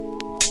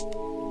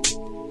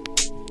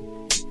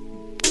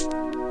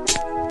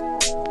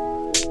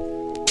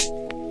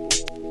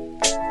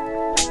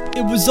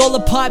was all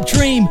a pipe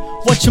dream,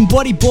 watching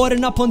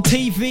bodyboarding up on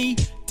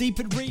TV, deep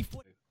at reef.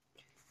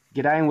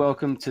 G'day and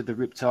welcome to the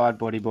Riptide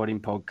Bodyboarding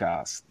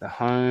Podcast, the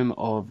home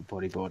of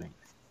bodyboarding.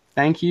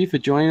 Thank you for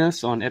joining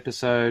us on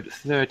episode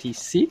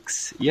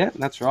 36. Yeah,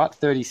 that's right,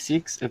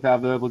 36 of our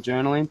verbal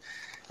journaling.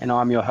 And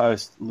I'm your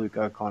host, Luke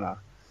O'Connor.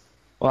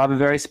 Well, I have a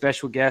very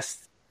special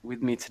guest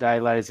with me today,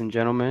 ladies and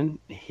gentlemen.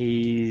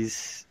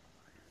 He's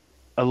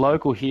a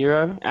local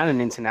hero and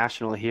an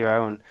international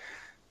hero on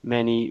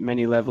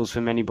many levels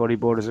for many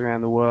bodyboarders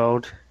around the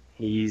world.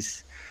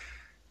 He's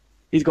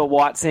got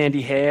white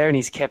sandy hair and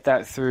he's kept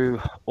that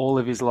through all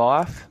of his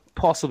life.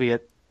 Possibly a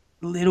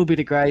little bit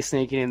of grey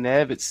sneaking in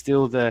there, but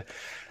still the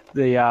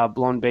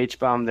blonde beach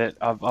bum that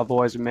I've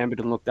always remembered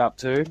and looked up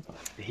to.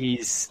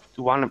 He's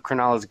one of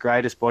Cronulla's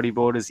greatest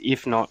bodyboarders,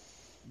 if not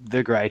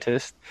the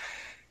greatest.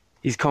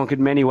 He's conquered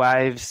many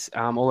waves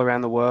all around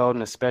the world,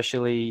 and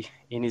especially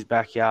in his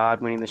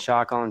backyard, winning the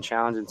Shark Island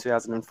Challenge in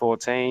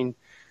 2014.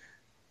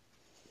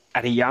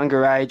 At a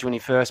younger age, when he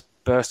first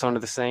burst onto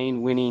the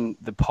scene, winning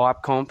the pipe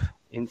comp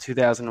in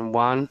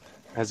 2001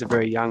 as a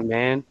very young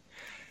man.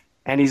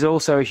 And he's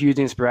also a huge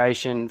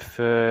inspiration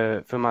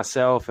for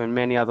myself and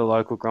many other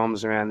local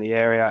groms around the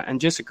area,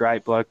 and just a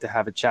great bloke to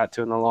have a chat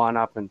to in the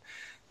lineup and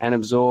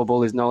absorb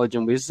all his knowledge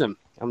and wisdom.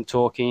 I'm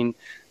talking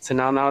to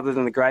none other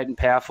than the great and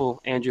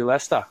powerful Andrew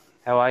Lester.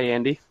 How are you,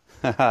 Andy?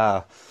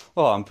 Well,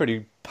 I'm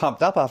pretty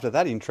pumped up after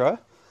that intro.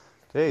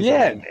 Jeez,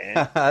 yeah,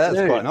 man.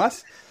 That's quite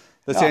nice.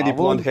 The sandy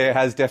blonde hair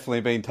has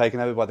definitely been taken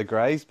over by the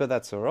greys, but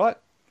that's all right.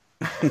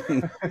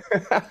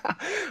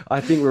 I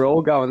think we're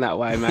all going that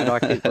way, mate. I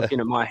keep looking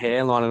at my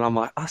hairline and I'm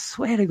like, I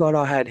swear to God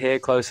I had hair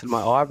closer to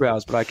my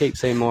eyebrows, but I keep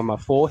seeing more on my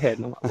forehead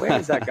and I'm like, where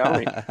is that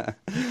going?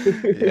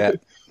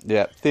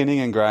 yeah, thinning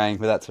and greying,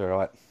 but that's all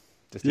right.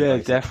 Yeah,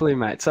 definitely,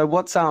 mate. So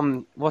what's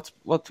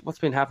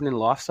been happening in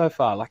life so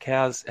far? Like,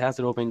 how's it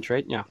all been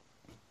treating you?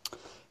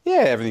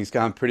 Yeah, everything's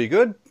going pretty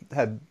good.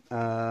 Had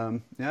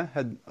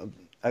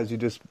as you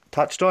just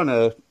touched on,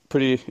 a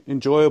pretty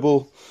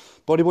enjoyable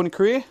bodyboarding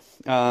career.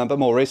 But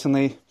more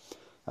recently,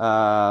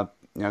 I've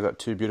got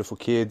two beautiful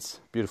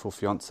kids, beautiful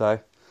fiance,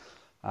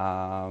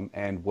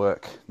 and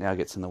work now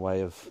gets in the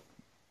way of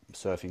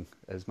surfing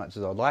as much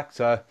as I'd like.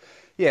 So,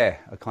 yeah,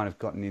 I've kind of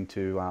gotten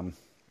into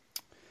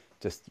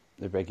just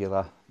the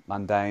regular,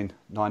 mundane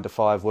 9 to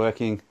 5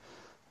 working,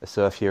 a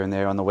surf here and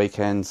there on the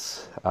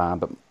weekends,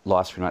 but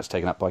life's pretty much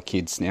taken up by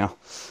kids now,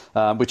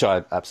 which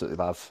I absolutely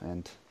love.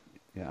 And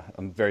yeah,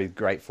 I'm very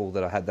grateful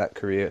that I had that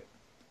career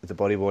with the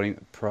bodyboarding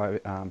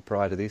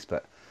prior to this,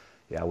 but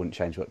yeah, I wouldn't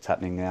change what's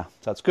happening now.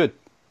 So it's good.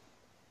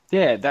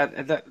 Yeah,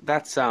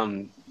 that's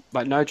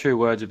like no true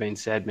words have been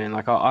said, man.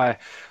 Like I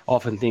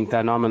often think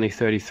that, and I'm only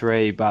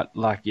 33, but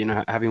like,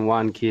 having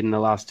one kid in the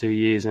last 2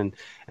 years and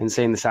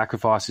seeing the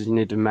sacrifices you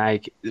need to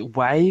make,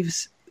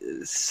 waves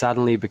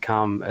suddenly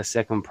become a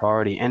second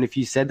priority. And if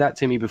you said that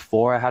to me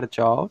before I had a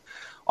child,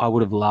 I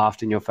would have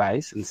laughed in your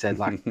face and said,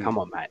 like, come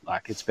on, mate,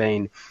 like it's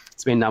been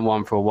number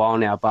one for a while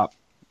now. But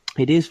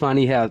it is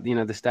funny how,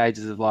 the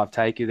stages of life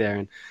take you there.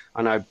 And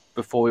I know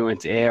before we went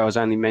to air, I was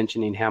only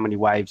mentioning how many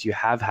waves you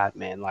have had,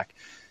 man. Like,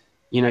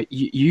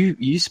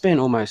 you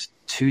spent almost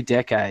 2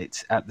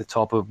 decades at the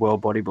top of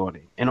world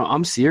bodyboarding. And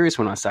I'm serious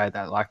when I say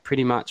that, like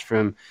pretty much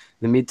from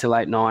the mid to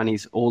late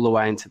 90s all the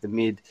way into the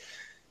mid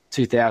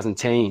 2000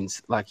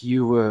 teens. Like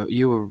you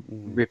were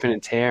ripping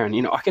and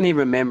tearing. I can even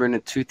remember in a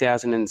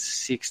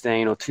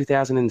 2016 or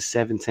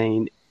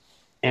 2017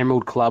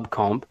 Emerald Club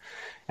comp,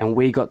 and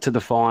we got to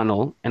the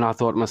final, and I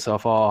thought to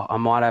myself, oh, I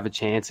might have a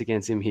chance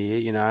against him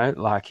here,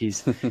 like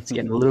he's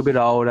getting a little bit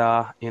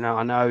older,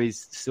 I know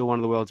he's still one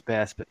of the world's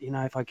best, but,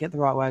 if I get the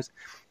right waves.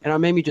 And I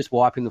remember you just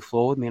wiping the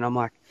floor with me, and I'm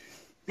like,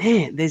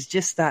 man, there's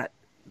just that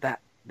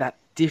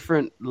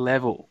different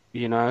level,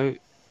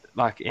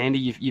 like, Andy,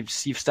 you've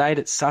stayed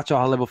at such a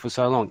high level for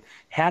so long.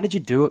 How did you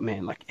do it,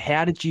 man? Like,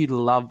 how did you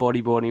love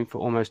bodyboarding for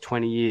almost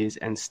 20 years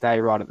and stay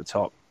right at the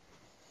top?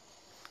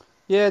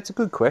 Yeah, it's a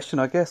good question,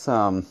 I guess.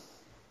 I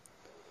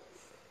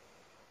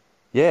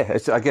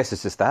guess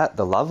it's just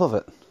the love of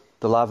it,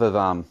 the love of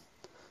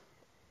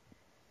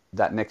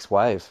that next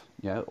wave.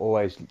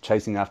 Always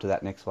chasing after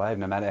that next wave,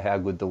 no matter how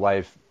good the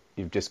wave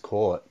you've just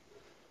caught.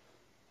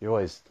 You're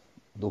always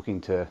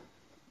looking to,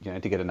 to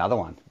get another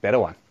one, better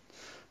one.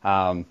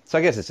 So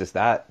I guess it's just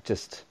that,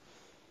 just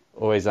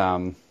always.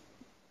 I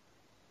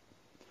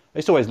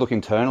used to always look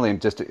internally and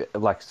just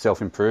like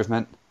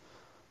self-improvement.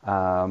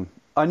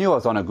 I knew I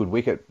was on a good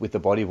wicket with the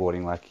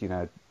bodyboarding. Like,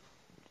 it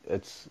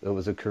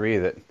was a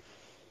career that,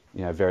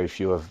 very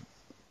few have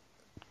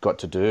got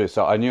to do.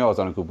 So I knew I was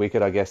on a good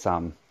wicket. I guess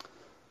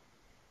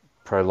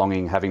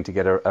prolonging having to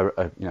get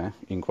a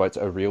in quotes,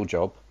 a real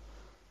job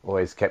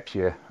always kept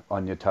you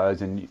on your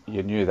toes, and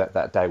you knew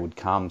that day would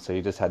come. So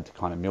you just had to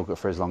kind of milk it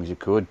for as long as you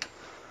could.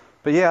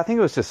 But yeah, I think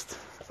it was just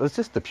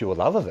the pure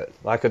love of it.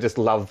 Like I just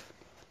loved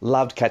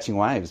catching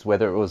waves,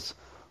 whether it was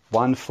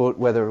 1 foot,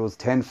 whether it was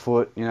 10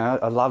 foot.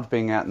 I loved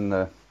being out in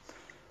the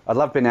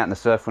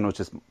surf when it was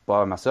just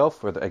by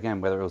myself. Whether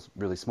it was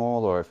really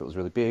small or if it was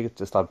really big,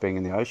 just loved being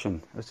in the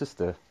ocean. It was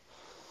just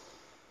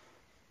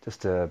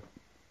a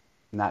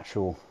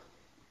natural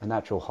a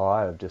natural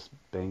high of just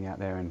being out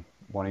there and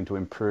wanting to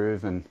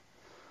improve. And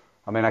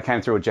I mean, I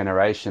came through a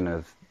generation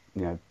of,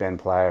 Ben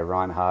Player,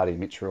 Ryan Hardy,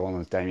 Mitch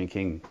Rawlins, Damien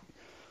King,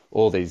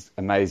 all these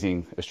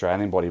amazing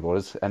Australian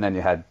bodybuilders. And then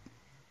you had,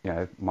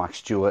 Mike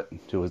Stewart,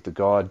 who was the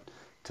god,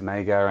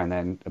 Tamega, and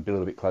then a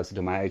little bit closer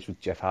to my age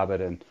with Jeff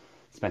Hubbard and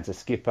Spencer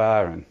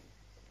Skipper and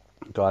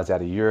guys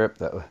out of Europe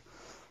that were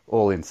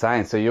all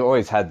insane. So you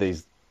always had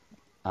these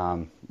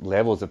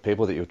levels of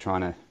people that you were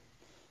trying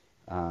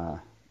to,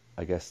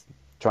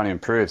 trying to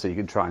improve so you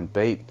could try and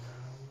beat.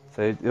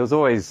 So I was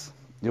always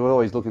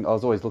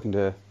looking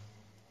to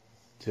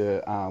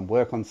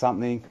work on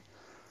something.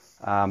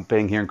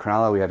 Being here in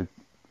Cronulla, we had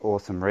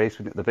awesome reefs.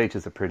 The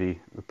beaches are pretty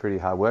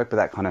hard work, but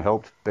that kind of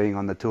helped. Being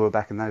on the tour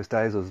back in those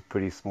days, it was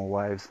pretty small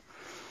waves.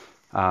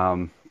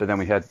 But then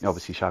we had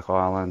obviously Shark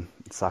Island,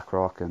 Suck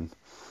Rock, and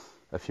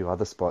a few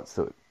other spots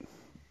that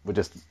were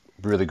just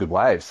really good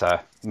waves, so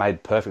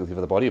made perfectly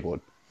for the bodyboard.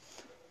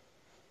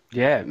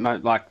 Yeah,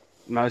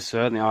 most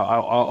certainly. I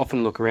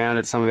often look around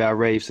at some of our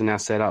reefs and our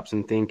setups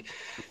and think,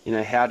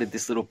 how did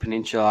this little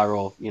peninsula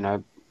or,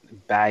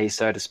 bay,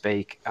 so to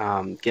speak,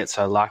 get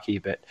so lucky?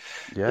 But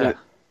yeah.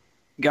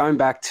 Going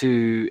back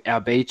to our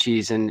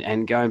beaches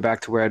and going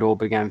back to where it all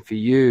began for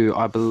you,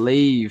 I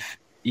believe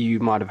you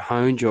might have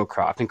honed your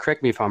craft, and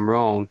correct me if I'm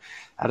wrong,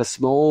 at a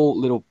small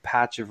little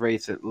patch of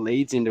reefs that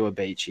leads into a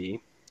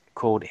beachy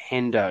called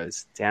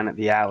Hendo's down at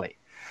the alley.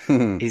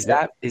 Is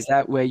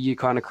that where you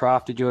kind of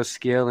crafted your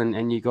skill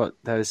and you got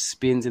those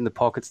spins in the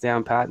pockets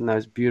down pat and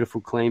those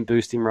beautiful clean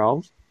boosting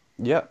rolls?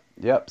 Yep.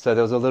 So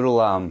there was a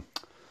little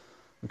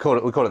we called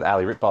it the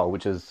alley rip bowl,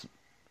 which is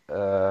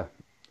there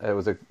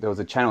was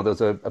a channel, there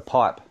was a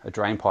pipe, a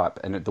drain pipe,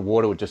 and the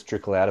water would just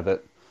trickle out of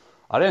it.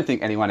 I don't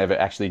think anyone ever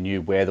actually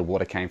knew where the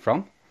water came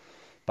from,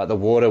 but the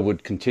water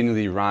would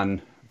continually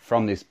run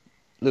from this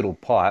little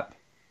pipe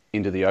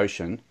into the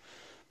ocean,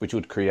 which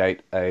would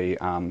create a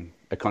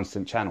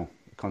constant channel.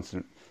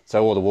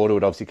 So all the water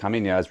would obviously come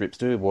in, as rips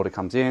do. Water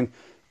comes in,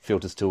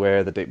 filters to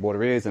where the deep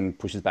water is, and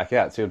pushes back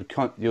out. So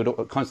you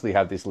would constantly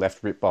have this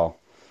left rip bowl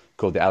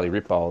called the alley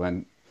rip bowl,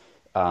 and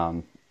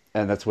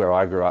that's where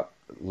I grew up.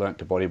 Learnt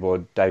to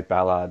bodyboard. Dave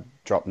Ballard,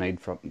 drop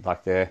kneed from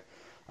like there.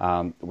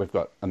 We've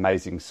got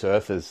amazing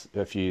surfers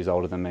a few years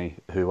older than me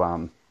who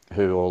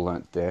all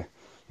learnt there.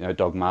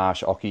 Dog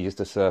Marsh, Ockie used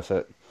to surf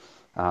it.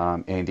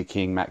 Andy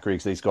King, Matt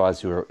Griggs, these guys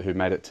who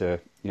made it to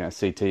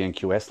CT and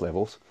QS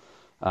levels.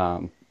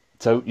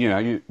 So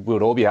we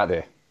would all be out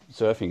there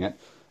surfing it,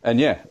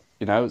 and it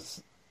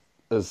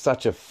was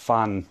such a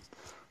fun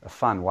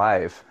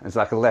wave. It's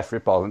like a left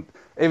rip bowl, and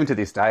even to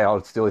this day,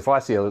 I'll still, if I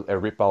see a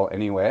rip bowl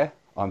anywhere,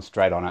 I'm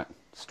straight on it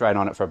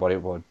for a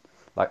bodyboard.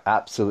 Like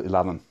absolutely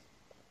love them.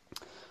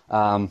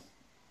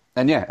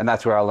 And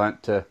that's where I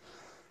learnt to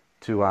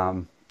do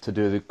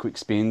the quick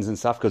spins and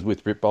stuff, because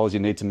with rip bowls you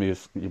need to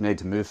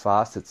move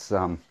fast. It's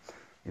you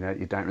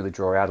don't really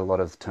draw out a lot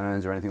of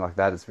turns or anything like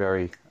that. It's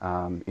very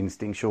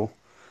instinctual,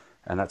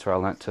 and that's where I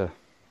learnt to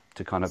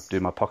kind of do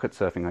my pocket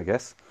surfing, I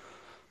guess.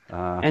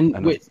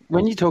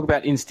 When you talk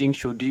about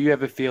instinctual, do you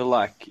ever feel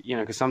like,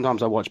 because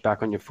sometimes I watch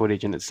back on your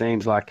footage and it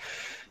seems like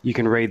you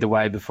can read the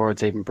wave before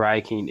it's even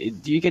breaking.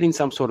 Do you get in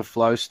some sort of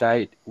flow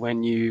state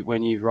when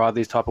you ride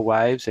these type of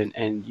waves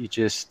and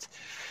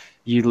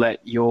you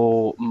let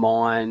your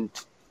mind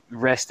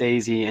rest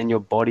easy and your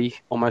body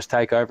almost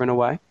take over in a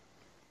way?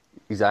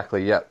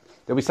 Exactly, yeah.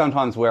 There'll be some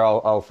times where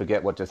I'll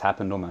forget what just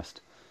happened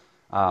almost.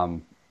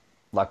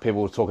 Like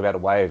people will talk about a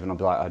wave and I'll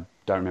be like, I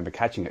don't remember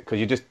catching it, because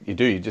you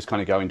just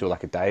kind of go into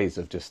like a daze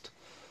of just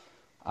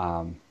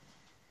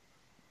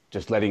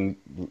letting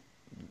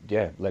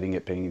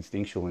it being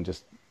instinctual and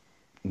just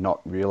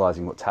not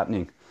realizing what's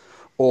happening.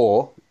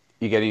 Or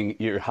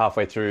you're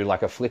halfway through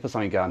like a flip or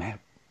something going, how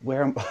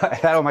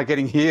am I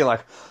getting here?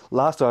 Like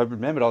last time I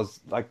remembered I was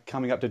like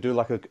coming up to do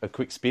like a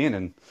quick spin,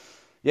 and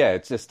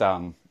it's just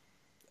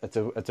it's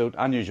an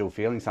unusual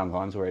feeling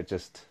sometimes where it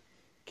just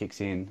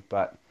kicks in.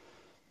 But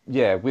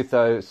with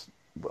those,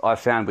 I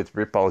found with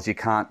rip bowls you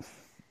can't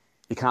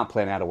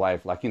plan out a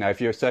wave. Like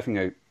if you're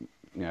surfing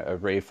a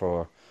reef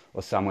or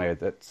somewhere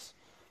that's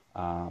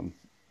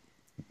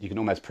you can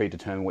almost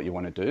predetermine what you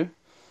want to do.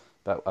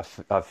 But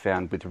I've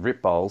found with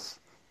rip bowls,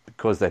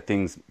 because their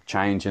things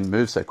change and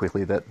move so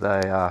quickly, that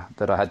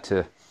that I had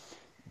to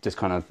just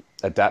kind of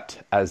adapt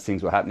as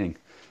things were happening,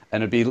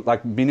 and it'd be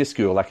like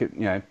minuscule, like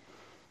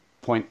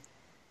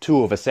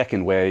 0.2 of a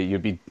second where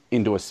you'd be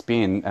into a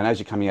spin, and as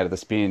you're coming out of the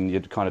spin, you're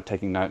kind of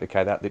taking note.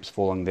 Okay, that lip's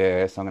falling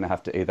there, so I'm going to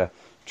have to either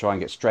try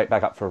and get straight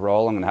back up for a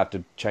roll. I'm going to have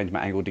to change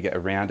my angle to get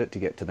around it to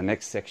get to the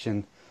next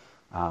section.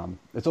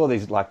 It's all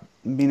these like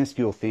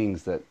minuscule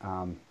things that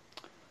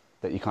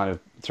that you kind of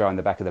throw in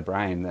the back of the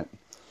brain that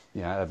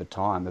over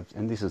time,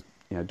 and this is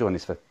doing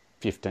this for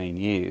 15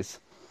 years.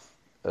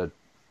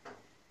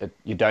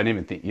 You don't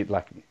even think,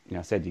 I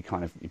said, you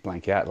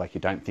blank out, like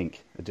you don't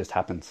think, it just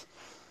happens.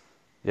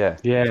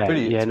 It's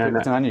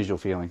an unusual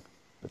feeling.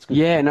 It's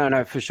good.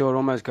 No, for sure. It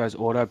almost goes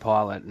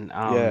autopilot. And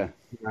I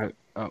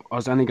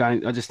was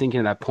just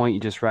thinking of that point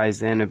you just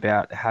raised then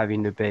about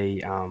having to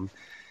be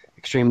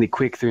extremely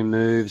quick through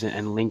moves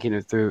and linking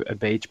it through a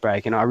beach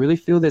break. And I really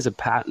feel there's a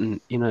pattern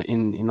in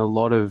a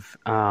lot of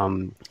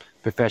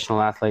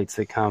professional athletes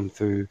that come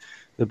through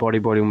the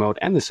bodyboarding world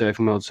and the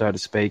surfing world, so to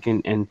speak.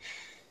 And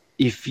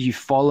if you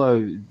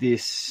follow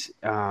this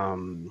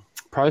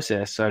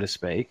process, so to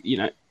speak,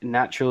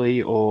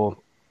 naturally or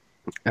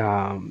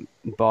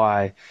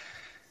by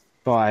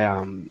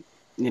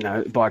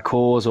by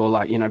cause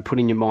or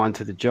putting your mind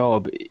to the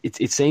job,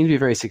 it seems to be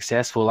very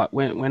successful. Like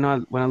when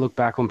I look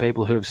back on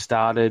people who have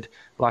started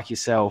like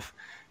yourself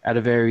at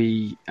a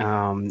very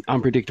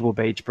unpredictable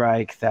beach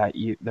break that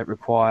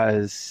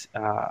requires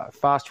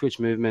fast twitch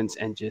movements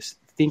and just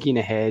thinking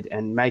ahead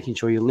and making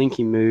sure you're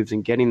linking moves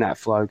and getting that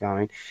flow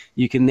going,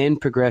 you can then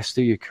progress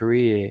through your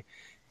career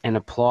and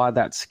apply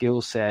that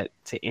skill set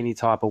to any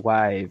type of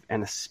wave,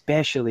 and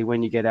especially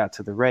when you get out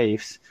to the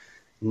reefs,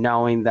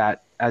 knowing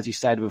that, as you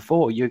stated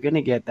before, you're going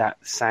to get that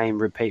same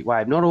repeat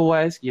wave. Not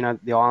always,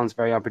 the island's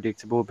very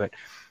unpredictable, but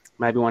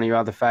maybe one of your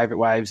other favourite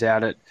waves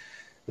out at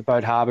the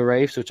Boat Harbour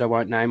Reefs, which I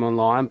won't name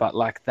online, but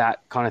like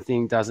that kind of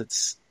thing does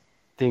its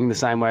thing the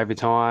same way every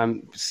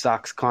time,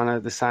 sucks kind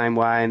of the same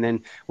way. And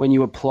then when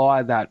you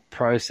apply that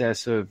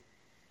process of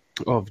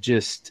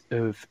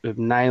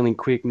nailing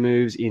quick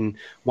moves in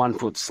 1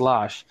 foot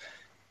slush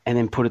and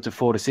then put it to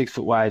 4 to 6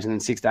 foot waves and then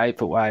 6 to 8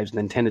 foot waves and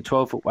then 10 to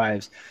 12 foot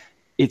waves,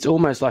 it's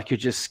almost like you're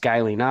just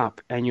scaling up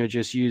and you're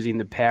just using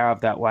the power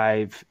of that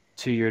wave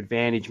to your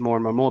advantage more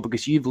and more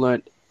because you've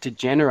learnt to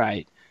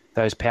generate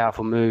those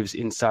powerful moves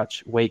in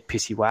such weak,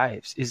 pissy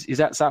waves. Is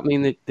that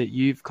something that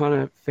you've kind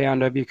of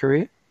found over your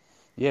career?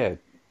 Yeah,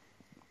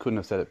 couldn't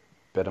have said it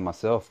better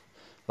myself.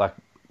 Like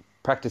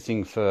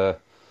practicing for,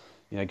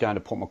 going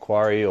to Port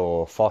Macquarie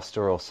or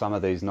Foster or some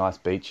of these nice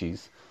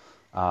beaches.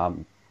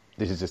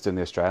 This is just in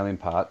the Australian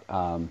part.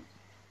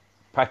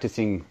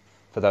 Practicing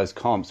for those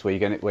comps where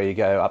you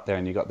go up there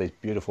and you've got these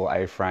beautiful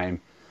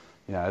A-frame,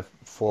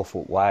 4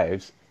 foot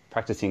waves.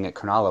 Practicing at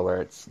Cronulla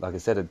where it's, like I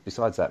said,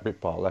 besides that rip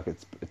bowl, like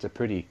it's a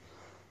pretty,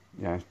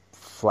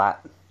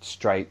 flat,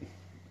 straight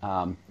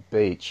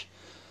beach.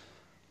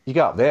 You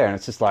go up there and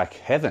it's just like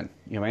heaven.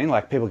 You know what I mean?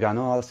 Like people going,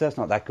 oh, the surf's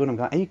not that good. I'm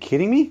going, are you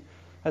kidding me?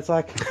 It's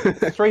like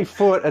 3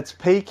 foot. It's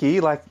peaky.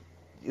 Like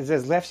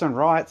there's lefts and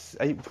rights.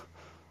 I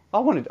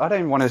don't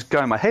even want to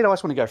go in my head. I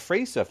just want to go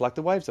free surf. Like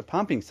the waves are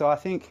pumping. So I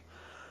think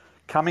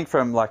coming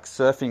from like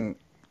surfing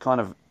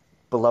kind of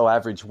below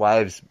average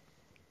waves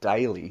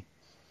daily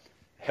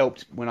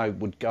helped when I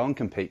would go and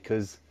compete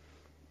because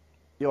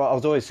I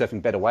was always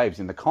surfing better waves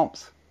in the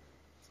comps.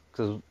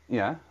 Because,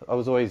 I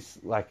was always,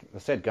 like I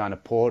said, going to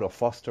Port or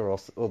Foster or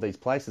all these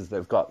places that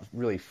have got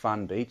really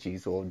fun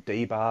beaches or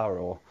D-Bar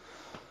or,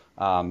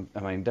 don't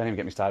even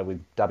get me started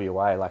with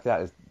WA. Like,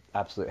 that is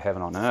absolute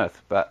heaven on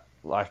earth. But,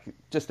 like,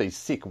 just these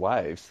sick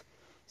waves.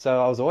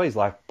 So I was always,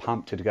 like,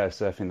 pumped to go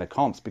surf in the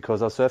comps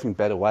because I was surfing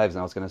better waves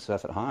than I was going to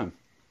surf at home.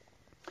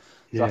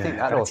 So I think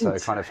that also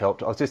kind of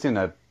helped. I was just in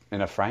a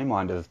frame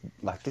mind of,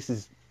 like, this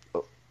is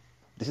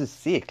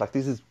sick. Like,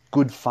 this is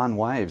good, fun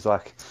waves.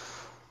 Like,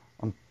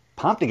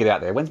 pumped to get out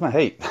there. When's my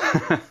heat?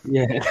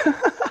 Yeah.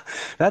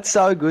 That's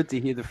so good to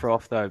hear the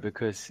froth, though,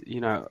 because,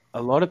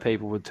 a lot of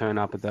people would turn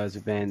up at those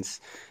events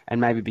and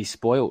maybe be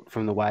spoilt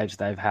from the waves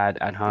they've had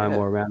at home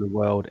or around the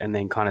world and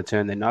then kind of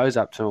turn their nose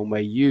up to them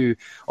where you've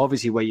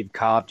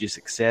carved your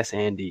success,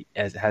 Andy,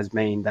 has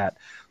been that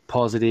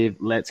positive,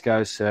 let's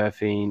go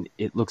surfing,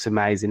 it looks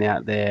amazing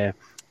out there,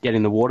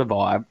 getting the water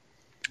vibe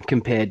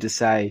compared to,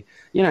 say,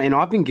 and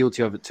I've been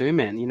guilty of it too,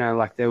 man.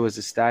 Like there was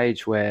a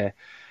stage where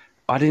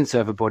I didn't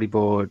surf a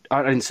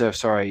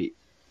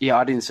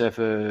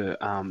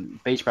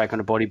beach break on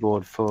a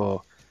bodyboard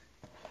for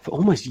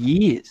almost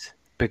years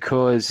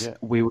because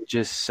we were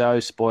just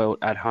so spoilt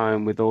at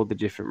home with all the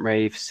different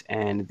reefs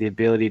and the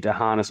ability to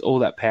harness all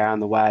that power on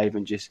the wave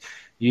and just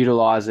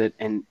utilize it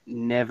and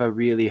never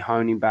really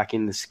honing back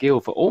in the skill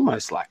for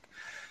almost like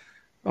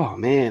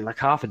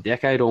half a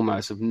decade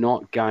almost of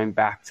not going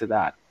back to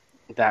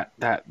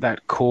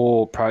that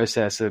core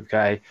process of,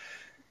 okay,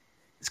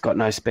 it's got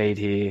no speed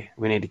here.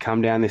 We need to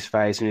come down this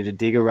face. We need to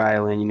dig a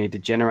rail in. You need to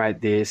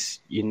generate this.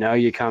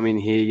 You come in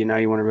here. You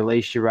want to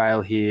release your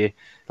rail here.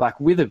 Like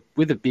with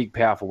a big,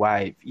 powerful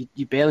wave,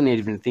 you barely need to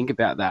even think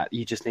about that.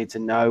 You just need to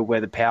know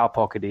where the power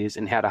pocket is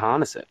and how to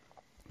harness it.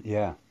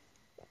 Yeah.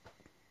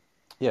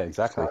 Yeah,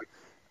 exactly.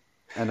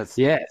 And it's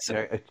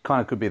it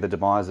kind of could be the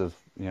demise of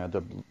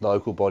the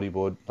local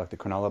bodyboard, like the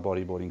Cronulla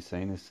bodyboarding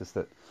scene. It's just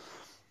that,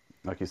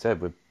 like you said,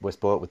 we're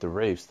spoilt with the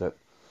reefs that.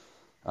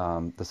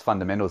 Those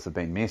fundamentals have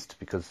been missed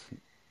because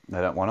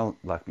they don't want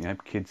to,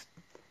 kids,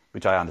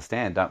 which I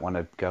understand, don't want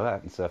to go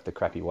out and surf the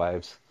crappy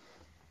waves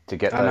to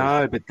get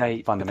those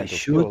fundamental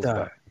skills.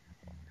 Though.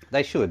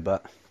 They should,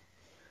 but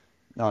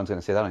no one's going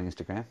to see that on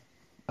Instagram.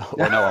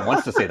 Or no one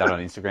wants to see that on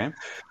Instagram.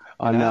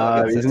 I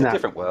know, it's a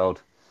different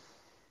world.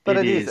 But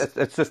it is.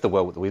 It's just the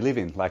world that we live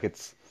in. Like it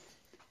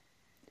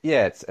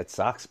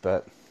sucks,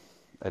 but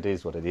it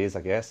is what it is,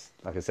 I guess.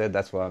 Like I said,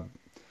 that's why I'm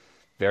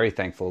very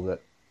thankful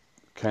that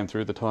came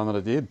through the time that I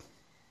did.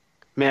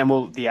 Man,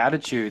 well, the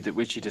attitude that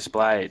which you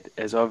displayed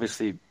has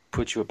obviously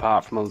puts you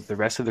apart from all the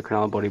rest of the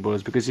Cronulla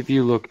bodyboarders, because if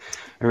you look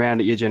around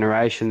at your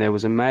generation, there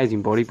was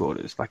amazing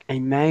bodyboarders,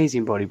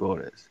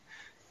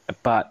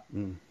 but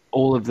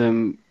all of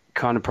them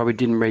kind of probably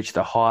didn't reach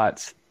the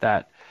heights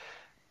that,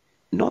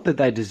 not that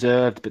they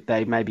deserved, but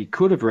they maybe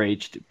could have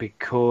reached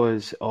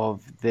because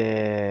of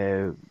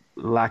their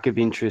lack of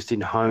interest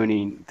in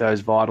honing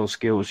those vital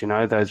skills,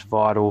 those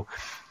vital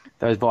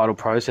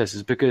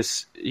processes.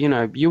 Because, you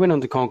went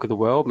on to conquer the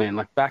world, man.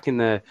 Like back in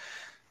the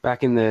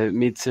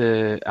mid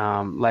to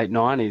late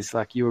 90s,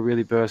 like you were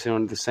really bursting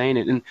onto the scene.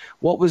 And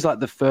what was like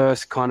the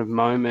first kind of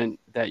moment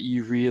that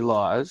you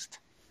realised,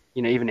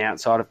 even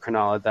outside of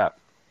Cronulla, that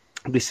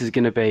this is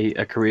going to be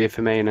a career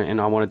for me and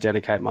I want to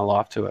dedicate my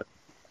life to it?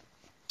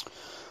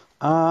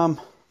 Well,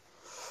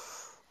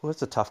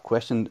 that's a tough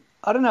question.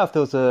 I don't know if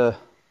there was I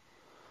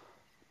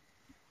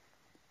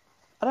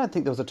don't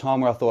think there was a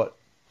time where I thought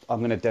I'm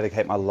going to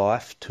dedicate my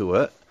life to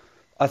it.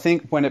 I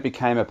think when it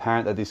became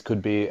apparent that this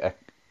could be a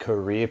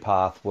career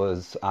path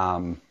was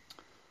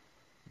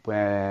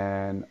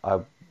when I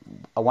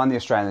won the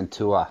Australian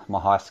tour, my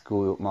high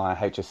school, my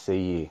HSC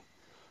year,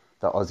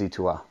 the Aussie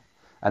tour.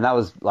 And that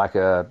was like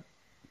that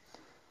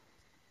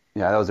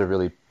was a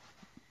really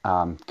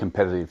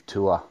competitive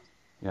tour.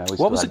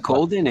 What was it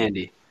called then,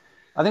 Andy?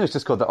 I think it was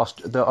just called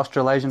the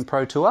Australasian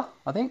Pro Tour,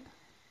 I think.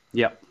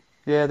 Yep.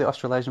 Yeah, the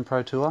Australasian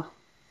Pro Tour.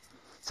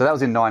 So that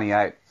was in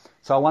 '98.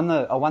 So I won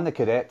the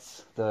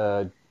cadets,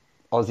 the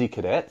Aussie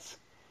cadets,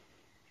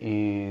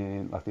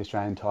 in like the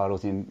Australian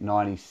titles in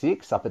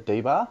 '96 up at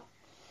D-Bar.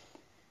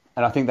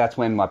 And I think that's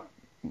when my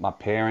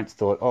parents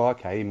thought, oh,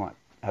 okay, you might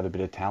have a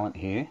bit of talent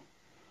here.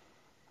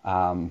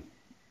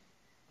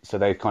 So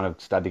they kind of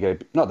started to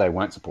get, not they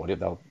weren't supportive,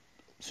 they were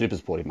super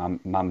supportive.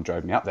 Mum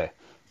drove me up there.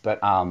 But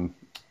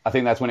I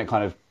think that's when it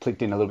kind of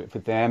clicked in a little bit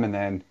with them. And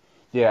then,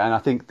 and I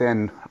think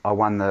then I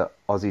won the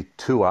Aussie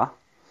tour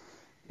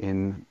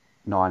in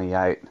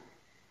 '98.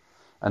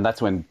 And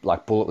that's when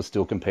like Bullet was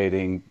still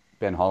competing,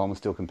 Ben Holland was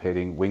still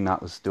competing,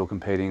 Wingnut was still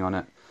competing on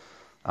it.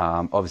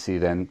 Obviously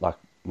then like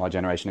my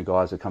generation of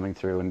guys are coming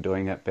through and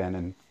doing it, Ben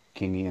and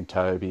Kingy and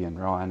Toby and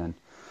Ryan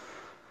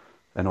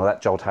and all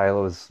that. Joel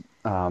Taylor was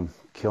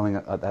killing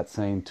it at that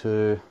scene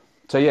too.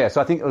 So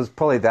I think it was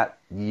probably that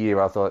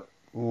year I thought,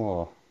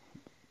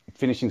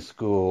 finishing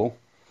school,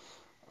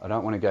 I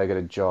don't want to go get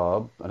a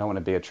job, I don't want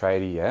to be a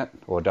tradie yet,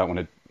 or don't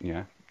want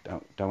to,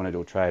 don't want to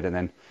do a trade. And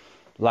then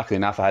luckily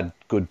enough I had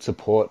good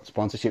support,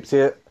 sponsorships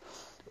here.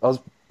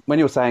 When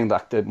you were saying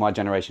like that my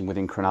generation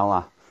within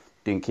Cronulla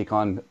didn't kick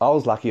on, I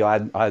was lucky. I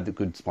had a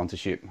good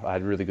sponsorship. I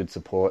had really good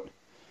support.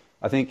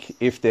 I think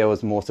if there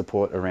was more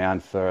support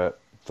around for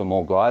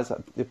more guys,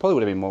 there probably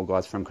would have been more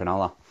guys from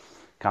Cronulla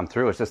come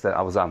through. It's just that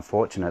I was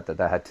unfortunate that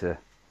they had to,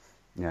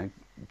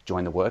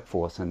 join the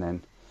workforce and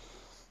then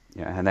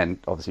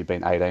obviously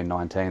being 18,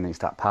 19, then you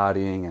start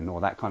partying and all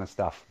that kind of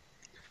stuff.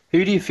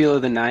 Who do you feel are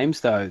the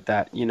names, though,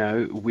 that,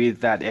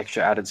 with that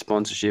extra added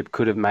sponsorship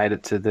could have made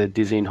it to the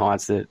dizzying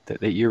heights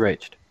that you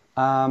reached?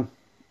 Ben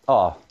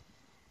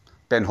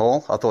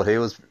Hall. I thought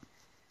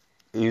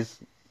he's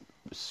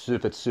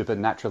super, super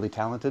naturally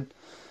talented.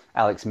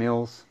 Alex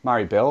Mills,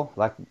 Murray Bell.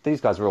 Like,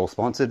 these guys were all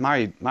sponsored.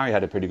 Murray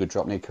had a pretty good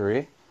drop knee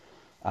career.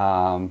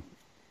 Ringer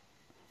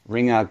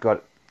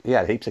he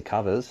had heaps of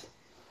covers.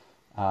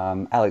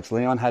 Alex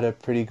Leon had a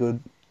pretty good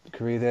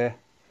career there.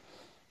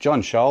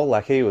 John Scholl,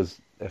 like he was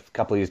a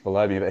couple of years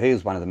below me, but he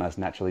was one of the most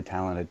naturally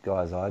talented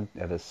guys I'd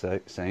ever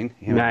seen.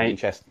 Him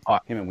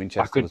and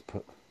Winchester was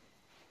put.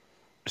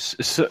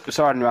 Sorry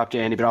to interrupt you,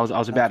 Andy, but I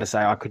was about to say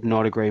I could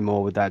not agree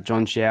more with that.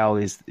 John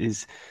Scholl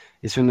is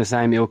from the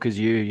same ilk as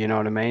you know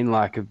what I mean?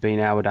 Like of being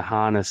able to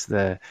harness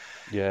the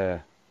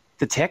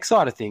tech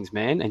side of things,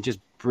 man, and just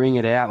bring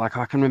it out. Like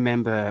I can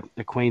remember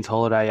a Queen's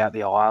holiday out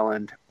the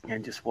island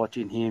and just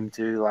watching him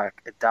do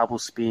like a double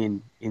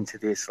spin into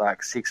this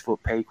like 6 foot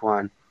peak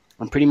one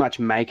and pretty much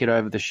make it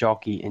over the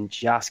shocky and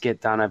just get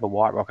done over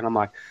White Rock. And I'm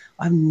like,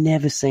 I've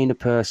never seen a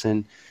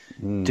person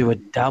do a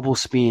double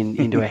spin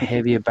into a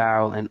heavier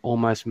barrel and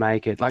almost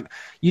make it. Like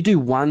you do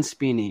one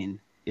spin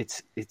in,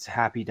 it's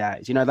happy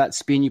days. That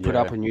spin you put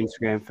up on your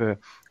Instagram for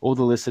all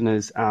the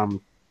listeners.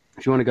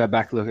 If you want to go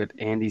back and look at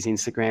Andy's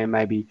Instagram,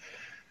 maybe,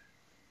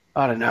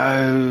 I don't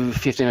know,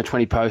 15 or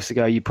 20 posts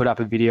ago, you put up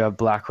a video of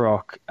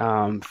BlackRock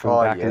from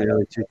back in the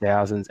early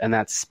 2000s, and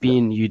that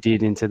spin you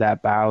did into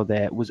that barrel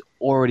there was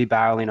already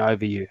barreling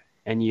over you,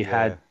 and you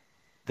had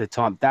the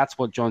time. That's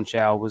what John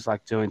Chow was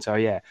like doing. So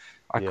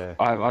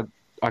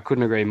I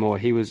couldn't agree more.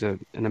 He was an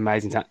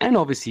amazing talent, and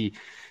obviously,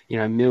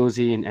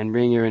 Millsy and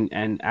Ringer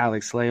and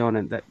Alex Leon,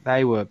 and that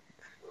they were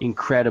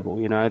incredible.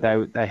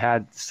 They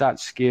had such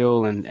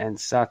skill and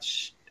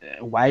such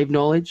wave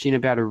knowledge, be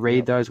able to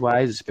read those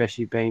waves,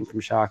 especially being from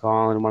Shark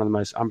Island, one of the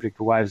most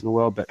unpredictable waves in the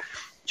world. But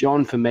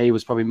John, for me,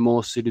 was probably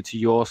more suited to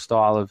your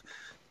style of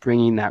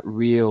bringing that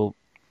real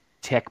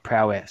tech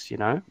prowess,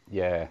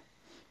 Yeah.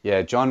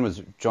 John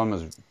was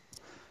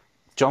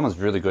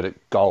really good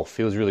at golf.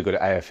 He was really good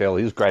at AFL.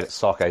 He was great at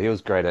soccer. He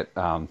was great at,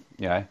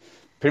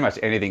 pretty much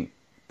anything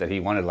that he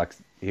wanted. Like,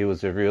 he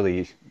was a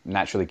really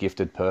naturally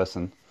gifted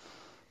person.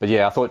 but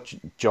yeah, I thought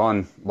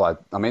John, like,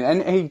 I mean,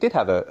 and he did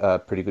have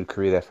a pretty good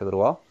career there for a little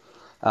while.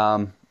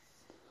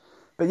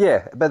 But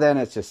yeah, but then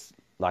it's just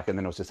like, and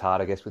then it was just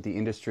hard, I guess, with the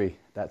industry,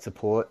 that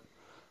support.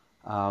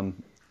 You know,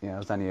 it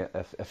was only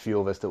a few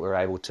of us that were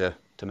able to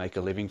make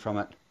a living from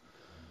it.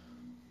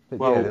 But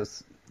Well, yeah,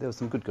 there was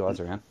some good guys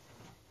around.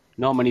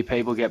 Not many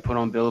people get put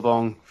on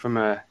Billabong from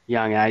a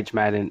young age,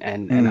 mate,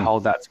 and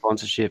hold that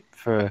sponsorship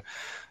for,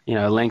 you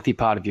know, a lengthy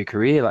part of your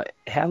career. Like,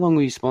 how long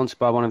were you sponsored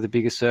by one of the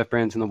biggest surf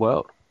brands in the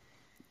world?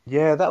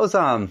 Yeah, that was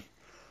an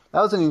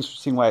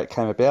interesting way it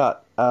came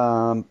about.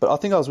 But I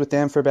think I was with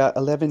them for about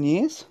 11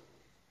 years.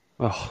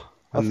 Oh,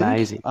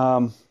 amazing.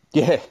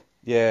 Yeah,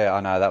 I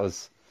know that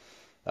was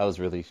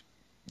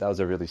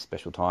a really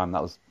special time.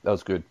 That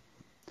was good.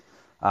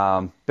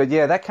 But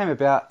yeah, that came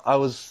about.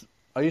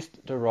 I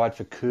used to ride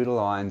for Cooter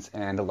Lines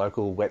and a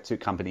local wetsuit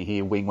company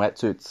here, Wing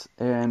Wetsuits,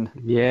 and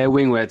Yeah,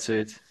 wing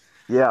wetsuits.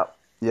 yeah,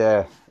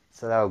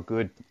 so they were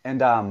good.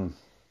 And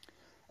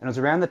it was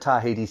around the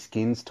Tahiti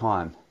Skins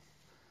time,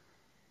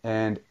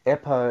 and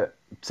Eppo.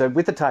 So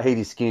with the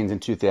Tahiti Skins in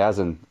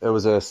 2000,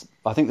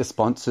 I think the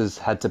sponsors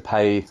had to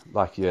pay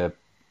like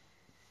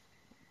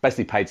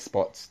basically paid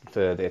spots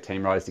for their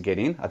team riders to get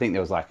in. I think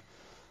there was like,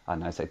 I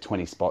don't know, say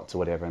 20 spots or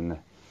whatever, and the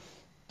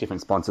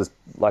different sponsors,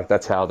 like,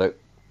 that's how that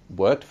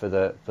worked for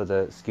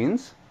the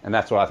Skins. And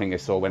that's what I think I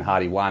saw when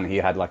Hardy won. He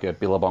had like a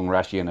Billabong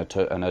rashi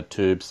and a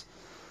Tubes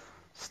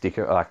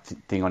sticker, like,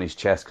 thing on his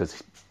chest,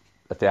 because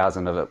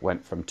 1,000 of it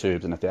went from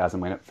Tubes and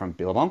 1,000 went from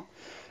Billabong.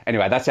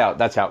 Anyway, that's how it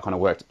kind of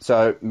worked.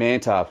 So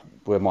Manta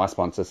were my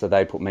sponsor, so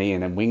they put me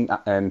in,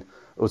 and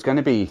it was going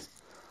to be,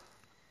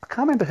 I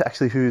can't remember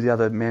actually who the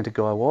other Manta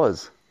guy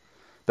was,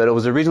 but it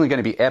was originally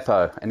going to be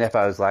Eppo, and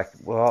Eppo was like,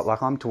 well,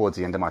 like, I'm towards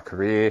the end of my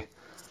career.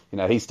 You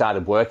know, he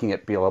started working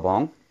at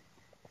Billabong,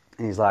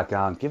 and he's like,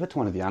 give it to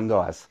one of the young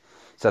guys.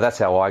 So that's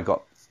how I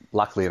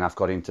luckily enough,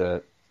 got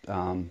into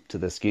to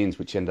the Skins,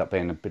 which ended up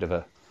being a bit of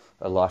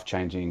a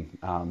life-changing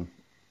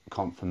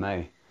comp for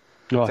me.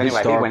 Oh, so anyway,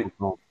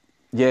 historical.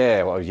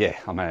 Yeah, well, yeah,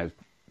 I mean,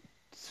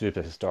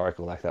 super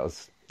historical. Like,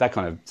 that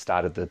kind of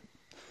started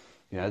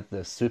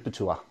the super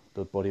tour,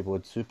 the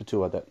bodyboard super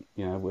tour, that,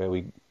 you know, where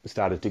we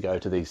started to go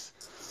to these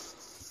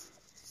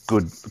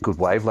good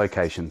wave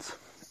locations.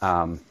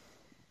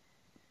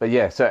 But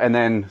yeah, so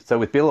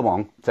with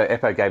Billabong, so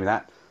Eppo gave me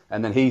that,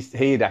 and then he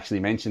had actually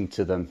mentioned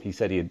to them. He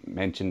said he had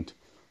mentioned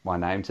my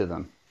name to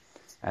them,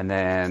 and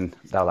then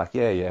they were like,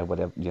 yeah,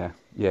 whatever,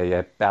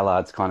 yeah.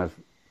 Ballard's kind of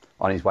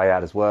on his way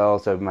out as well,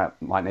 so we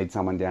might need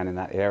someone down in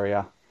that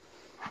area.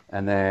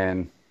 And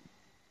then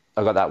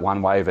I got that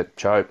one wave at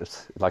Chope,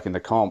 like in the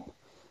comp,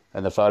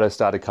 and the photos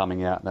started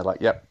coming out, and they're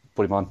like, yep,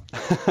 put him on.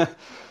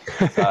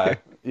 So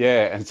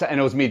yeah, and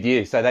it was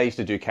mid-year, so they used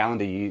to do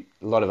calendar year.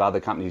 A lot of other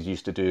companies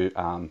used to do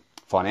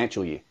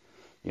financial year,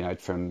 you know,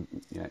 from,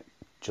 you know,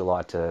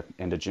 July to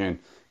end of June.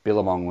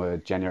 Billabong were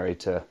January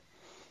to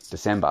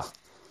December,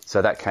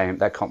 so that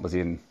comp was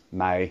in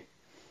May,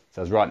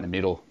 so it was right in the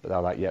middle. But they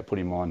were like, yeah, put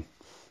him on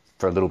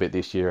for a little bit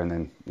this year, and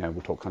then, you know,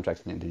 we'll talk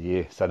contracts at the end of the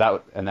year. So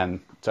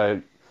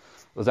it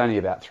was only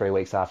about 3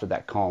 weeks after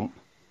that comp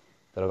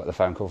that I got the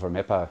phone call from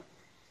Eppo,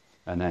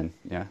 and then,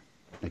 yeah,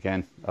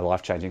 again, a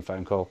life-changing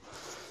phone call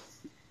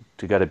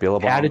to go to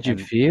Billabong. How did you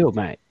feel,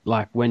 mate?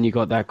 Like, when you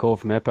got that call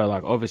from Eppo,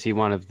 like, obviously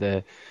one of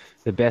the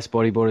best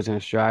bodyboarders in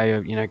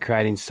Australia, you know,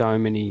 creating so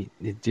many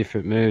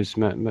different moves,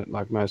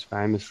 like most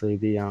famously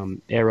the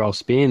air roll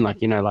spin.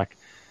 Like, you know, like,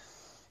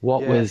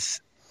 what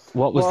was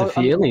the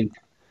feeling?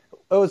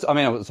 It was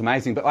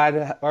amazing, but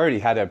I already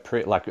had a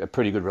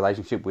pretty good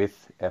relationship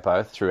with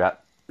Eppo throughout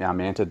our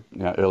Manta,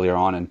 you know, earlier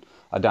on, and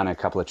I'd done a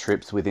couple of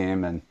trips with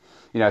him, and,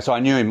 you know, so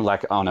I knew him,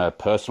 like, on a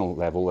personal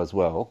level as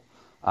well.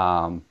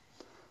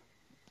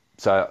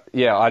 So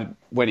yeah,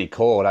 when he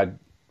called, I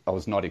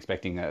was not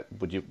expecting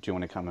do you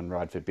want to come and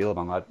ride for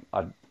Billabong?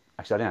 I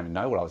didn't even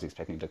know what I was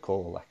expecting to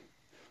call. Like,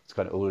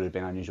 it would have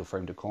been unusual for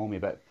him to call me,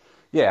 but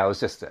yeah, I was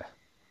just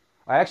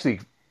I actually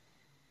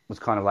was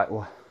kind of like,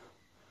 well,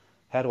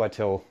 how do I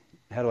tell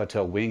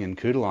Wing and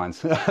Cooter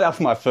Lines? That was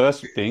my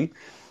first thing.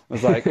 I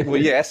was like, well,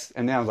 yes,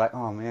 and now I was like,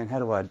 oh man, how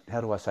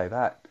do I say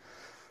that?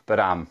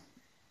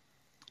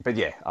 But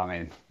yeah, I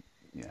mean,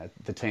 you know,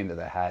 the team that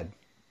they had,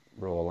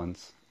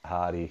 Rawlins,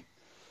 Hardy,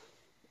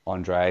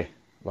 Andre,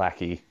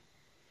 Lackey,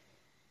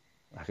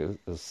 like, it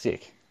was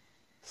sick.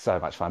 So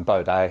much fun.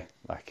 Baudet,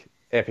 like,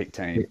 epic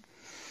team.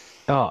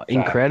 Oh,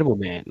 incredible,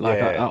 man. Like,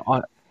 yeah.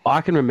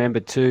 I can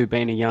remember too,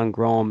 being a young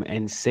Grom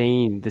and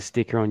seeing the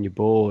sticker on your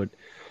board,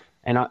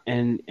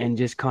 and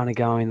just kind of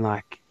going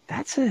like,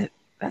 that's a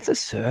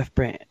surf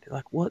brand.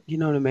 Like, what, you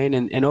know what I mean?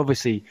 And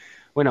obviously,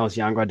 when I was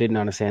younger, I didn't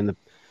understand the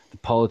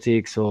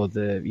politics or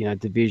the, you know,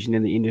 division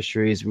in the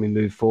industry as we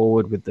move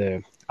forward with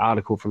the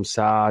article from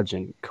Sarge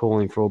and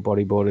calling for all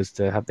bodyboarders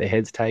to have their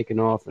heads taken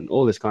off and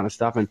all this kind of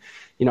stuff. And,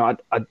 you know,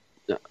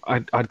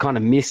 I'd kind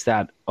of missed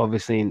that,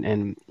 obviously,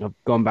 and I've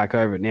gone back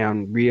over it now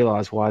and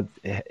realised why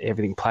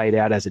everything played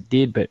out as it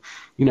did. But,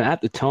 you know,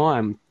 at the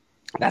time,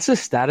 that's a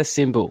status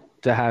symbol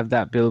to have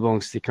that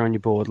Billabong sticker on your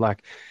board.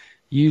 Like,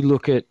 you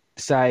look at,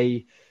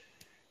 say,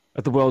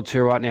 at the World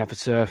Tour right now for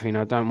surfing,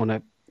 I don't want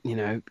to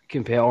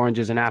compare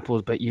oranges and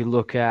apples, but you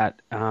look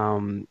at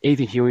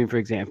Ethan Hewing, for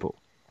example.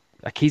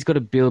 Like, he's got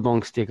a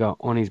Billabong sticker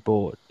on his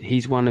board.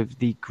 He's one of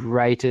the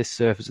greatest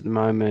surfers at the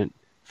moment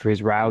for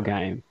his rail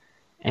game.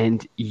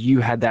 And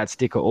you had that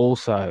sticker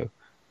also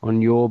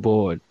on your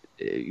board,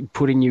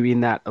 putting you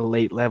in that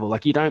elite level.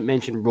 Like, you don't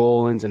mention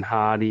Rawlins and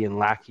Hardy and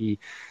Lackey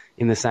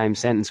in the same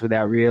sentence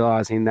without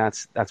realizing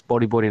that's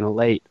bodyboarding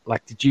elite.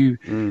 Like, did you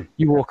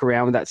walk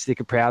around with that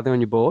sticker proudly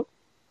on your board?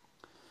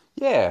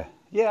 Yeah,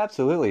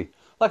 absolutely.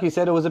 Like you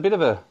said, it was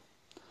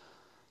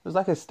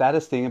like a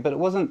status thing, but it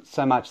wasn't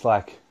so much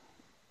like,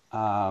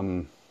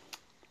 wasn't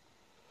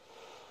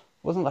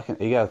like an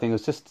ego thing. It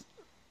was just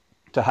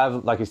to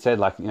have, like you said,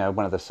 like,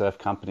 one of the surf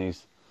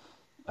companies,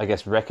 I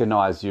guess,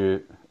 recognize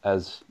you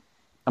as,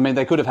 I mean,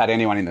 they could have had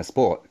anyone in the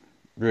sport,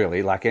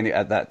 really. Like,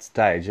 at that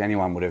stage,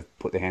 anyone would have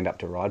put their hand up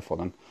to ride for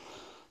them.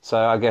 So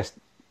I guess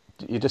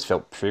you just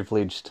felt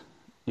privileged,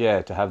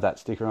 to have that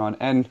sticker on.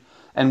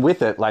 And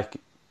with it, like,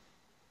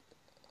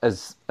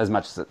 as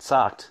much as it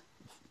sucked,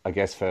 I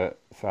guess, for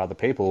other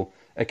people,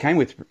 it came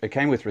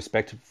with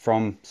respect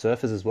from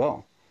surfers as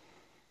well.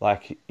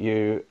 Like,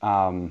 you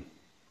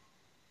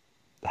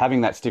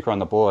having that sticker on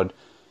the board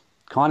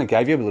kind of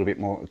gave us a little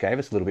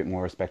bit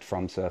more respect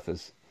from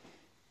surfers,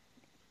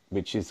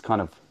 which is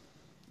kind of,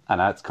 I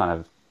know it's kind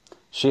of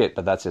shit,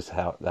 but that's just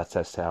how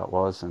it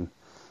was. And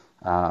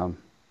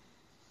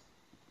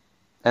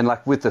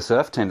like with the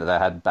surf team that they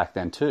had back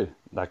then too,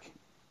 like,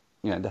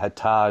 they had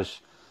Taj,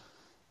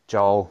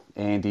 Joel,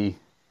 Andy.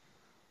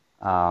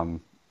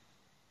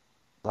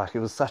 Like, it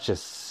was such a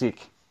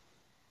sick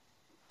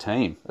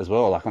team as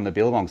well, like on the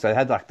Billabong. So they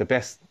had like the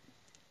best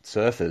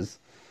surfers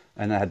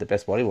and they had the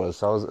best bodyboarders.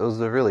 So it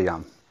was a really,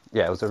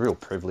 it was a real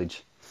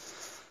privilege.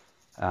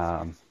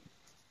 And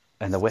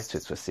the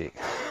wetsuits were sick.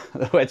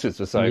 The wetsuits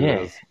were so good.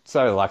 I was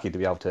so lucky to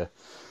be able to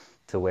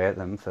wear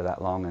them for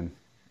that long. And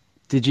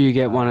did you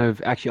get one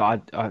of,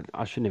 actually,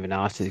 I shouldn't even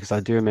ask you because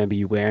I do remember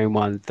you wearing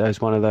one of those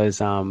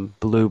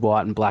blue,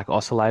 white and black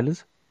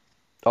oscillators.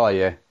 Oh,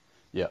 yeah.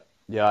 Yeah,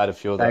 I had a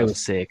few of those. They were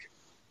sick.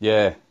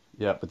 Yeah,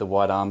 with the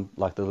white arm,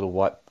 like the little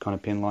white kind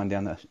of pin line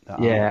down the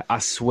arm. Yeah, I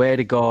swear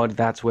to God,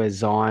 that's where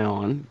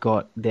Zion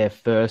got their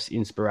first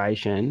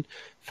inspiration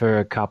for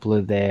a couple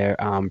of their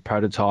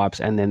prototypes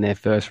and then their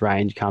first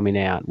range coming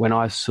out. When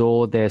I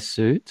saw their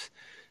suits,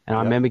 and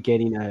I remember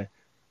getting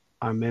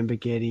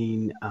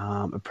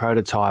a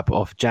prototype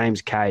off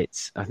James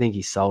Cates. I think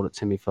he sold it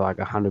to me for like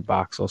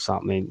 $100 or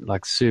something,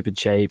 like super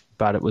cheap,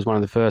 but it was one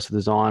of the first of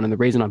the Zion. And the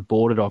reason I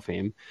bought it off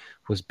him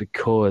was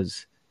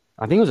because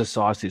I think it was a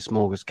size too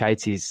small because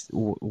Cates is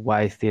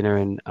way thinner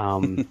and,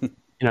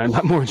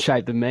 not more in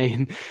shape than me.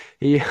 And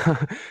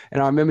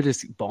and I remember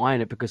just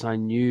buying it because I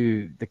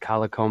knew the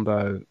color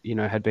combo,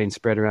 had been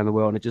spread around the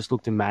world and it just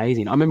looked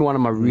amazing. I remember one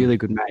of my really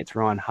good mates,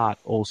 Ryan Hutt,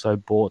 also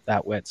bought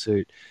that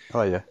wetsuit.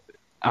 Oh, yeah.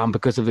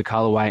 Because of the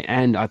colorway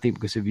and I think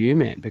because of you,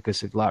 man,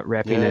 because of like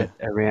repping it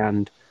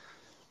around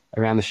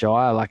the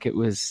Shire. Like, it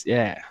was,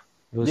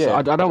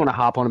 I don't want to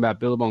harp on about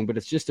Billabong, but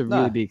it's just a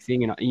really big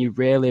thing. And you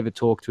rarely ever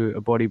talk to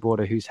a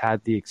bodyboarder who's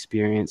had the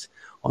experience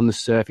on the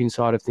surfing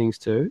side of things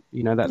too.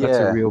 That's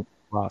a real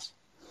plus.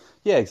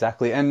 Yeah,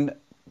 exactly. And,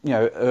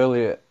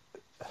 earlier,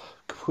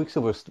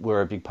 Quicksilver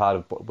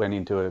went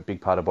into a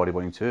big part of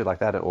bodyboarding too. Like,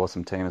 they had an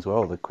awesome team as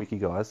well, the Quickie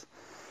guys.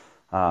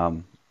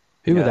 Who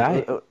were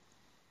they?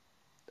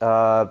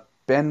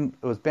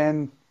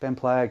 Ben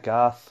Player,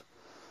 Garth,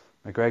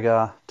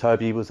 McGregor,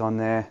 Toby was on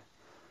there.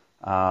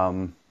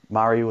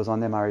 Murray was on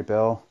there, Murray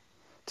Bell,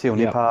 Teal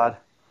Nippard,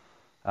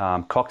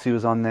 Coxie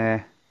was on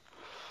there.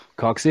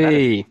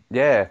 Coxie.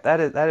 They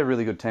had a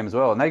really good team as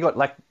well. And they got,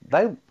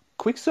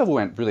 Quicksilver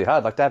went really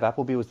hard. Like, Dave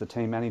Appleby was the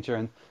team manager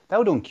and they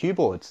were doing cue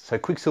boards. So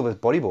Quicksilver's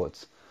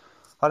bodyboards.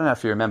 I don't know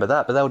if you remember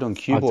that, but they were doing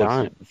cue boards.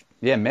 I don't.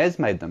 Yeah, Mez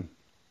made them.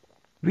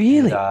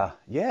 Really? And,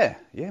 yeah,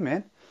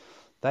 man.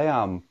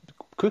 They,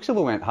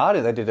 Quicksilver went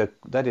harder. They did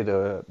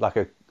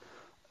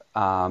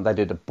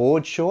a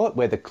board short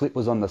where the clip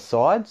was on the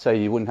side, so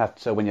you wouldn't have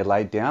to. So when you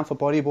laid down for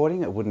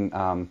bodyboarding, it wouldn't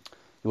you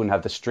wouldn't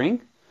have the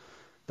string.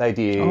 They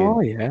did.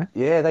 Oh yeah.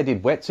 Yeah, they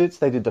did wetsuits.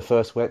 They did the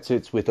first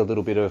wetsuits with a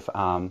little bit of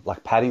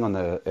like padding on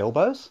the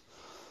elbows,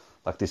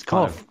 like this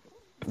kind of.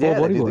 Yeah,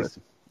 bodyboard.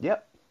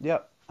 Yep.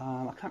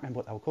 I can't remember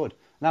what they were called.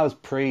 And that was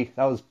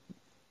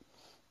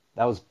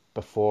that was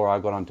before I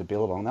got onto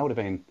Billabong. That would have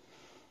been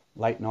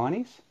late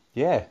 90s.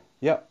 Yeah.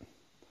 Yep.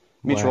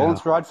 Mitch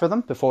Rawlins ride for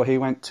them before he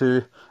went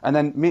to... And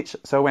then Mitch...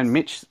 So when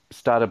Mitch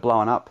started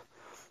blowing up,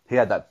 he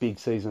had that big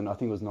season, I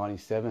think it was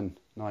 97,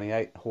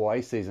 98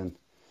 Hawaii season.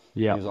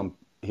 Yeah.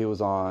 He was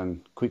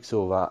on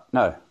Quicksilver...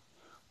 No.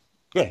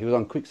 Yeah, he was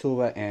on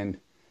Quicksilver and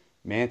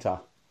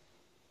Manta.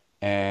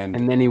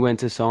 And then he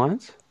went to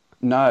Science?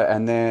 No,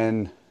 and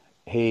then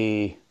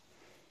he...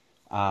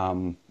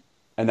 And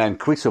then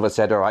Quicksilver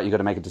said, all right, you've got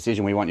to make a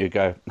decision. We want you to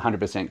go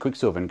 100%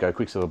 Quicksilver and go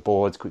Quicksilver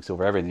boards,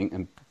 Quicksilver everything.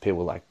 And people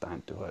were like,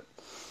 don't do it.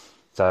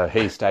 So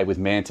he stayed with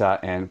Manta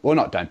and, well,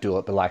 not don't do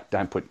it, but like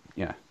don't put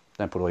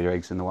all your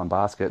eggs in the one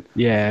basket.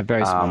 Yeah,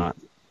 very smart.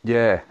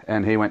 Yeah,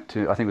 and he went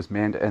to, I think it was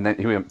Manta, and then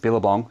he went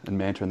Billabong and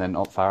Manta and then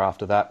not far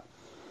after that.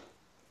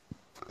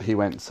 he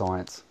went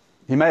science.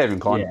 He may have even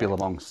gone Yeah.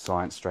 Billabong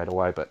science straight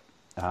away, but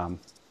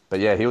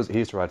yeah, he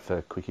used to ride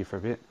for Quickie for a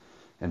bit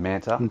in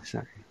Manta.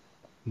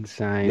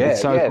 Insane. Yeah,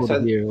 It's so yeah. cool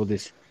to hear all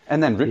this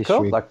And then Rip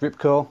Curl,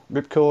 history.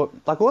 Rip Curl,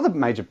 like all the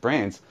major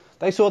brands,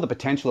 they saw the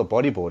potential of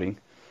bodyboarding.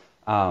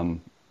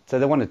 So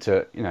they wanted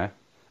to,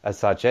 as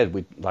Sarge said,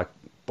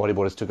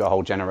 bodyboarders took a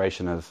whole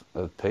generation of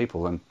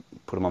people and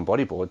put them on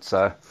bodyboards.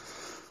 So,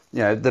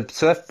 the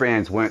surf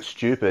brands weren't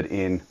stupid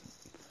in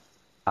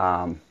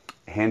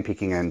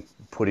handpicking and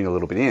putting a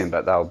little bit in,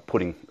 but they were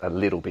putting a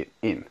little bit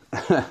in.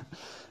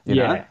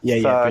 Yeah,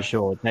 So, for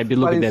sure. They'd be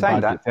but looking in at their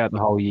saying budget that, throughout the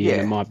whole year, and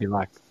yeah. it might be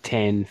like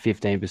 10,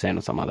 15%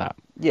 or something like that.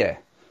 Yeah,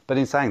 but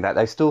in saying that,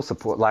 they still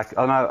support. Like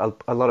I know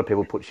a lot of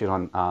people put shit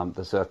on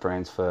the surf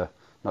brands for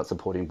not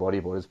supporting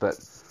bodyboarders, but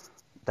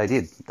they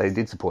did. They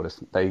did support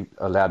us. They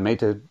allowed me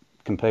to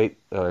compete,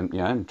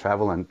 and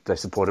travel, and they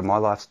supported my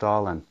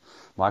lifestyle and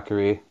my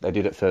career. They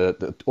did it for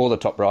all the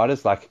top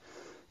riders. Like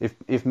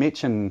if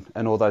Mitch and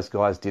all those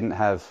guys didn't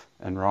have,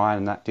 and Ryan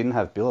and that didn't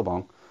have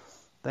Billabong,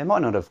 they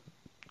might not have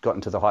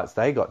gotten to the heights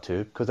they got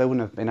to because they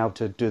wouldn't have been able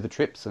to do the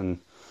trips and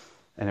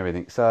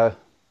everything. So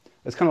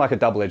it's kind of like a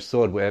double-edged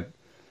sword where,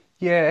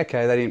 yeah,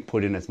 okay, they didn't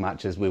put in as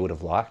much as we would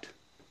have liked,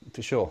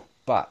 for sure,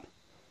 but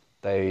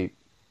they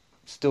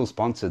still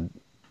sponsored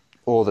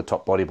all the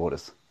top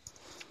bodyboarders.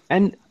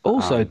 And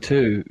also,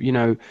 too,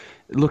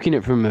 looking at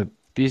it from a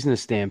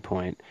business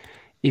standpoint,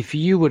 if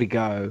you were to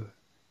go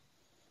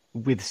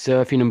with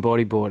surfing and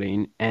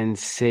bodyboarding and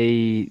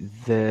see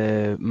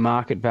the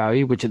market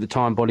value, which at the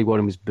time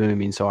bodyboarding was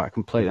booming, so I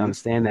completely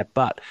understand that.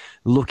 But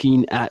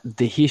looking at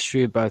the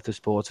history of both the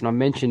sports, and I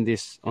mentioned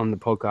this on the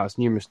podcast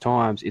numerous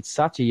times, it's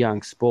such a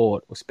young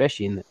sport,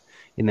 especially in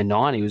the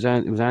 90s.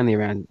 It was only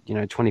around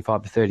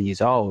 25 to 30 years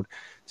old.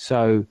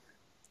 So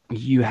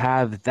you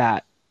have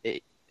that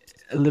a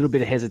little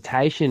bit of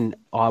hesitation,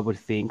 I would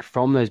think,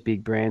 from those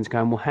big brands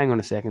going, well, hang on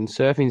a second,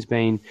 surfing's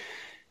been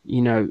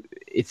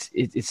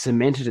it's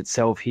cemented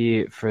itself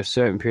here for a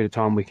certain period of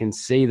time. We can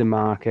see the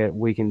market,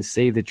 we can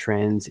see the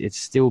trends. It's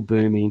still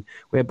booming.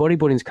 Where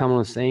bodyboarding's come on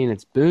the scene,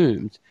 it's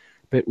boomed,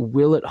 but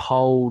will it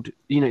hold?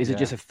 Is it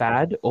just a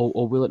fad,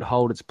 or will it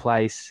hold its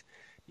place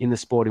in the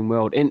sporting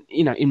world? And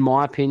in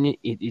my opinion,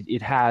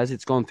 it has.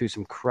 It's gone through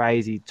some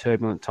crazy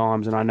turbulent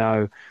times, and I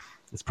know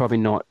it's probably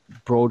not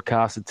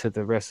broadcasted to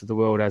the rest of the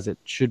world as it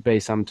should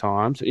be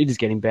sometimes. It is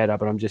getting better,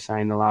 but I'm just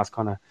saying the last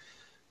kind of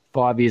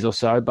 5 years or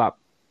so, but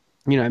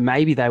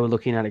maybe they were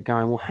looking at it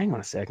going, well, hang on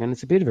a second,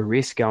 it's a bit of a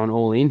risk going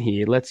all in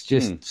here. Let's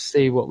just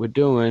see what we're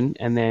doing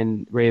and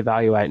then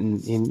reevaluate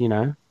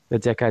in a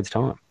decade's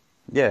time.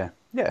 Yeah,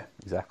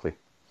 exactly.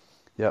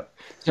 Yep.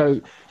 So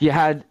you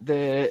had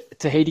the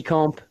Tahiti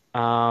comp,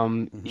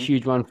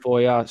 huge one for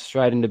you,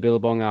 straight into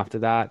Billabong after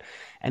that.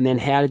 And then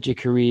how did your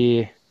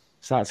career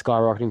start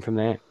skyrocketing from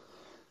there?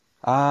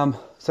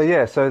 So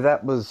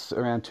that was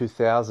around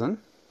 2000.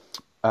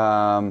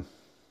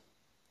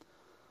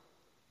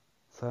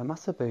 So it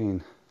must have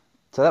been.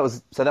 So that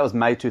was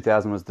May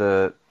 2000 was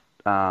the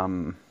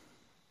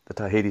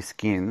Tahiti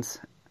skins,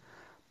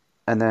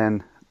 and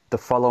then the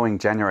following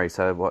January.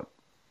 So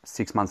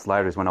 6 months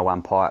later is when I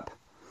won pipe.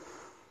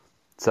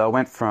 So I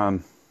went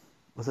from,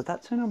 was it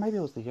that soon or maybe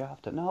it was the year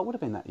after? No, it would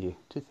have been that year,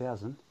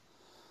 2000.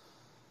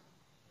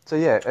 So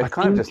yeah,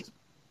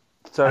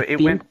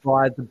 it went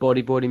by the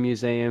Bodyboarding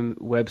Museum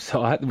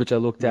website, which I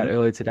looked at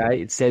earlier today.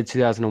 It said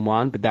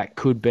 2001, but that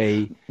could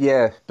be.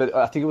 Yeah, but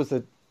I think it was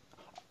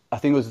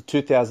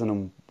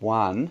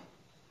 2001.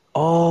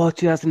 Oh,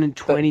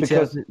 2020,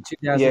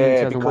 2001.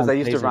 Yeah, because they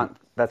used to run.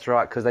 That's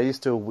right, because they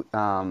used to.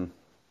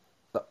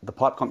 The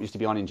pipe comp used to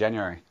be on in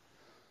January.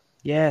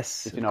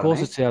 Yes, if you know of course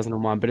what I mean. It's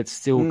 2001, but it's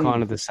still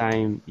kind of the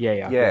same.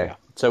 Yeah.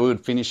 So we would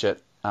finish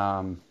it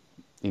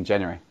in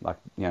January,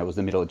 it was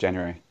the middle of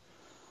January.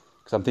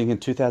 Because I'm thinking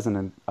 2000,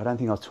 and I don't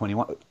think I was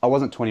 21. I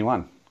wasn't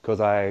 21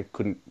 because I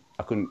couldn't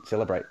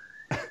celebrate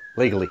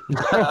legally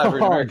over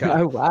in America.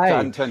 No way. So I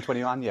hadn't turned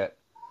 21 yet.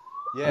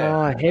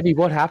 Yeah. Oh, heavy.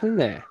 What happened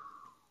there?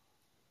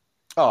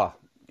 Oh,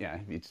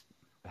 we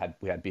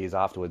had beers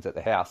afterwards at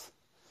the house.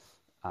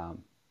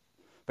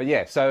 But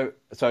yeah, so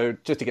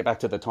just to get back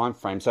to the time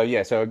frame. So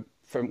yeah,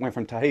 went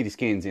from Tahiti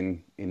skins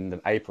in the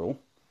April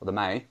or the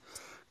May,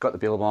 got the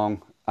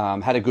Billabong,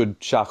 had a good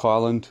Shark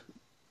Island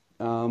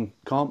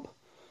comp.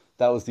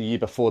 That was the year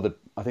before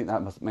I think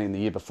that must mean the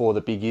year before the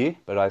big year,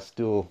 but I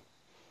still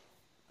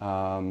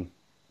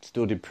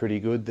did pretty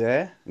good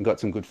there and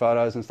got some good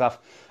photos and stuff.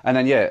 And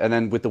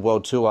then with the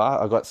World Tour,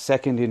 I got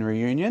second in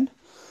Reunion,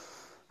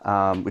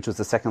 which was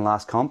the second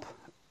last comp,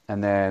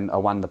 and then I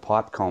won the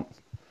pipe comp.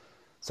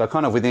 So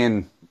kind of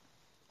within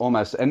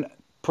almost, and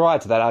prior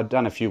to that, I'd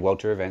done a few World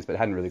Tour events, but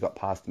hadn't really got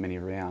past many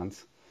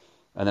rounds.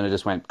 And then it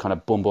just went kind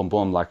of boom, boom,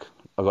 boom. Like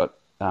I got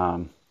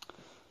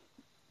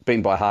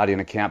beaten by Hardy in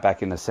a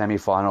countback in the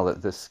semi-final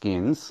at the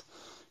skins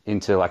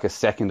into like a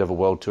second of a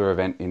World Tour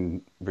event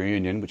in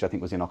Reunion, which I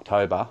think was in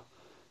October,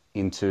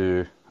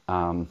 into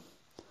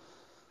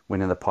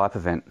winning the pipe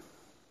event,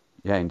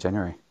 in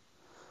January.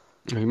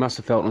 You must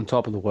have felt on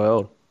top of the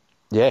world.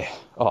 Yeah.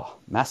 Oh,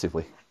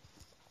 massively.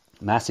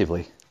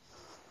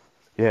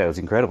 Yeah, it was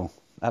incredible.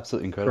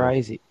 Absolutely incredible.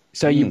 Crazy.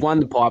 So you've won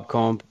the pipe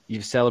comp,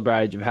 you've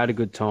celebrated, you've had a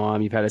good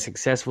time, you've had a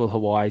successful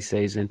Hawaii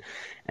season,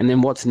 and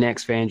then what's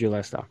next for Andrew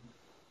Lester?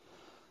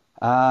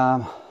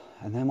 Um,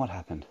 and then what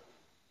happened?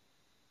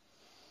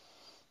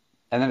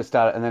 And then it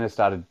started. And then it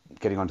started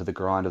getting onto the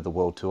grind of the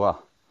world tour.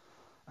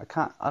 I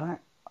can't. I don't.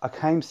 I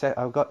came.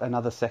 I got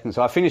another second.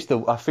 So I finished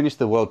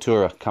the world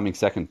tour coming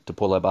second to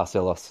Paulo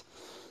Barcelos,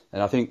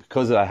 and I think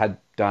because I had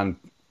done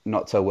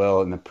not so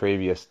well in the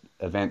previous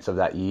events of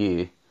that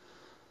year,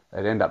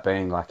 it ended up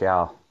being like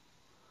our.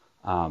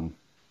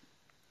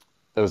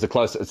 It was the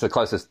close. It's the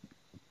closest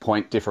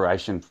point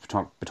differentiation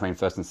between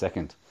first and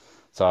second.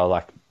 So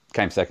I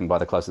came second by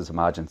the closest of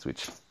margins,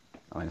 which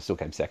I mean I still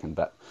came second,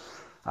 but.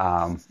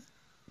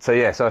 So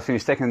yeah, so I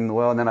finished second in the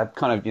world, and then I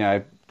kind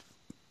of,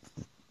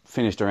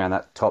 finished around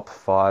that top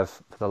 5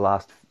 for the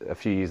last a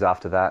few years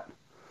after that.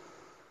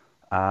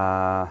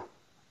 I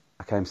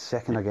came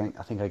second again,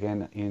 I think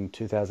again in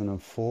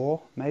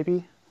 2004,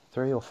 maybe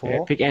 3 or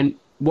 4. Epic. And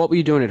what were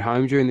you doing at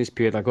home during this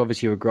period? Like,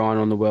 obviously, you were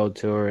grinding on the world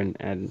tour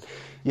and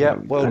yeah,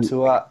 world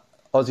tour,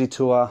 Aussie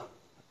tour,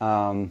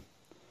 trying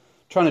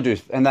to do,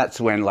 and that's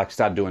when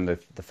started doing the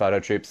photo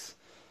trips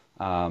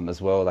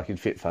as well. Like,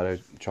 you'd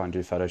try and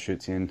do photo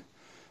shoots in.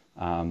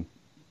 It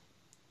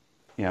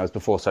was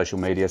before social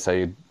media, so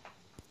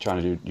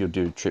you'd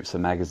do trips for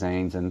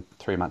magazines, and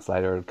 3 months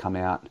later it'd come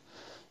out.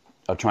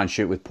 I'd try and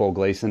shoot with Paul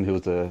Gleason,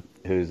 who's an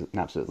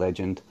absolute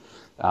legend.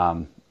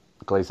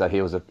 Gleason,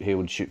 he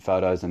would shoot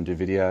photos and do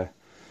video.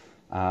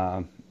 We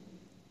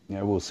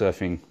were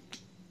surfing.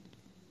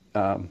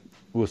 We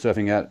were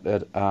surfing at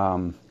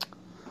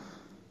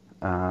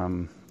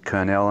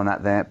Kurnell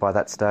and that by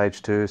that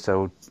stage too.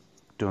 So we're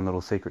doing little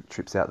secret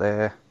trips out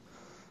there.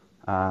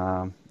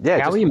 How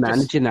are you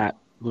managing that,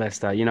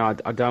 Lester? I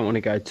don't want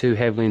to go too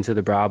heavily into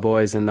the Bra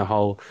Boys and the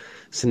whole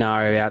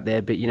scenario out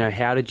there, but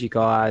how did you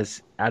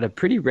guys at a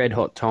pretty red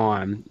hot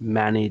time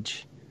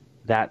manage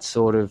that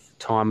sort of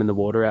time in the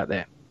water out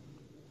there?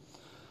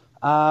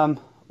 Well,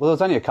 there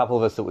was only a couple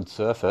of us that would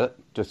surf it,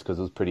 just because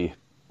it was pretty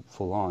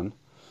full on.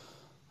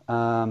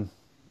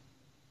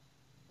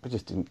 We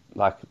just didn't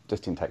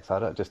take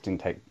photo, just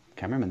didn't take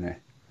cameramen there.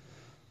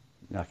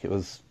 Like, it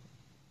was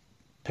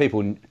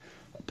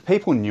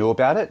people knew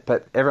about it,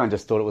 but everyone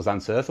just thought it was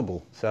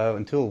unsurfable. So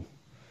until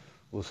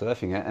we were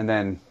surfing it, and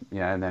then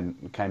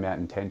it came out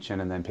in tension,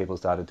 and then people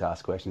started to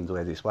ask questions,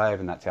 where's this wave,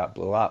 and that's how it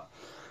blew up.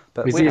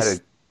 But was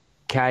this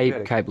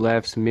Cape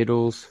lefts,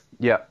 middles?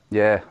 Yep,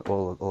 yeah,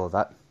 all of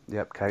that.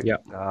 Yep, Cape.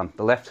 Yep.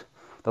 The left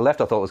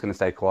I thought was going to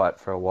stay quiet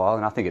for a while,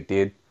 and I think it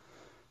did.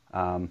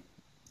 But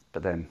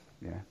then,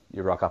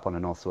 you rock up on a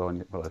north swell,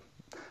 and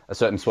a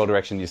certain swell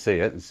direction, you see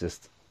it.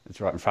 It's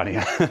right in front of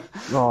you.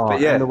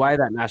 But and the way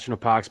that national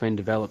park's been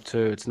developed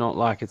too, it's not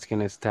like it's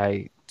going to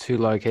stay too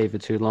low key for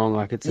too long.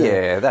 Like, it's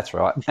that's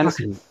right. And it's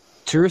a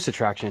tourist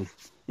attraction.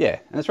 Yeah,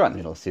 and it's right in the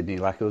middle of Sydney.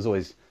 Like, it was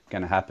always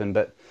going to happen.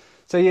 But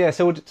so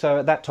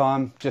at that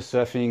time, just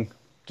surfing,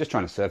 just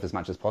trying to surf as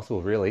much as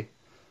possible, really.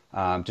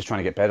 Just trying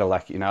to get better.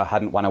 Like, I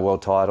hadn't won a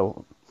world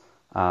title.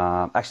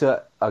 Actually,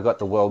 I got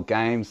the World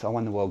Games. I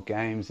won the World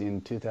Games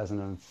in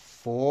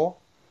 2004,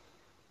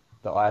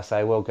 the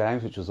ISA World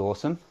Games, which was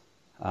awesome.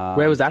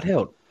 Where was that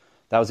held?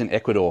 That was in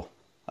Ecuador.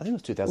 I think it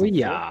was 2004.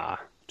 Yeah.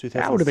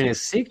 That would have been a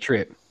sick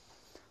trip.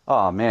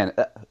 Oh, man.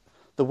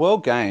 The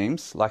World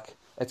Games,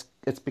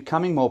 it's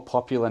becoming more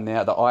popular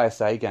now. The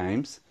ISA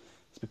Games,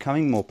 it's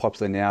becoming more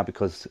popular now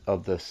because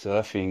of the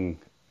surfing.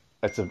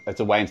 It's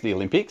a way into the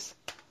Olympics.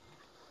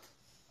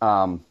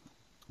 But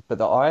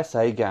the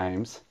ISA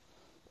Games,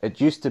 it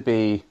used to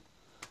be,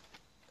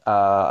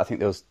 I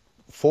think there was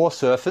 4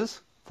 surfers,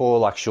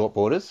 4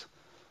 shortboarders,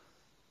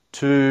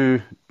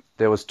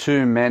 there was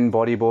 2 men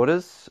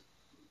bodyboarders,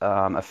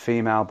 a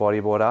female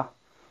bodyboarder,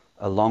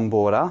 a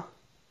longboarder,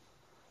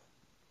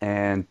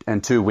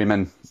 and 2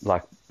 women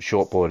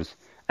shortboarders.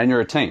 And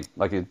you're a team,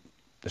 an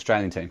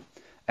Australian team.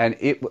 And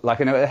it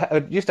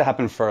used to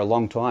happen for a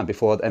long time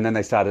before, and then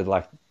they started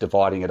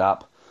dividing it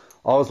up.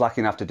 I was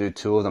lucky enough to do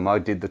 2 of them. I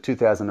did the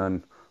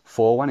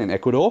 2004 one in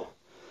Ecuador,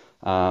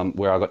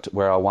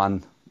 where I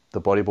won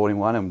the bodyboarding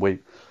one, and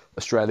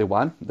Australia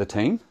won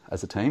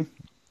as a team.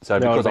 So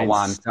because I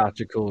won,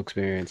 such a cool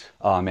experience.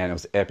 Oh man, it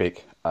was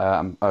epic.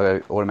 I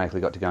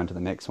automatically got to go into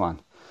the next one.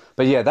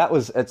 But yeah,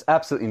 it's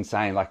absolutely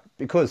insane.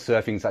 Because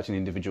surfing is such an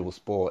individual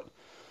sport,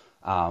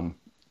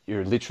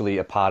 you're literally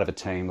a part of a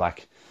team.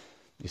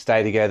 You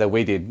stay together.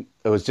 It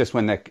was just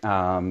when the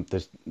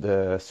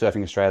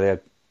Surfing Australia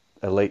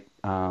Elite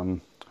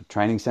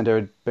Training Centre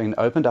had been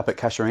opened up at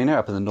Casuarina,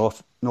 up in the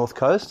north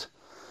coast.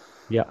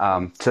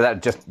 Yeah. So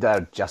that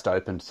had just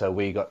opened. So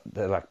we got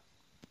the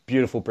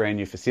beautiful brand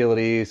new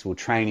facilities. We were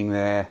training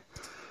there.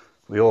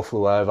 We all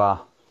flew over,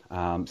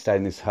 stayed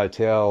in this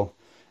hotel,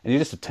 and you're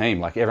just a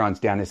team. Everyone's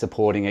down there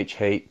supporting each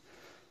heat,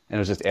 and it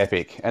was just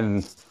epic.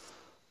 And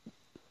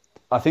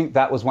I think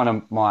that was one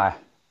of my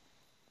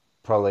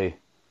probably.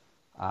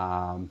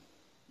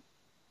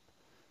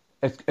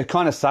 It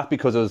kind of sucked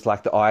because it was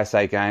the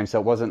ISA game, so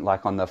it wasn't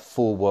on the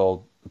full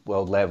world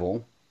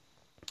level.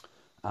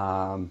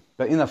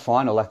 But in the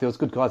final, there was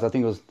good guys. I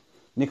think it was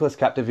Nicholas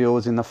Capdeville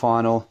was in the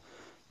final,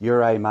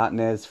 Ure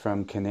Martinez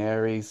from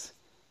Canaries,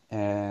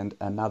 and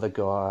another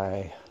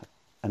guy,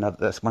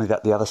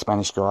 the other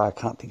Spanish guy. I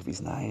can't think of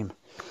his name.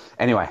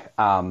 Anyway,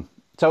 so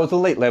it was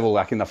elite level,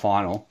 like in the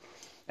final,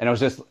 and it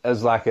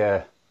was like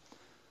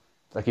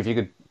if you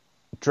could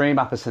dream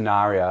up a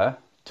scenario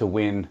to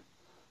win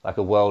like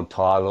a world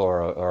title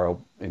or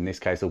in this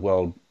case a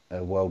world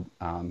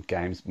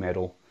games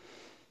medal.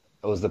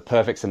 It was the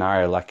perfect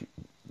scenario. Like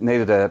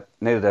needed a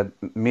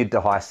mid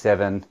to high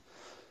 7,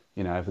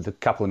 with a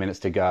couple of minutes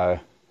to go.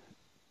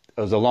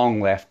 It was a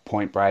long left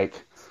point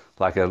break,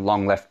 like a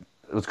long left.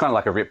 It was kind of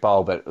like a rip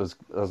bowl, but it was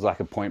like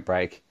a point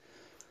break.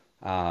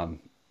 And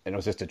it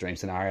was just a dream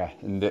scenario.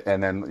 And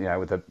then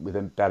with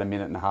about a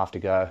minute and a half to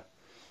go.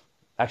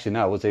 Actually,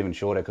 no, it was even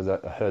shorter because I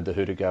heard the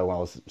hooter go while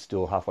I was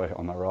still halfway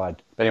on the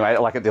ride. But anyway,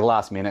 like at the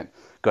last minute,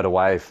 got a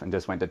wave and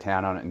just went to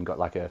town on it and got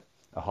like a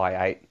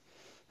high 8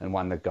 and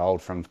won the gold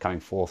from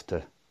coming 4th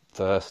to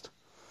 1st.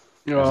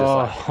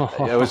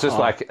 It was just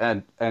like,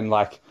 and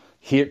like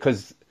here,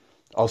 because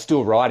I was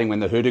still riding when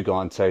the hooter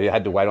gone, so you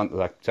had to wait on,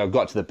 so I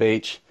got to the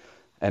beach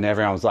and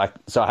everyone was like,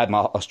 so I had my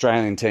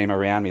Australian team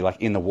around me, like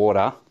in the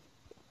water,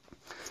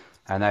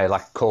 and they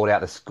like called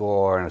out the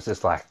score, and it was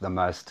just like the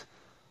most,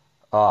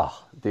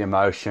 the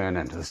emotion,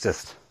 and it was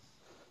just,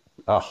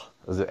 it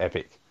was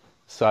epic.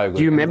 So good.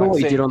 Do you remember what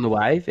you did on the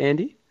wave,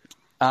 Andy?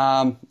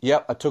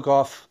 Yep, I took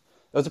off.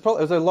 It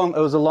was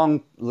a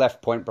long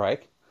left point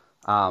break.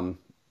 I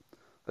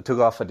took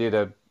off. I did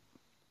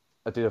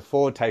a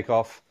forward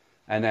takeoff,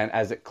 and then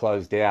as it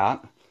closed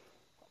out,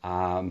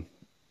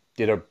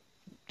 did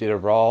a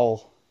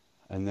roll,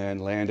 and then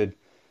landed,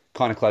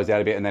 kind of closed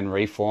out a bit, and then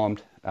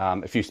reformed.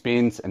 A few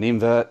spins, an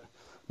invert,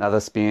 another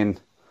spin,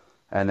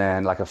 and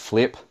then like a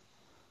flip.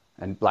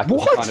 And like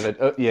what? It was kind of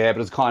but it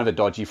was kind of a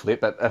dodgy flip,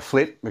 but a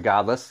flip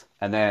regardless.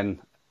 And then,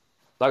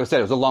 like I said,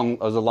 it was a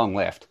long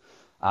left,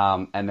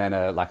 and then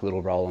a like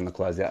little roll on the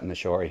closeout in the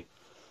shorey.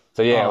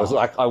 So yeah, it was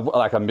like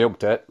I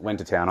milked it, went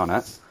to town on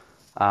it.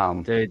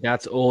 Dude,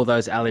 that's all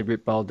those alley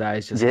rip bowl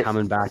days just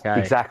coming back.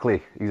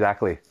 Exactly.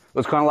 It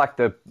was kind of like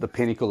the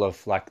pinnacle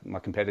of like my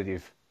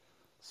competitive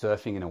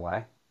surfing in a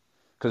way,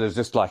 because it was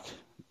just like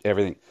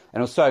everything,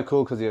 and it was so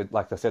cool because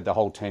like I said, the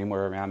whole team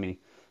were around me.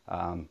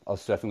 I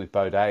was surfing with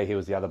Bo Day. He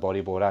was the other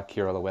bodyboarder.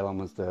 Kira Llewellyn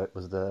was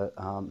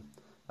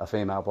a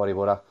female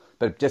bodyboarder.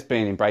 But just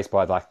being embraced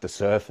by like the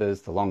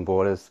surfers, the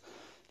longboarders,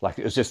 like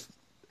it was just,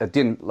 it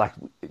didn't, like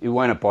you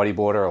weren't a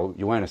bodyboarder or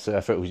you weren't a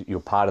surfer. You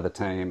were part of the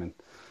team, and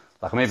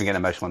like I'm even getting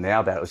emotional now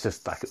about it. It was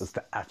just like, it was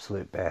the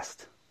absolute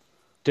best.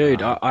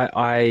 Dude,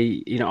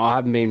 I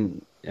haven't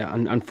been,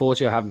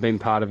 unfortunately, I haven't been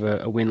part of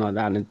a win like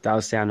that, and it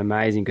does sound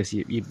amazing because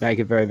you make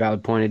a very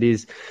valid point. It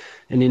is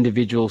an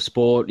individual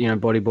sport,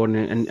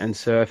 bodyboarding and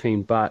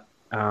surfing, but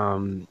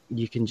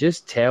you can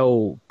just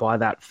tell by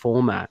that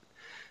format.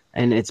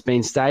 And it's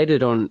been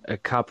stated on a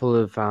couple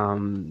of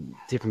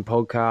different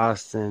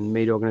podcasts and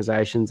media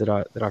organisations that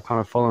I kind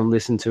of follow and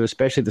listen to,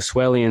 especially the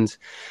Swellians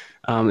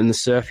in the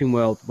surfing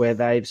world, where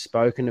they've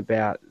spoken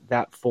about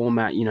that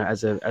format,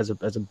 as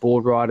a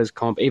board riders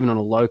comp, even on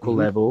a local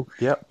level.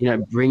 Yep.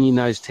 Bringing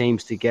those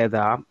teams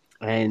together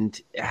and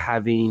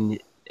having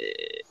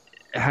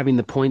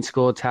the point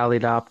score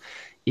tallied up.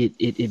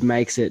 It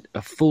makes it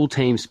a full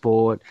team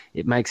sport.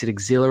 It makes it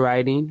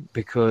exhilarating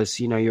because,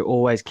 you're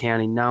always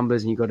counting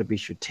numbers and you've got to be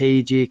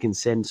strategic and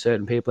send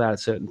certain people out at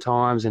certain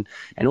times and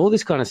all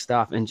this kind of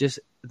stuff. And just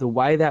the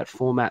way that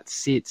format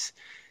sits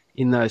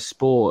in those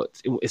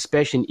sports,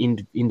 especially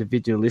in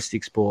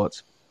individualistic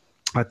sports,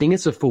 I think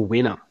it's a full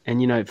winner.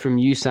 And, from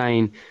you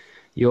saying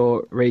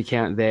your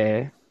recount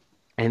there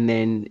and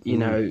then,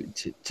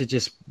 to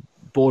just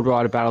board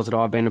rider battles that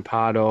I've been a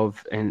part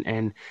of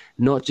and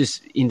not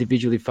just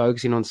individually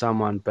focusing on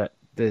someone, but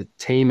the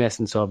team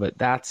essence of it.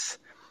 That's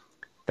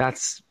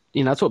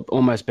what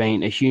almost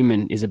being a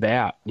human is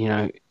about,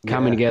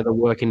 coming together,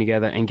 working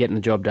together and getting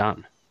the job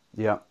done.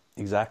 Yeah,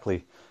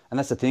 exactly. And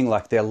that's the thing,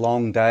 like they're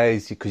long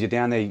days because you're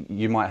down there,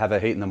 you might have a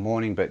heat in the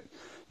morning, but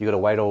you got to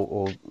wait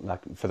all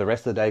like for the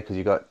rest of the day because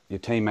you got your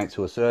teammates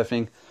who are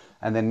surfing.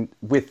 And then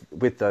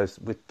with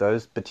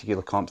those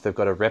particular comps, they've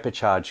got a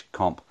repechage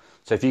comp.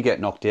 So if you get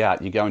knocked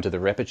out, you go into the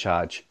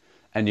repechage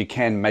and you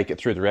can make it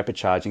through the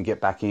repechage and get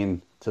back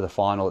in to the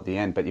final at the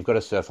end. But you've got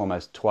to surf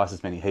almost twice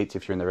as many heats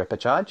if you're in the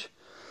repechage.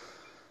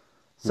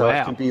 So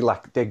It can be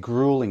like, they're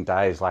grueling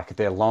days. Like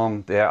they're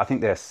long. I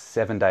think they're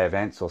 7-day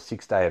events or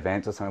 6-day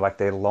events or something. Like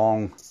they're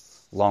long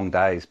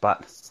days.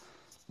 But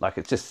like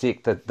it's just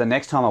sick. The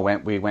next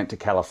time we went to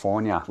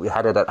California. We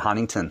had it at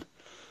Huntington.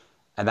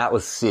 And that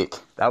was sick.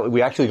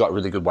 We actually got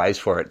really good waves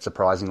for it,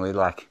 surprisingly.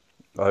 Like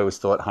I always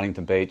thought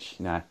Huntington Beach,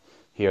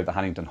 here at the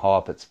Huntington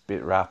Hop, it's a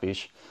bit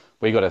roughish.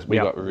 We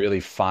got really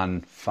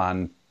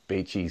fun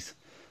beaches,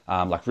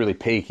 like really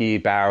peaky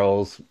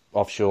barrels,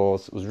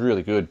 offshores. It was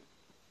really good,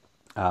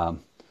 and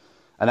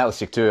that was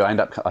sick too.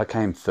 I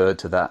came third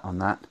to that on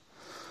that,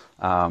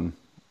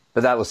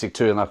 but that was sick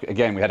too. And like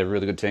again, we had a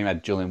really good team. We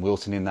had Julian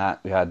Wilson in that.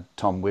 We had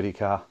Tom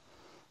Whitaker,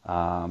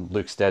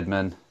 Luke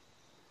Stedman.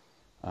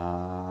 We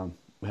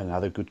had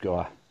another good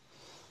guy.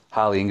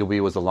 Harley Ingleby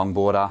was the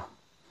longboarder.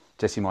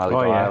 Jessie Miley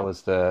Dyer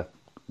was the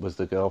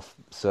girl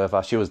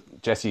surfer.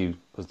 Jessie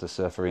was the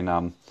surfer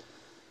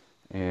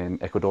in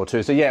Ecuador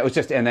too. So yeah, it was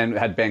just, and then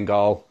had Ben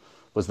Goal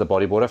was the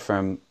bodyboarder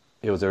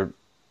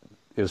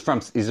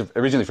he's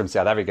originally from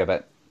South Africa,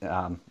 but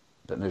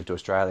moved to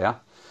Australia,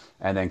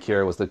 and then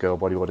Kira was the girl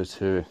bodyboarder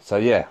too. So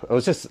yeah, it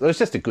was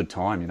just a good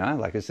time,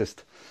 Like it's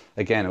just,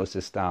 again, it was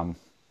just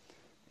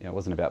it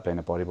wasn't about being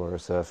a bodyboarder or a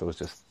surfer. It was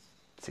just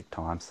sick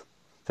times.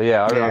 So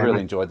yeah, I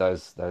really enjoyed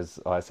those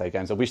ISA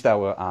games. I wish they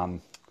were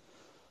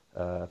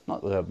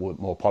not that were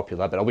more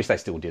popular, but I wish they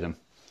still did them.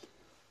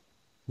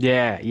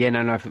 Yeah,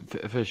 no,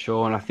 for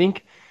sure. And I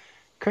think,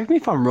 correct me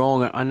if I'm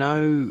wrong, I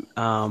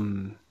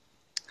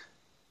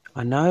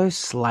know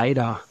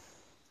Slater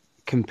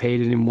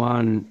competed in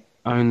one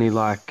only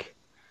like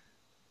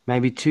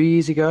maybe 2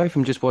 years ago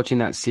from just watching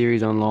that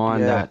series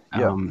online,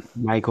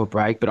 Make or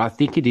Break. But I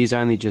think it is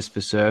only just for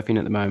surfing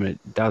at the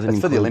moment. It doesn't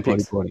include for the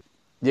Olympics. Bodyboarding.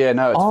 Yeah,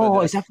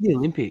 no. Is that for the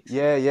Olympics?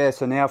 Yeah.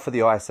 So now for the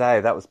ISA,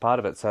 that was part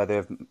of it. So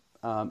they've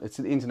it's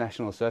the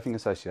International Surfing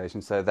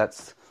Association. So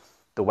that's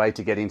the way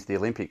to get into the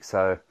Olympics.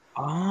 So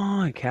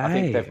okay. I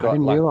think they've got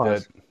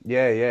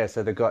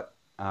So they've got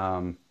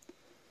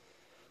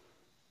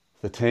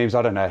the teams.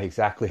 I don't know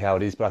exactly how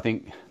it is, but I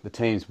think the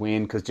teams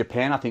win because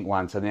Japan, I think,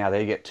 won. So now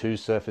they get 2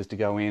 surfers to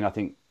go in. I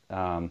think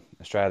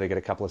Australia, they get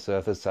a couple of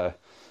surfers. So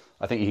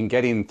I think you can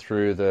get in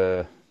through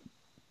the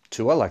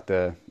tour, like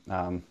the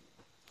CT,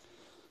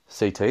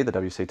 the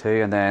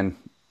WCT, and then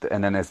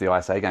there's the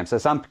ISA game. So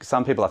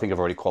some people I think have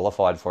already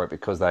qualified for it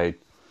because they'd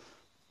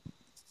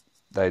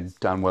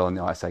done well in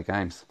the ISA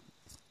games.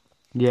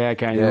 Yeah,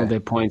 okay. Yeah. All their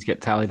points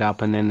get tallied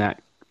up, and then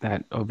that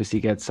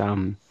obviously gets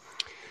kind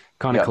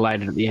of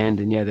collated at the end,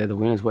 and they're the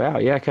winners. Wow.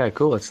 Yeah. Okay.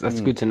 Cool.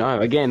 That's good to know.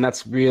 Again,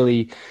 that's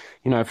really,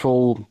 for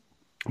all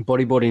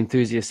bodyboarding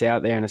enthusiasts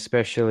out there, and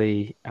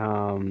especially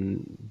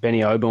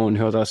Benny Oborn,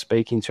 who I was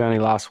speaking to only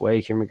last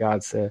week in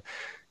regards to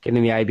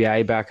getting the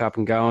ABA back up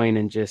and going,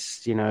 and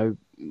just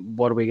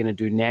what are we going to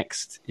do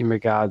next in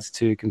regards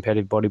to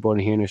competitive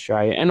bodyboarding here in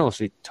Australia, and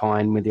also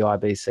tying with the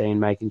IBC and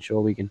making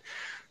sure we can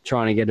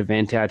try and get an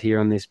event out here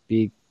on this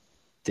big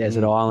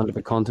desert island of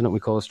a continent we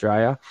call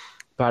Australia.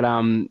 But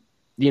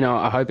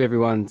I hope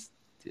everyone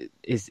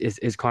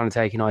is kind of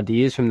taking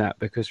ideas from that,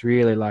 because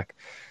really, like,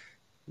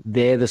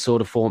 they're the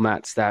sort of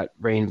formats that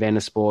reinvent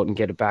a sport and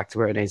get it back to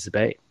where it needs to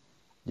be.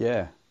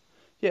 Yeah,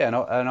 and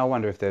I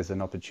wonder if there's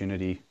an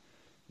opportunity,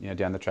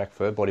 down the track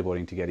for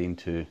bodyboarding to get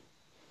into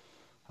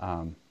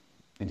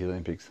the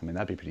Olympics. I mean,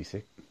 that'd be pretty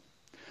sick.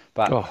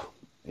 But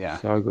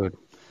so good.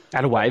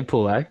 At a wave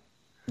pool, eh?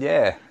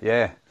 Yeah.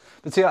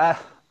 But see, I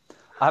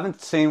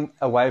haven't seen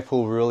a wave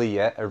pool really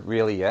yet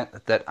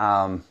that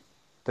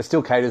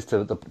still caters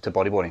to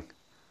bodyboarding.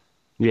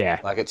 Yeah,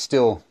 like it's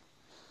still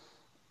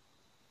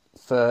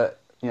for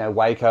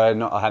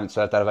Waco. I haven't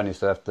surfed that. I've only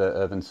surfed the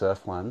urban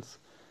surf ones,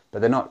 but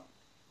they're not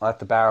like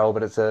the barrel.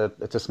 But it's a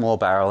small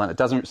barrel, and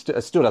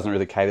it still doesn't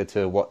really cater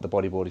to what the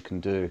bodyboarder can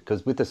do.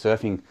 Because with the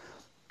surfing,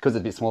 because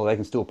it's a bit smaller, they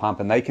can still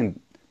pump, and they can.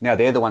 Now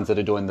they're the ones that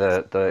are doing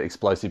the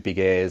explosive big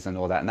airs and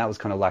all that, and that was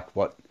kind of like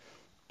what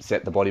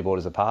set the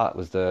bodyboarders apart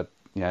was the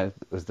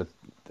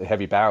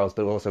heavy barrels,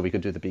 but also we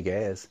could do the big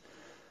airs.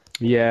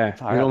 Yeah,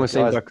 it almost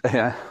seems like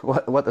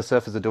what the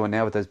surfers are doing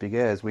now with those big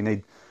airs. We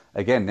need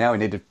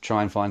to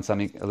try and find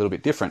something a little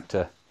bit different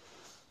to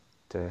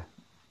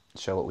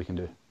show what we can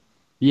do.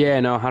 Yeah,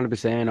 no,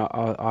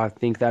 100%. I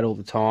think that all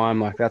the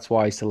time. Like, that's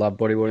why I used to love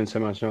bodyboarding so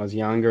much when I was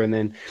younger, and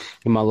then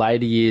in my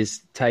later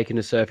years, taking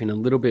to surfing a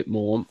little bit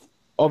more.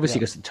 Obviously,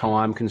 because of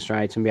time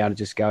constraints and be able to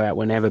just go out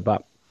whenever,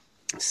 but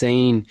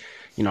seeing,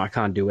 I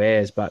can't do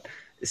airs, but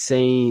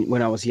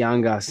when I was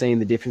younger, seeing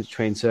the difference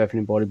between surfing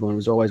and bodyboarding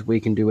was always, we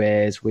can do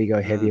airs, we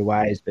go heavier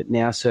waves, but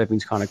now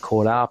surfing's kind of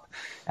caught up,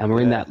 and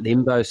we're in that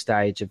limbo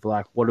stage of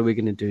like, what are we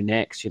going to do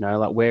next?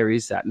 Like, where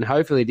is that? And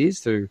hopefully it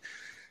is through,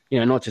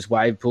 not just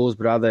wave pools,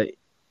 but other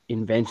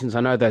inventions.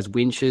 I know those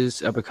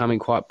winches are becoming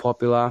quite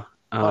popular.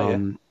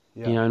 And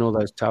all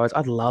those towers.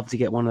 I'd love to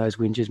get one of those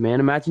winches, man.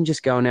 Imagine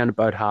just going down to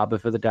Boat Harbour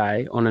for the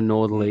day on a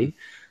northerly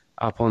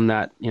up on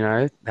that,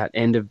 that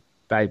end of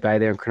Bay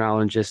there in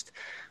Cronulla, and just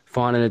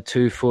finding a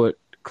 2-foot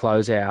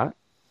closeout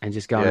and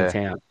just going to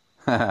town.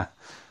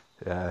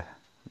 Yeah,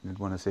 you'd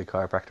want to see a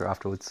chiropractor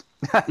afterwards.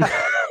 I don't know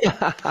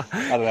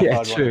if I'd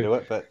want to do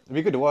it, but it'd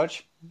be good to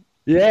watch.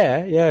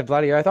 Yeah,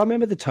 bloody oath. I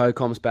remember the tow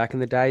comps back in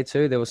the day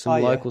too. There were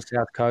some local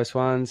South Coast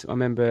ones.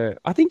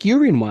 I think you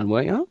were in one,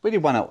 weren't you? We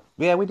did one at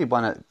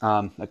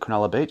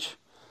Cronulla Beach.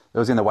 It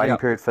was in the waiting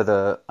period for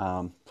the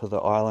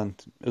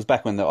island. It was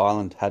back when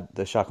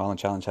the Shark Island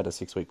Challenge had a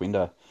 6-week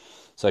window.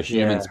 So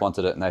Human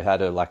sponsored it, and they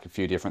had a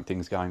few different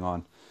things going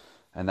on,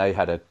 and they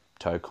had a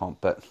tow comp,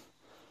 but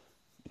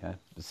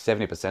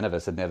 70% of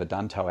us had never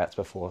done tow outs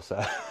before,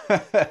 so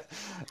it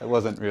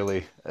wasn't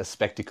really a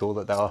spectacle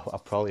that they were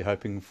probably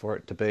hoping for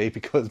it to be,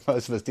 because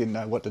most of us didn't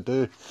know what to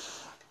do.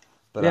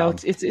 But Yeah,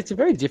 it's a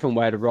very different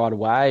way to ride a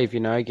wave,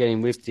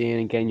 getting whipped in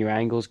and getting your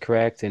angles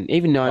correct, and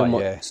even oh knowing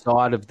yeah, what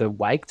side of the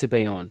wake to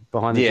be on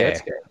behind the jet yeah.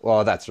 ski.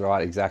 Well, that's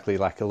right, exactly.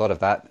 Like a lot of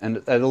that,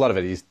 and a lot of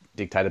it is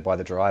dictated by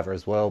the driver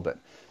as well. But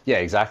yeah,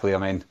 exactly. I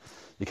mean,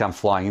 you come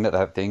flying into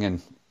that thing,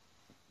 and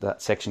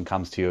that section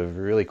comes to you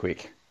really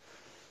quick.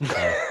 So,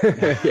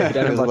 Yeah, you don't have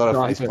there's a much lot of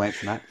time face to plants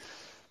and that.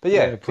 But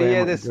yeah, plan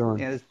what there's you're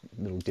doing. there's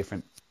little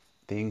different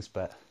things,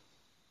 but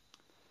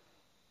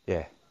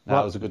yeah, no, it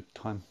Well, was a good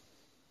time.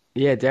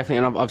 yeah,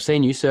 definitely. And I've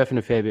seen you surfing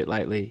a fair bit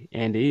lately,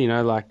 Andy.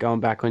 Like going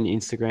back on your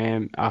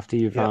Instagram after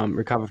you've Yeah,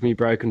 recovered from your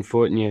broken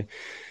foot and you're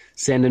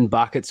sending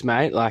buckets,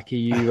 mate. Like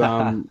you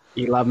love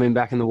being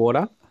back in the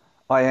water.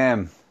 I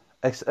am.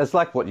 It's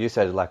like what you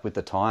said, like with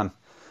the time,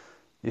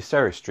 you're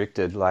so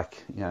restricted.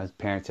 Like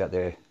parents out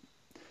there,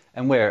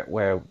 and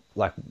we're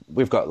like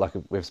we've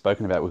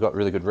spoken about, we've got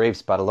really good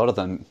reefs, but a lot of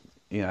them,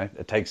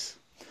 it takes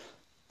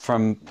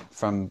from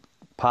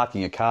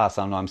parking a car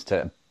sometimes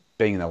to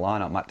being in the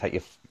lineup might take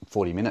you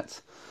 40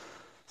 minutes.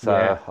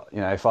 So,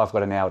 Yeah. if I've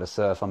got an hour to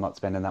surf, I'm not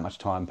spending that much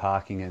time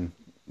parking and,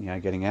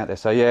 getting out there.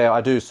 So, yeah,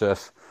 I do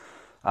surf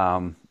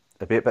a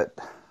bit, but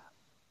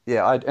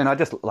yeah, I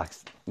just like,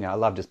 I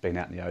love just being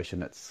out in the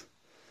ocean. It's,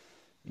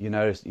 you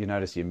notice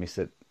you miss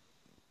it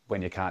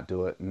when you can't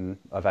do it. And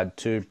I've had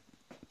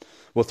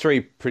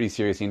three pretty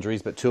serious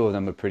injuries, but two of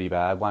them were pretty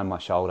bad. One, my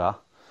shoulder.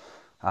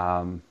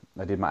 I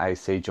did my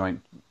AC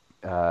joint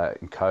in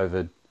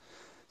COVID,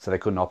 so they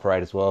couldn't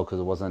operate as well because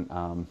it wasn't,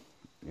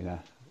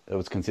 it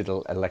was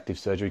considered elective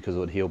surgery because it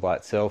would heal by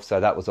itself. So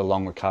that was a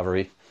long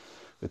recovery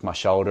with my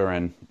shoulder,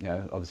 and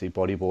obviously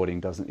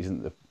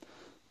bodyboarding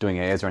doing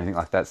airs or anything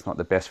like that's not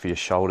the best for your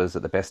shoulders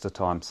at the best of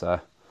times.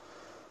 So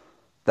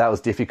that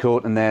was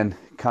difficult, and then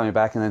coming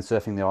back and then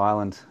surfing the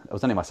island. It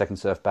was only my second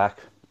surf back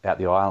out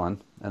the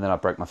island, and then I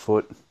broke my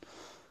foot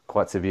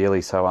quite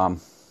severely. So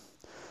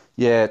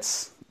yeah,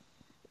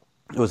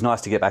 it was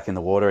nice to get back in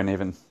the water, and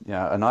even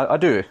and I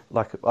do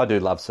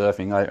love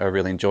surfing. I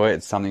really enjoy it.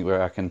 It's something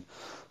where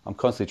I'm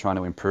constantly trying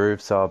to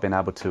improve. So I've been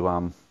able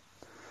to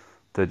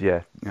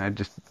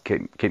just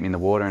keep me in the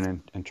water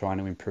and trying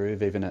to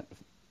improve. Even at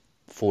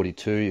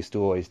 42, you're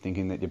still always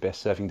thinking that your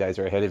best surfing days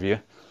are ahead of you.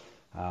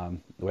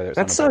 Whether it's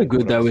That's on a so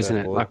good bodyboard or a though, isn't it?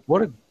 surfboard. Like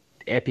what an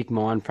epic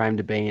mind frame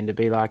to be in, to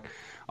be like,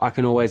 I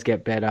can always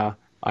get better.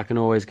 I can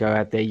always go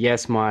out there.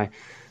 Yes, my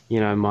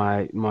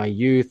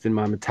youth and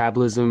my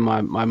metabolism,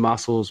 my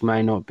muscles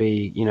may not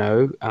be,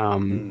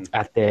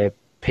 at their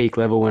peak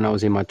level when I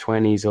was in my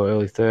 20s or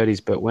early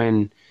 30s, but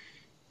when,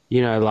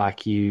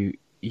 like you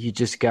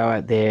just go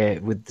out there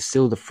with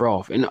still the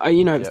froth. And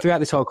Yep. throughout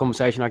this whole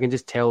conversation, I can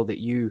just tell that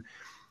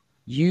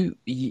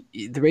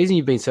the reason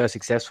you've been so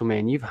successful,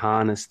 man, you've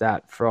harnessed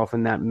that froth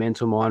and that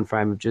mental mind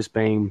frame of just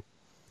being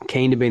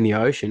keen to be in the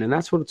ocean, and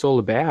that's what it's all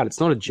about. It's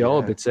not a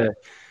job; Yeah.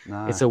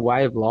 it's No. a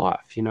way of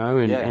life,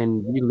 and Yeah.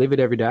 and you live it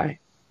every day.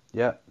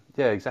 Yeah.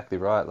 Yeah. Exactly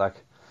right. Like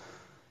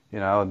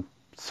and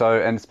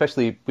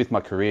especially with my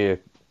career,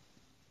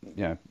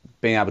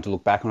 being able to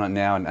look back on it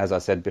now, and as I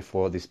said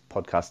before this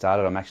podcast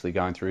started, I'm actually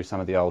going through some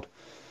of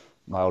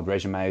my old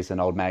resumes and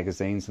old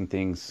magazines and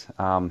things.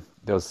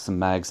 There was some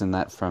mags and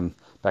that from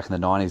back in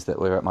the 90s that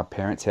were at my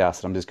parents'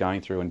 house that I'm just going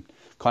through and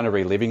kind of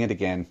reliving it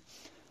again.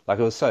 Like,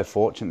 I was so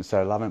fortunate and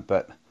so loving,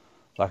 but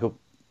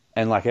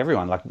like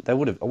everyone, like I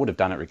would have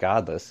done it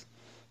regardless.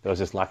 But I was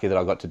just lucky that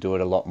I got to do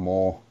it a lot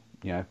more,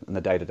 in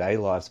the day-to-day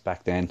lives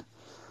back then.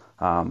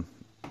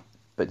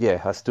 But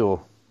yeah, I'm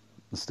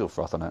still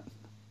frothing it.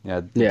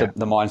 Yeah.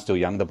 The mind's still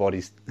young, the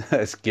body's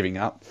is giving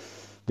up.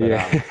 But,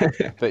 Yeah.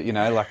 but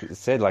like I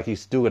said, like you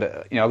still got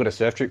I've got a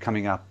surf trip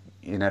coming up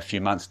in a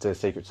few months to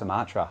Secret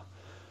Sumatra.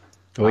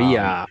 Oh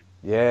yeah.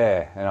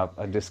 Yeah, and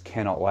I just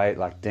cannot wait.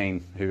 Like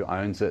Dean, who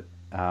owns it,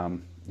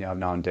 I've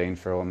known Dean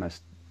for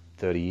almost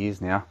 30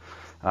 years now,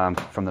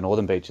 from the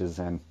Northern Beaches,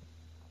 and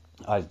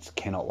I just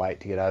cannot wait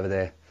to get over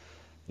there.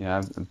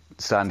 I'm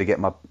starting to get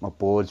my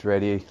boards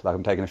ready. Like,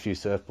 I'm taking a few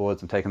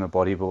surfboards, I'm taking the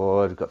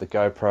bodyboard, I've got the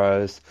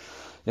GoPros.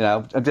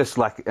 I'm just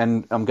like,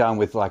 and I'm going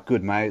with like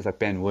good mates like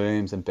Ben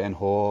Williams and Ben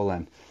Hall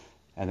and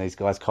these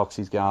guys,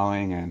 Coxie's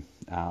going, and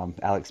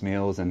Alex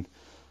Mills, and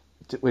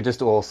we're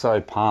just all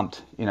so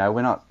pumped.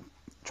 We're not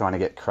trying to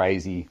get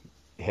crazy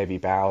heavy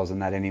barrels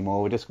and that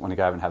anymore. We just want to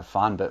go over and have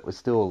fun, but we're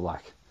still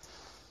like,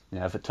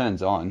 if it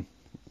turns on,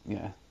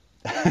 you're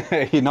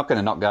not going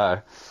to not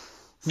go.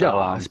 So,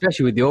 Yeah,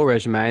 especially with your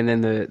resume and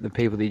then the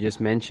people that you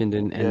just mentioned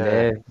and Yeah.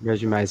 their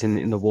resumes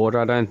in the water.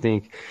 I don't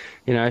think,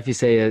 if you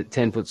see a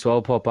 10-foot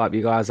swell pop up,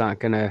 you guys aren't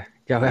going to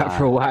go out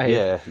for a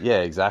wave. Yeah,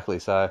 exactly.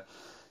 So,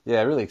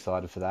 yeah, really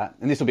excited for that.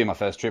 And this will be my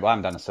first trip. I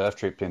haven't done a surf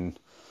trip in,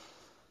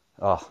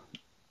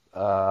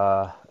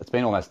 it's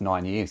been almost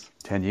 9 years,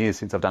 10 years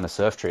since I've done a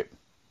surf trip.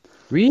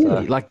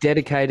 Really? Like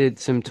dedicated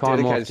some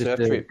time off Dedicated just surf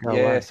to trip. go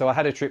Yeah, away? so I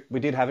had a trip. We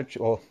did have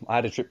I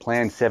had a trip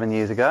planned 7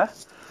 years ago,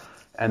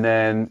 and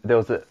then there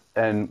was it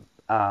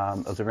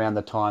was around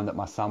the time that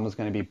my son was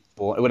going to be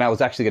born. When I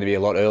was actually going to be a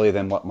lot earlier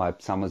than what my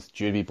son was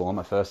due to be born,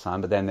 my first son.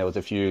 But then there was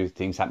a few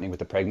things happening with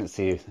the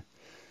pregnancy,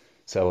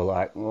 so we're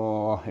like,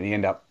 and he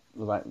ended up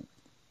like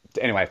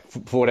anyway,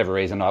 for whatever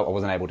reason, I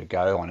wasn't able to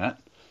go on it.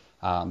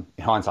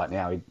 In hindsight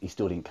now, he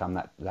still didn't come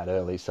that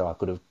early, so I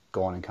could have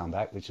gone and come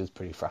back, which is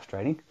pretty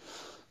frustrating.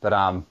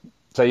 But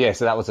so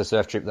that was a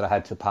surf trip that I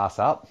had to pass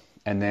up.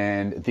 And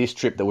then this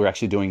trip that we're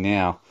actually doing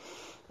now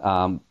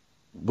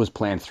was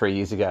planned 3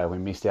 years ago. We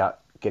missed out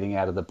getting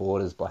out of the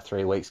borders by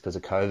 3 weeks because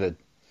of COVID.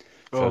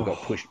 So it got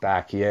pushed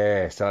back.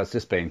 Yeah, so it's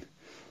just been,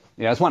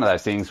 it's one of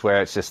those things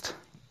where it's just,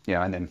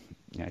 and then,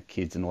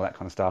 kids and all that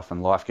kind of stuff,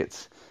 and life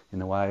gets in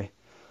the way.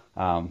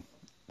 So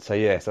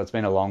it's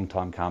been a long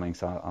time coming,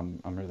 so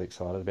I'm really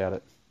excited about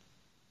it.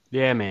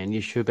 Yeah, man,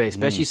 you should be,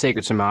 especially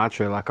Secret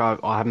Sumatra. Like, I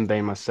haven't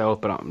been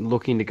myself, but I'm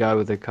looking to go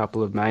with a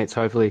couple of mates,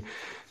 hopefully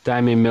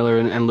Damien Miller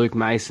and Luke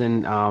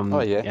Mason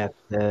at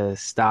the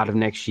start of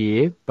next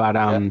year. But,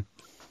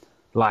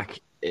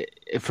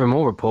 from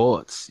all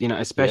reports,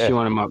 especially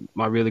one of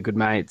my really good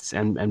mates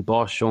and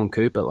boss, Sean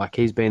Cooper, like,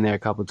 he's been there a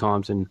couple of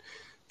times and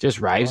just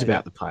raves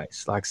about the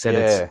place. Like, said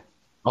it's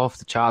off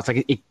the charts.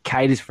 Like, it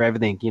caters for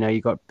everything.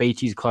 You've got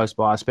beaches close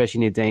by, especially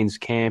near Dean's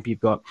camp.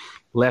 You've got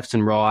lefts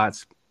and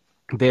rights,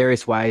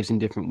 various waves and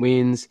different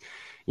winds,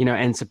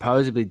 and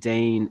supposedly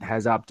Dean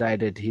has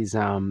updated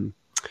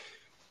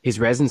his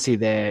residency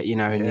there,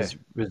 in his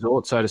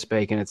resort, so to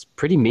speak, and it's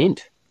pretty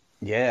mint.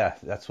 Yeah,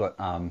 that's what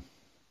I've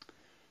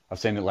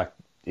seen it. Like,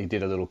 he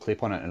did a little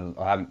clip on it, and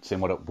I haven't seen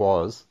what it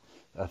was.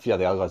 A few of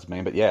the other guys have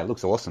been, but it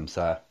looks awesome.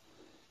 So,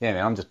 man,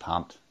 I'm just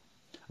pumped.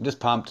 I'm just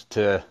pumped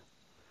to,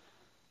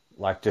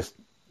 like,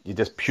 you're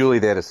just purely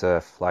there to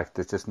surf. Like,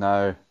 there's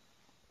no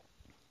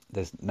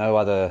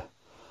other.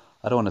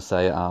 I don't want to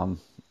say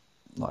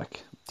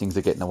like things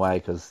are getting away,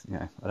 because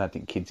I don't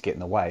think kids get in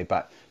the way.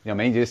 But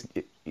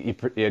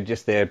you're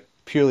just there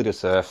purely to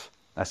surf.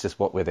 That's just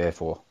what we're there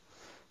for,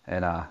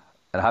 and I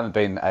haven't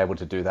been able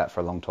to do that for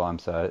a long time.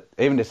 So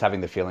even just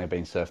having the feeling of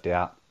being surfed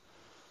out,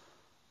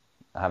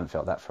 I haven't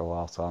felt that for a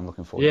while. So I'm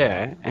looking forward to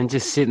that. And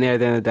just sitting there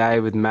at the end of the day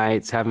with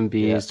mates, having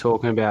beers,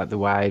 talking about the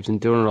waves and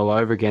doing it all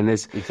over again.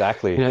 It's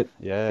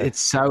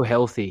so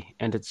healthy,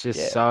 and it's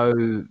just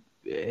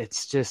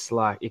it's just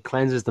like, it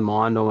cleanses the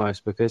mind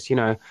almost, because,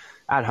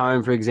 at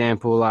home, for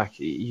example, like,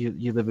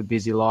 you live a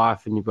busy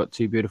life and you've got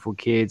two beautiful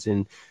kids,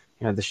 and,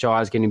 the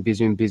Shire's getting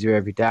busier and busier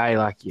every day.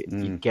 Like,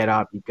 you get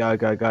up, you go.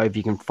 If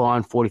you can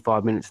find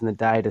 45 minutes in the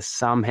day to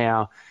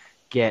somehow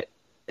get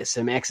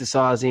some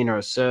exercise in, or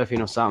a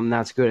surfing or something,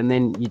 that's good. And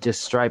then you're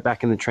just straight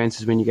back in the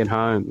trenches when you get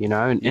home,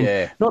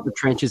 and not the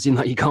trenches in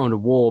like you're going to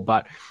war,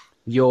 but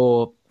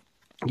you're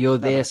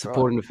there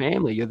supporting the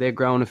family. You're there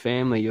growing a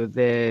family. You're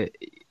there,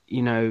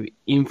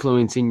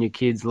 influencing your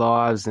kids'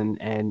 lives,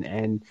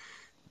 and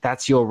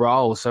that's your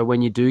role. So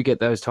when you do get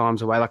those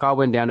times away, like, I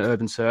went down to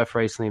Urban Surf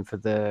recently for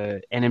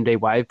the NMD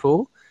wave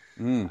pool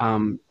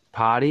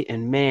party,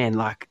 and man,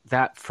 like,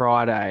 that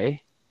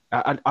Friday,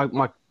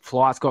 my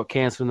flights got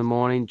cancelled in the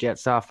morning.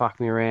 Jetstar fucked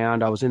me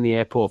around. I was in the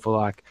airport for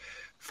like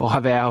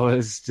 5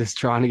 hours just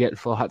trying to get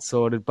flights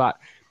sorted, but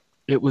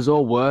it was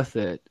all worth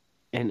it.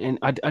 And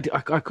I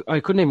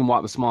couldn't even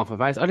wipe a smile off my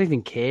face. I didn't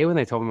even care when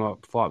they told me my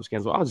flight was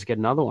cancelled. I'll just get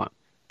another one,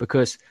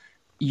 because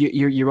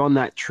you're on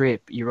that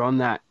trip. You're on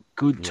that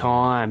good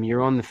time.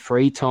 You're on the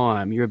free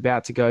time. You're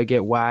about to go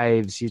get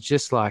waves. You're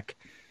just like,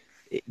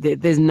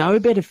 there's no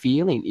better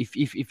feeling. If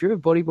you're a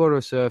bodyboarder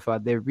or surfer,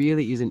 there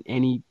really isn't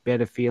any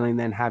better feeling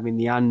than having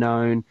the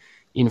unknown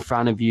in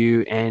front of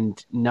you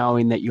and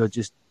knowing that you're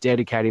just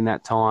dedicating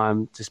that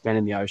time to spend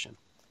in the ocean.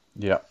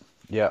 Yeah,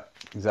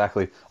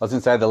 exactly. I was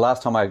going to say, the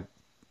last time I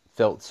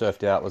felt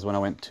surfed out was when I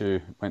went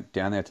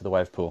down there to the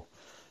wave pool.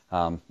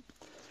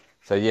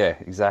 So yeah,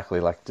 exactly.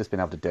 Like, just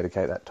being able to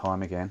dedicate that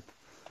time again.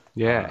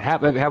 Yeah.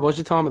 How was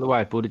your time at the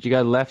wave pool? Did you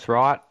go left,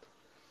 right?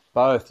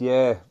 Both.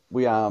 Yeah.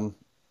 We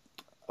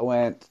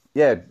went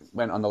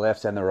on the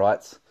lefts and the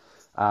rights.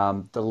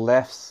 The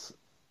lefts,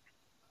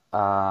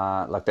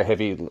 like the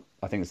heavy,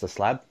 I think it's the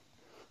slab.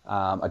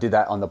 I did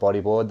that on the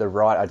bodyboard. The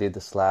right, I did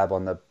the slab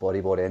on the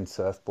bodyboard and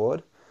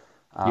surfboard.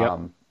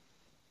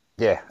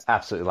 Yeah,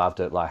 absolutely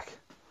loved it. Like,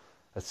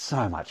 it's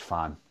so much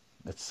fun.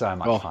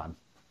 Fun.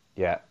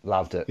 Yeah,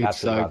 loved it. It's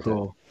absolutely so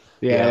cool.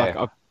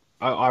 Like,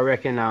 I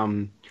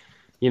reckon,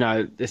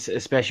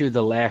 especially with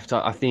the left,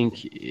 I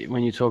think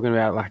when you're talking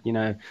about, like,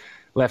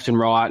 left and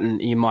right,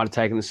 and you might have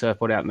taken the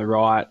surfboard out in the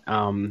right.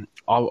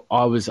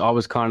 I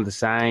was kind of the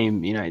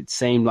same. It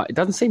seemed like, it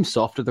doesn't seem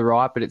soft to the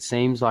right, but it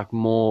seems like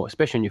more,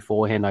 especially on your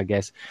forehand, I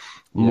guess,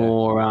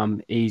 more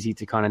easy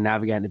to kind of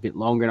navigate and a bit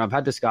longer. And I've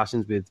had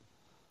discussions with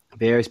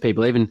various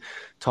people, even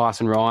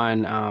Tyson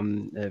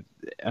Ryan,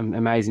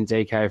 amazing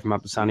DK from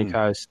up the sunny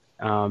coast.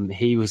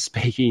 He was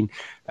speaking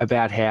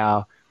about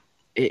how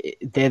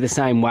they're the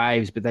same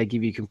waves, but they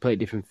give you complete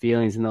different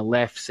feelings. And the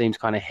left seems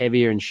kind of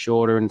heavier and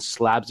shorter and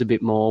slabs a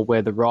bit more,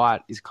 where the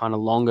right is kind of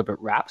longer but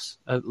wraps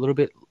a little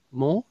bit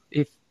more.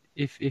 If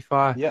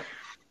I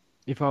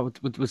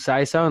would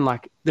say so. And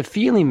like, the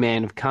feeling,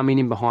 man, of coming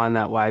in behind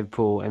that wave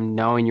pool and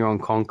knowing you're on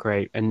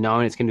concrete and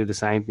knowing it's going to do the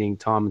same thing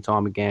time and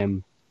time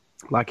again,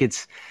 like,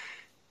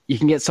 you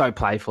can get so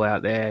playful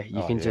out there.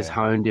 You can just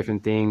hone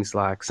different things.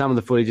 Like, some of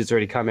the footage has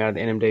already come out of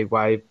the NMD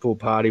wave pool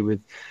party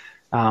with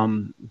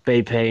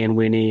BP and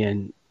Winnie,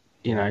 and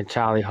you know,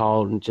 Charlie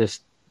Holt and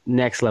just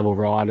next level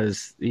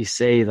riders, you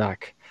see you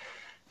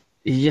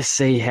just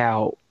see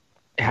how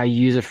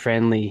user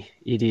friendly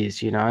it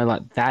is, you know,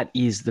 like that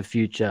is the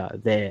future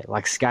there.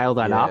 Like scale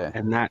that up, Yeah.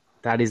 and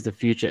that is the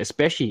future,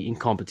 especially in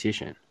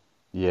competition.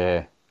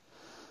 Yeah.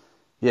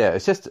 Yeah,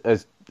 it's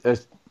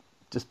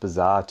just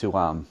bizarre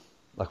to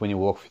like when you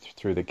walk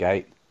through the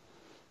gate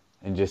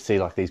and just see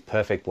like these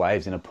perfect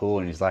waves in a pool,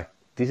 and it's like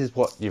this is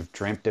what you've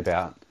dreamt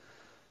about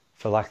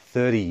for like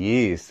 30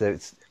 years. So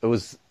it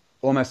was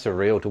almost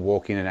surreal to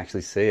walk in and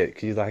actually see it,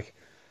 because you're like,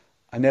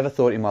 I never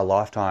thought in my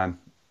lifetime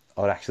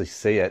I'd actually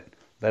see it,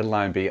 let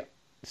alone be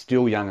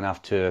still young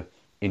enough to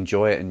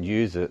enjoy it and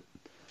use it.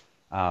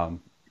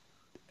 And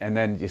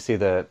then you see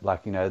the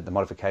the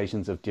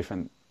modifications of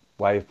different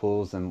wave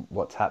pools and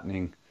what's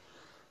happening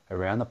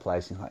around the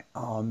place. And you're like,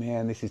 oh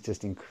man, this is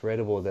just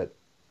incredible that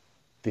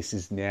this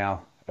is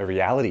now a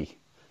reality.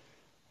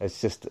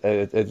 It's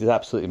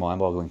absolutely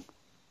mind-boggling.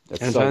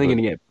 And it's only going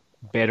to get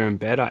better and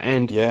better.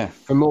 And yeah,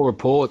 from all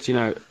reports, you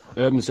know,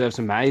 urban surf's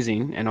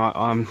amazing, and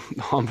I'm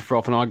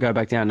off and I go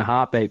back down in a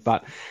heartbeat.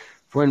 But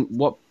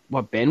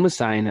what Ben was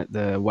saying at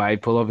the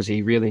wave pool, obviously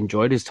he really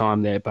enjoyed his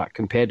time there. But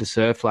compared to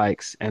Surf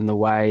Lakes and the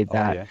way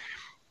that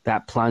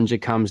that plunger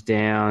comes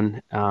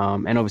down,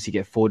 and obviously you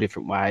get 4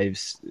 different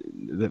waves.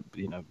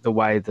 The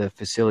way the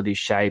facility's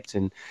shaped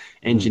and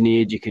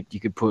engineered, you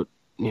could put,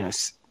 you know,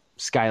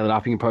 scale it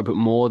up. You can probably put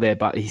more there.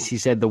 But he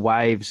said the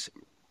waves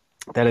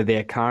that are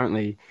there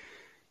currently,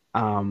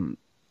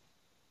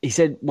 he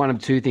said one of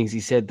 2 things. He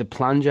said the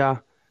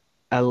plunger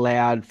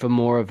allowed for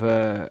more of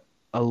a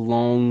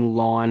long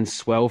line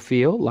swell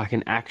feel, like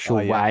an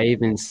actual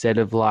wave, instead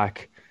of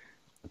like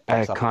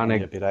a kind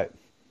of the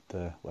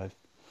wave.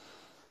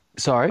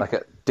 Sorry, like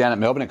down at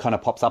Melbourne, it kind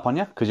of pops up on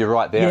you because you're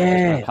right there,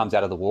 and it comes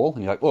out of the wall,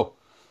 and you're like, oh,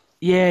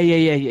 yeah,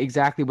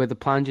 exactly. Where the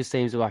plunger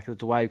seems like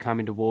the wave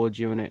coming towards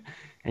you,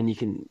 and you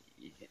can.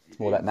 It's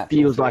more that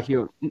natural. Feels like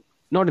you're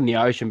not in the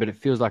ocean, but it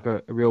feels like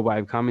a real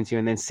wave coming to you.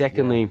 And then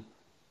secondly,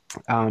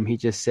 he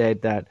just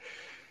said that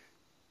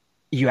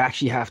you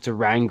actually have to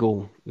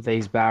wrangle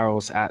these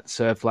barrels at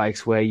surf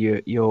lakes where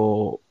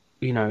you're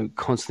you know,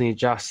 constantly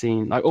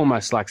adjusting, like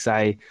almost like,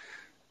 say,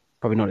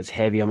 probably not as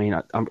heavy. I mean,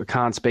 I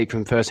can't speak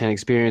from first-hand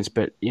experience,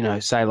 but, you know,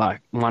 say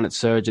like one at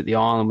Surge at the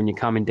island, when you're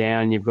coming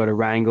down, you've got to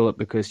wrangle it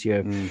because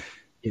you're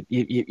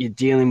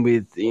dealing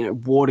with, you know,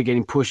 water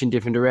getting pushed in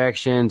different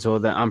directions, or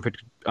the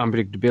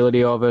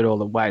unpredictability of it, or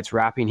the way it's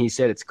wrapping. He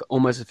said it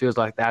feels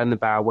like that in the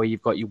barrel, where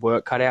you've got your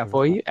work cut out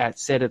for you. At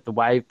the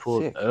wave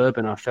pool at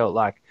Urban, I felt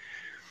like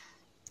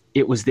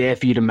it was there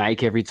for you to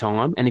make every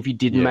time. And if you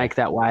didn't make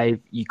that wave,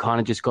 you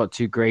kind of just got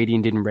too greedy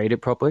and didn't read it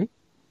properly.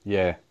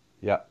 Yeah,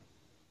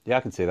 I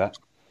can see that.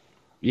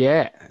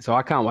 Yeah, so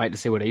I can't wait to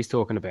see what he's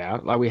talking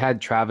about. Like, we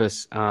had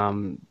Travis,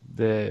 one of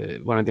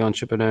the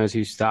entrepreneurs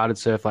who started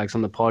Surf Lakes,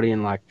 on the potty,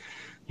 and, like,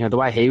 you know, the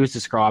way he was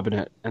describing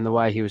it and the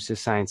way he was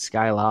just saying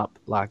scale up,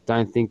 like,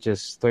 don't think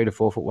just 3 to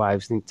 4 foot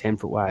waves, think 10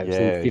 foot waves,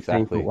 think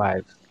 15 foot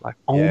waves. Like,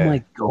 oh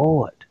my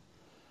God.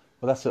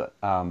 Well, that's what,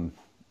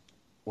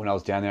 when I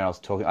was down there, I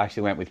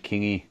actually went with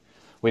Kingy.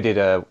 We did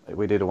a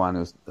one.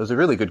 It was a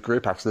really good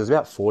group, actually. There's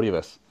about 40 of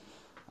us,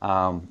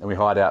 and we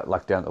hired out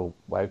like down at the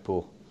wave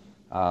pool.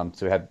 So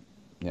we had,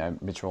 you know,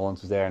 Mitch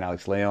Rawlins was there, and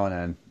Alex Leon,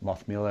 and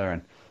Moth Miller,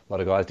 and a lot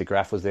of guys.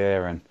 DeGraff was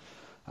there, and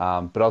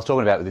but I was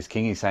talking about with this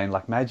Kingy, saying,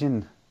 like,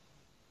 imagine,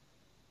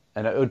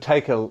 and it would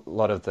take a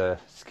lot of the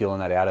skill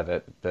and that out of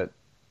it, but,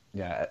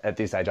 you know, at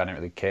this age I don't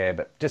really care.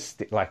 But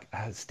just like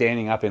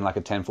standing up in like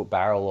a 10-foot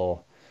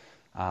barrel,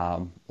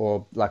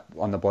 or like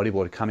on the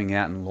bodyboard, coming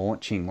out and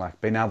launching, like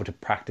being able to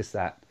practice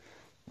that,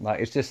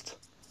 like, it's just,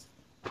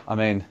 I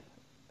mean,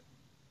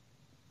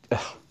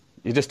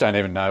 you just don't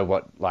even know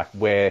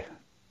where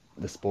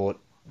the sport,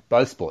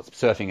 both sports,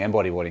 surfing and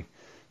bodyboarding,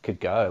 could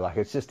go. Like,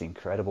 it's just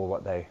incredible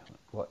what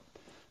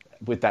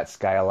with that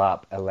scale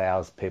up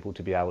allows people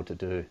to be able to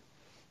do.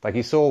 Like,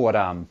 you saw what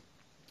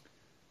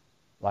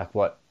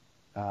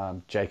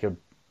Jacob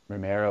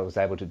Romero was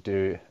able to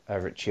do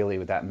over at Chile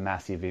with that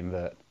massive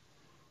invert.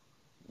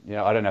 You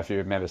know, I don't know if you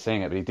remember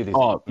seeing it, but he did his...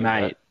 Oh,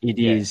 mate, it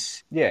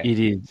is.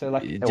 So,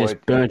 like, it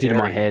just burnt into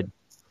my head.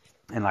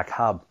 And, like,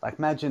 Hub. Like,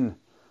 imagine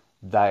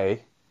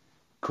they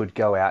could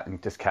go out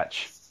and just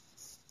catch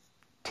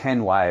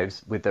 10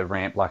 waves with a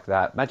ramp like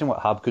that. Imagine what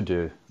Hub could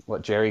do,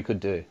 what Jerry could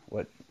do,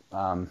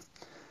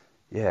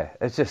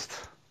 it's just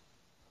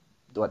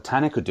what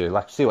Tanner could do.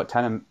 Like, see what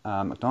Tanner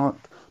McDonald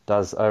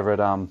does over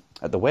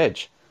at the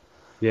Wedge.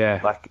 Yeah.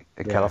 Like,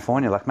 in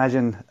California. Like,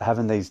 imagine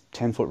having these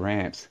 10-foot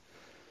ramps.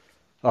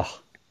 Oh,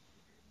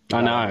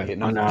 I know.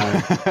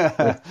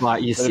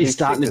 Like, you're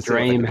starting to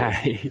dream,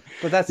 hey.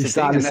 But that's you're the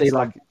starting thing, to see,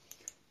 like...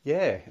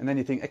 Yeah, and then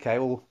you think, okay,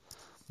 well,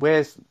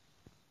 where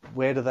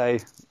do they,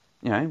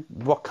 you know,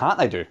 what can't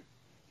they do?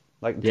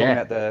 Like, talking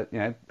about the, you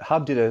know,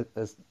 Hub did a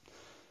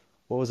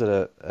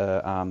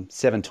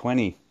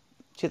 720.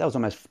 Shit, that was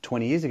almost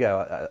 20 years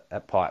ago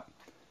at Pipe.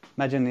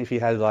 Imagine if he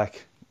had,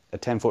 like, a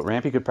 10-foot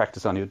ramp he could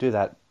practice on. He would do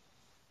that,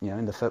 you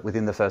know,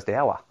 within the first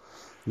hour.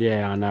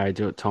 Yeah, I know.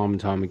 Do it time and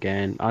time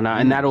again. I know,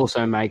 and Mm. that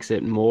also makes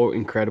it more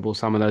incredible.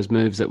 Some of those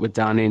moves that were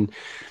done in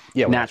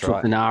Yeah, well, that's natural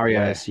right.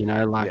 Yeah,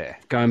 scenarios, like yeah.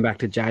 going back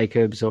to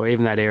Jacobs or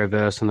even that air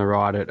reverse on the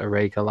right at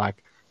Arica.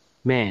 Like,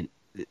 man,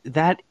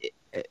 that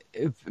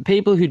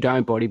people who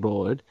don't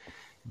bodyboard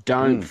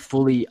don't Mm.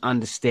 fully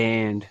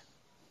understand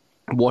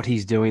what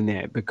he's doing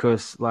there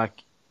because,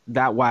 like,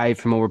 that wave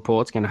from all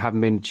reports,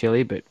 haven't been to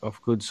Chile, but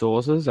off good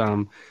sources.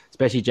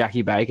 Especially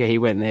Jackie Baker, he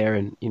went there,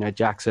 and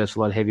Jack surfs a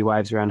lot of heavy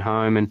waves around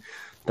home, and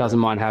doesn't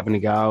Yep. mind having a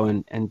go,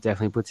 and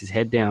definitely puts his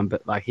head down.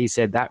 But like he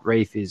said, that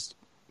reef is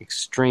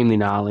extremely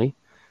gnarly.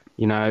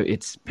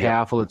 It's Yep.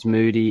 powerful, it's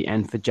moody,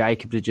 and for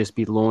Jacob to just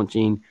be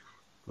launching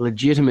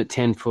legitimate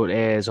 10-foot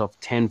airs off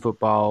 10-foot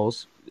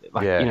bowls,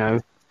 like Yeah.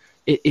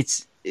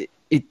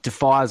 it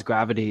defies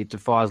gravity, it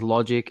defies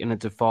logic, and it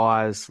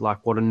defies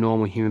like what a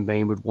normal human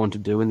being would want to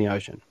do in the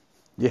ocean.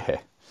 Yeah.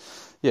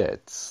 Yeah.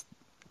 It's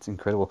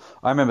incredible.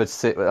 I remember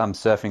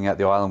surfing out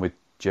the island with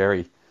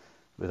Jerry,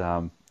 with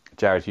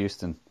Jared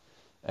Houston,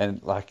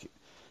 and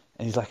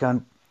he's like,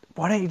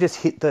 why don't you just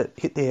hit the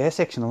air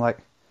section? I'm like,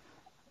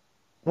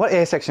 what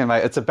air section,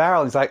 mate? It's a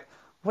barrel. He's like,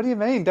 what do you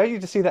mean? Don't you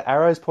just see the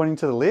arrows pointing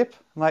to the lip?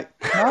 I'm like,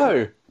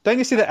 no. Don't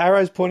you see the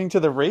arrows pointing to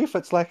the reef?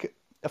 It's like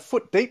a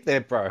foot deep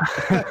there, bro.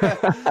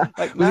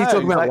 Like, Was he no.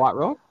 talking He's about like, White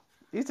Rock?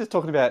 he's just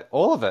talking about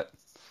all of it.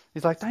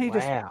 He's like, don't you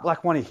just Wow.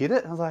 like want to hit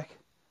it? I was like,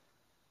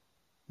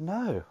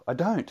 no, I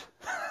don't.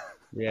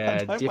 I Yeah,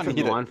 don't want to different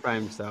hit it. mind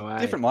frames though, eh?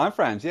 Different mind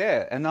frames,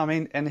 yeah. And I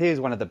mean, and he's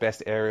one of the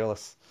best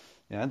aerialists,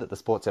 that the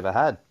sport's ever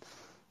had.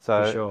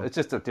 For So sure. it's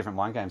just a different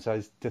mind game.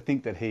 So to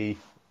think that he,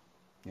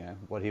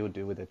 what he would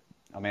do with it.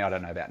 I mean, I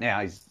don't know about now.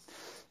 He's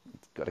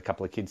got a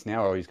couple of kids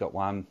now, or he's got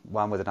one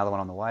with another one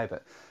on the way.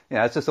 But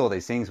it's just all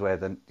these things where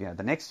the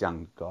next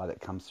young guy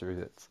that comes through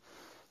that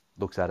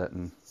looks at it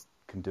and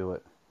can do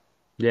it.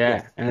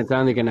 Yeah, Yeah, and it's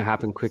only going to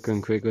happen quicker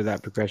and quicker with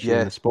that progression in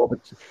yeah, the sport.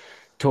 But yep.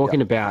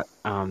 talking about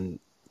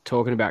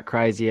talking about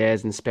crazy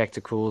airs and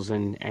spectacles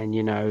and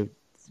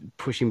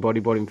pushing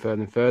bodyboarding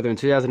further and further. In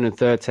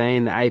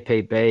 2013, the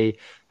APB,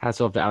 hats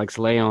off to Alex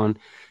Leon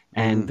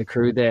and Mm. the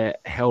crew there,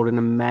 held an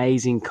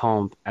amazing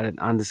comp at an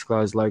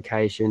undisclosed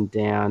location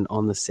down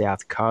on the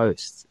south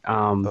coast.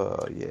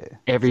 Oh yeah,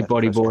 Every South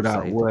Coast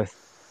bodyboarder Crusade.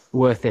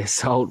 worth their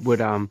salt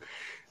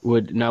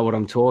would know what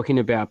I'm talking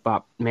about.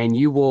 But man,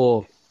 you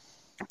wore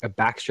a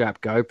backstrap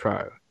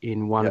GoPro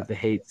in one Yeah, of the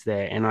heats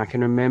there, and I can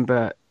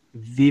remember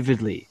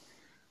vividly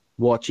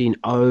watching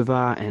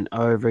over and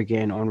over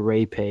again on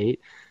repeat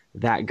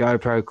that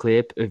GoPro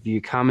clip of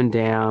you coming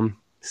down,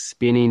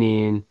 spinning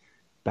in,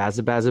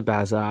 bazza, bazza,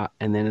 bazza,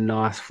 and then a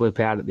nice flip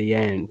out at the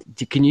end.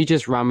 Can you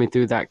just run me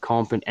through that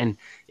comp and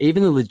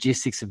even the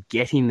logistics of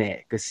getting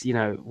there? Because,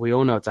 we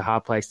all know it's a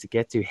hard place to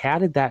get to. How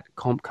did that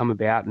comp come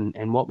about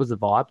and what was the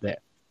vibe there?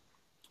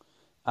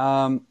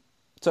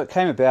 so it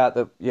came about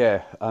that.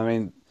 Yeah, I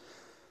mean,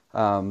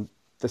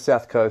 the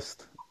south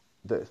coast,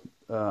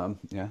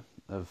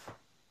 of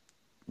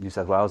New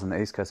South Wales and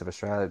the east coast of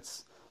Australia,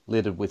 it's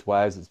littered with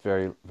waves. It's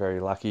very, very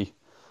lucky.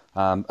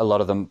 A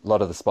lot of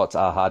the spots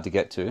are hard to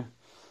get to,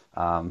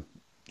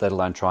 let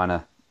alone trying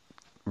to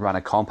run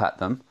a comp at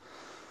them.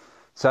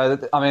 So,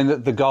 I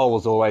mean, the goal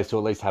was always to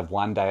at least have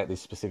one day at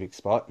this specific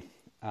spot.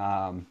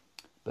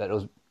 But it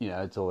was,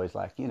 it's always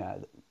like,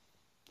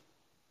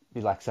 be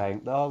like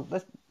saying, oh,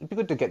 it'd be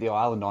good to get the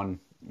island on,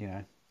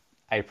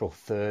 April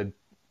 3rd,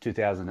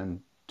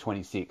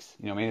 2026.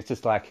 I mean, it's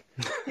just like,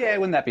 yeah,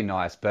 wouldn't that be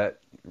nice? But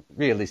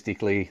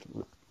realistically,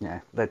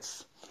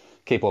 let's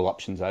keep all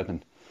options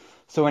open.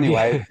 So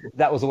anyway, Yeah.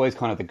 that was always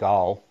kind of the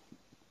goal.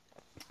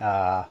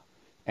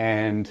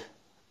 And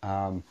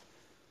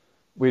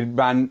we'd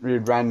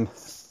run,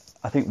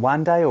 I think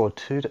 1 day or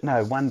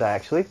no, 1 day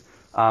actually,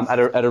 at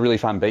a really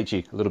fun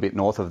beachy, a little bit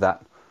north of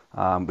that,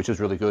 which was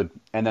really good.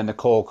 And then the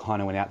call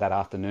kind of went out that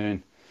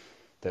afternoon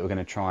that we're going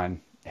to try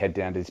and head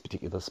down to this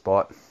particular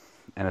spot.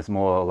 And it's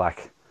more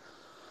like,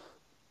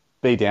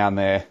 be down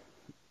there.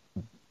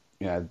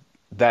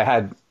 They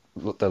had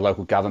the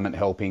local government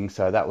helping,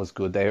 so that was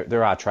good.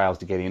 There are trails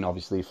to get in,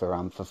 obviously,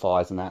 for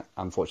fires and that.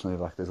 Unfortunately,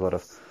 like there's a lot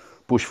of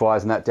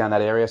bushfires and that down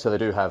that area, so they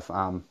do have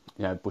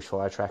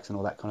bushfire tracks and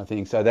all that kind of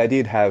thing. So they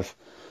did have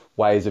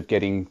ways of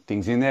getting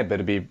things in there, but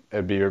it'd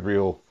be a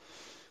real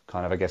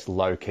kind of, I guess,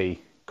 low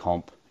key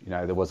comp.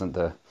 There wasn't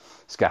the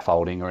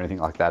scaffolding or anything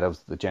like that. It was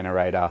the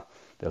generator.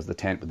 There was the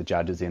tent with the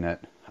judges in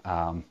it.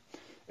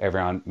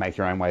 Everyone make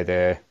your own way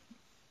there.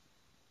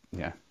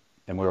 Yeah,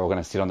 and we're all going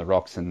to sit on the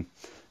rocks and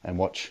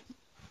watch.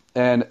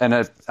 And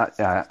it,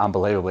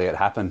 unbelievably, it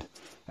happened.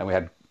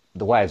 And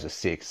the waves were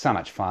sick, so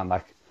much fun.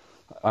 Like,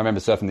 I remember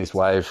surfing this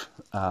wave.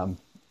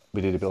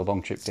 We did a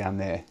Billabong trip down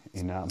there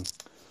in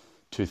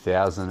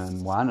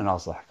 2001, and I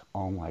was like,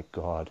 oh my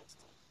God,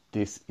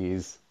 this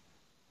is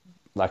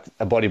like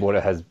a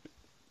bodyboarder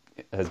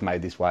has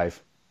made this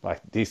wave.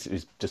 Like, this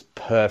is just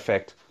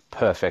perfect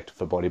for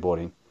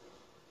bodyboarding.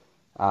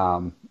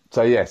 So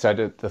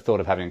the thought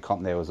of having a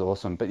comp there was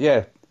awesome. But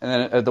yeah,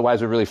 and then the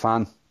waves were really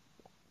fun.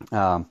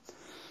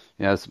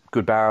 It's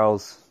good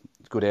barrels,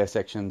 good air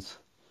sections,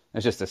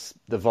 It's just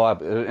the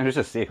vibe, and it was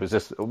just sick.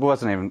 It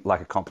wasn't even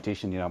like a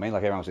competition, you know what I mean?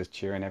 Like everyone was just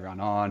cheering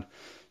everyone on.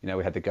 You know,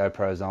 we had the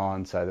GoPros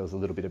on, so there was a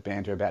little bit of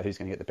banter about who's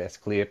going to get the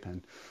best clip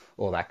and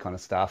all that kind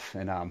of stuff.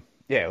 And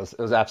yeah, it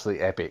was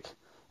absolutely epic,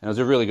 and it was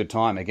a really good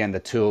time. Again, the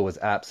tour was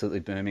absolutely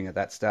booming at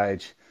that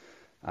stage.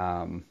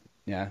 You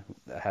know,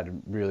 they had a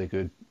really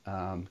good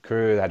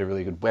crew. They had a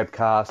really good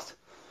webcast.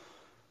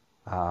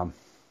 Yeah,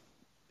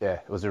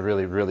 it was a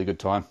really, really good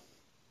time.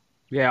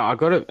 Yeah, I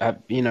got to,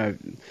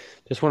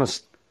 just want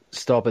to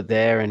stop it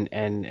there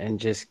and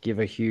just give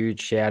a huge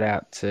shout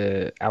out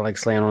to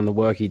Alex Leon on the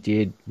work he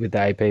did with the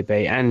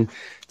APB and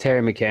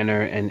Terry McKenna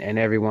and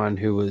everyone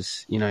who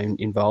was,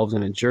 involved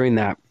in it during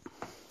that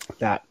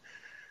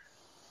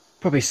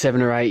probably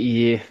 7 or 8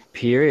 year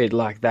period.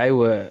 Like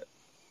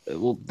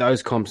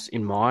those comps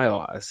in my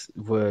eyes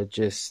were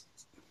just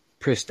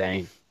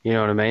pristine. You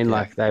know what I mean? Yeah.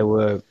 Like they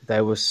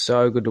were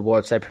so good to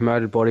watch. They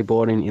promoted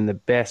bodyboarding in the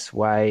best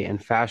way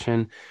and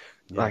fashion.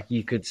 Yeah. Like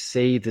you could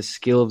see the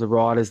skill of the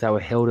riders. They were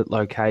held at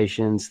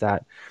locations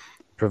that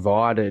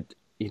provided,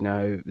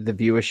 the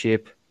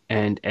viewership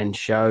and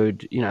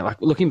showed,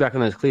 like looking back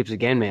on those clips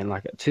again, man,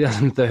 like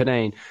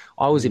 2013,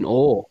 I was in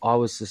awe. I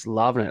was just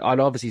loving it. I'd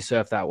obviously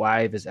surfed that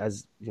wave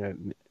as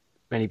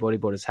many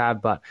bodyboarders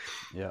have, but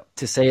Yeah.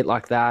 to see it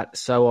like that,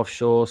 so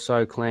offshore,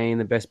 so clean,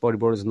 the best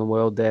bodyboarders in the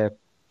world there,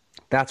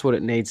 that's what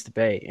it needs to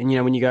be. And,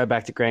 when you go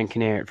back to Grand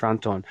Canary at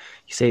Fronton,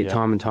 you see it Yeah.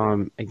 time and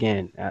time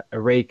again at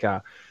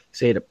Arica, you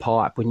see it at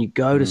Pipe. When you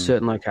go to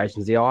certain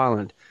locations, the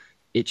island,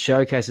 it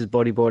showcases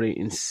bodyboarding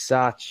in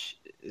such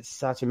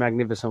a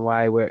magnificent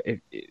way where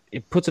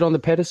it puts it on the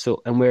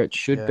pedestal and where it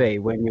should be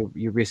when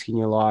you're risking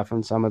your life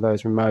on some of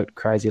those remote,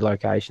 crazy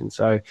locations.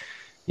 So,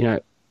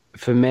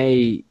 for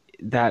me,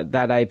 that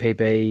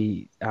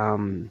APB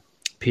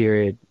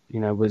period,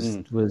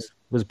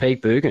 was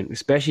peak Boogan,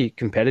 especially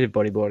competitive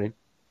bodyboarding.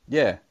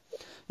 Yeah.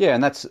 Yeah,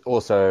 and that's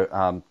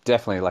also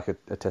definitely like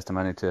a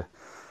testimony to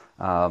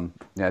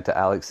to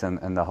Alex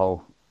and the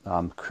whole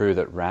crew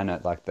that ran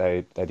it. Like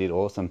they did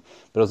awesome,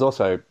 but it was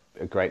also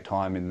a great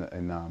time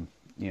in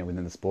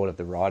within the sport of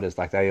the riders.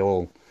 Like they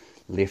all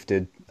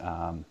lifted,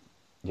 and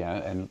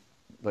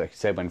like I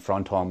said, when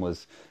Fronton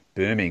was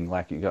booming,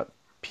 like you got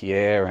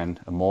Pierre and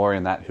Amori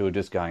and that who were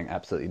just going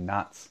absolutely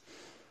nuts.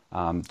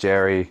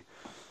 Jerry,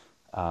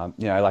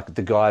 like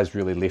the guys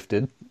really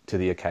lifted to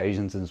the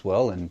occasions as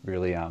well and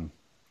really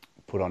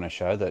put on a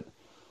show that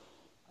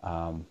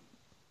that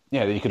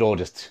you could all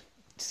just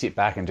sit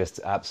back and just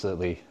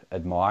absolutely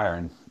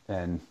admire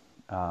and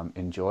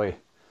enjoy,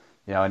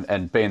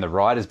 and being the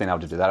riders being able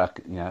to do that,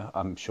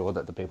 I'm sure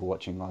that the people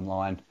watching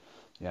online,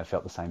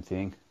 felt the same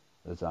thing.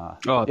 It was,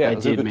 They it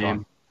was a did, good man.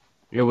 time.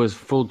 It was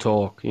full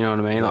talk, you know what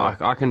I mean? Yeah.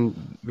 Like I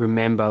can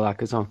remember,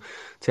 like it's on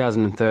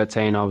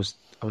 2013, I was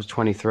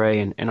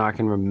 23, and I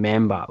can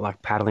remember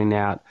like paddling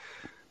out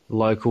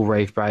local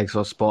reef breaks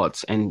or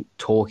spots and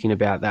talking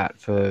about that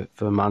for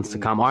months to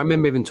come. I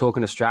remember even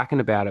talking to Strachan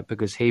about it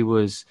because he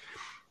was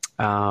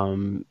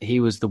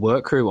the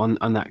work crew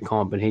on that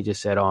comp, and he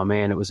just said, "Oh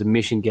man, it was a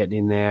mission getting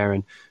in there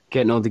and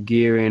getting all the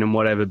gear in and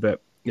whatever,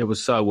 but it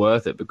was so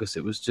worth it because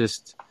it was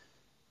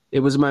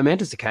a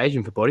momentous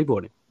occasion for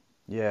bodyboarding."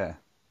 Yeah.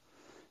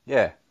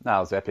 Yeah. No,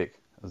 it was epic.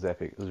 It was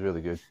epic. It was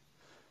really good.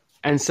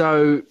 And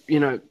so,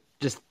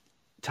 just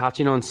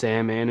touching on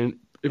Sam, man, and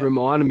it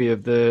reminded me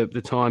of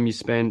the time you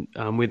spent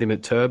with him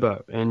at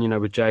Turbo and,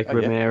 with Jake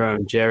Romero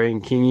and Jerry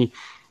and Kingy.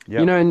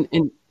 Yep.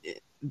 And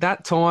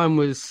that time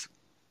was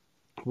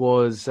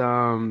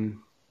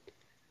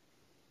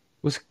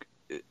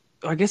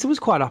I guess it was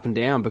quite up and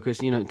down because,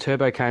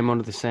 Turbo came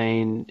onto the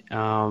scene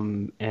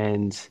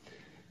and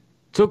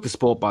took the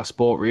sport by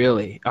sport,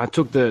 really. I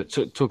took the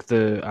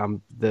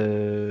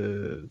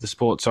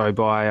sport, sorry,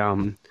 by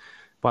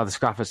the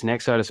scruff of its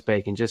neck, so to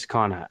speak, and just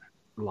kind of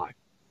like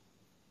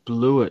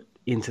blew it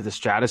into the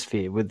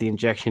stratosphere with the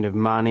injection of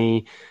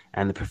money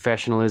and the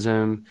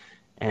professionalism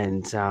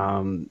and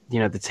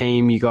the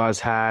team you guys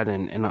had,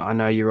 and I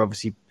know you're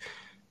obviously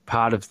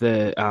part of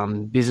the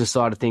business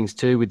side of things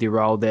too with your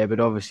role there, but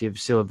obviously you're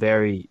still a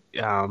very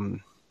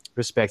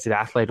respected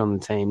athlete on the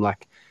team.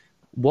 Like,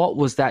 what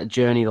was that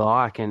journey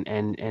like,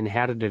 and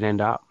how did it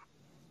end up?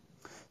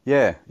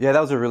 Yeah, that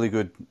was a really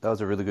good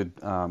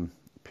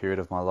period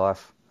of my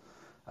life.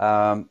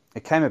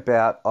 It came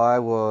about.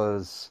 What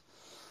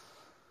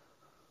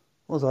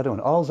was I doing?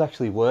 I was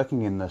actually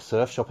working in the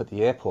surf shop at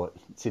the airport,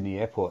 Sydney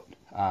Airport.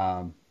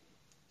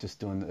 Just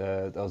doing.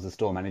 I was the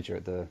store manager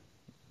at the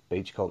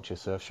beach culture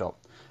surf shop.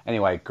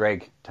 Anyway,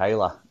 Greg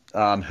Taylor,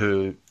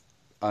 who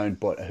had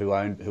bought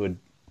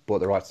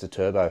the rights to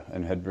Turbo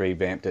and had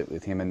revamped it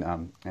with him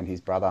and his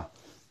brother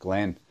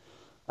Glenn.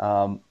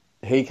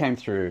 He came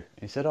through.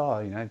 He said,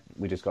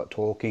 we just got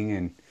talking,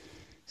 and he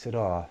said,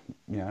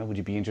 would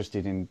you be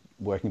interested in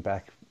working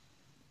back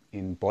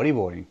in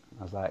bodyboarding?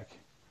 I was like,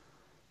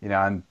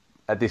 and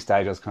at this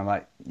stage I was kind of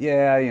like,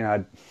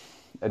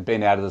 I'd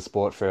been out of the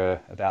sport for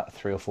about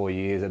 3 or 4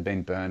 years. I'd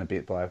been burned a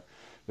bit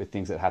with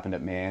things that happened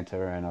at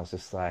Manta, and I was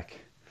just like,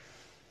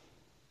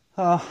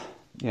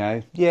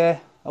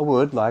 I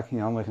would. Like,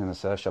 I'm working in a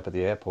surf shop at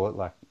the airport.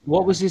 Like,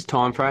 What was his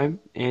time frame,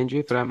 Andrew,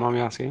 if I don't mind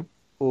me asking?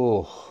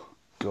 oh,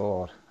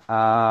 God.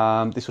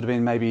 This would have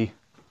been maybe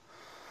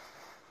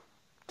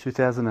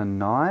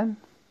 2009?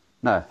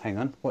 No, hang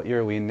on. What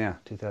year are we in now?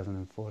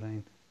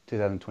 2014?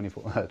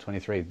 2024?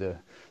 23.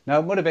 No,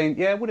 it would have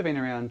been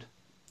around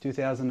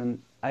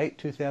 2008,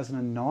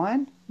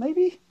 2009,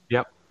 maybe?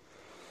 Yep.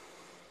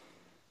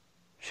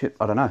 Shit,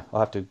 I don't know. I'll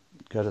have to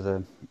go to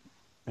the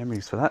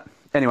memories for that.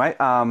 Anyway,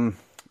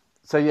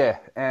 so yeah,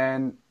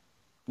 and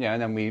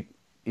then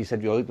he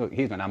said, well, look,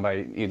 here's my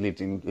number. He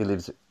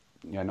lives,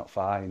 not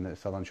far in the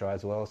Southern Shire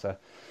as well. So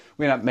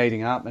we ended up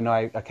meeting up, and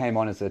I came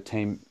on as a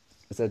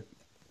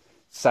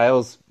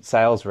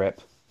sales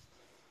rep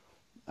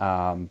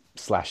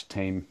 /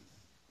 team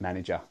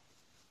manager,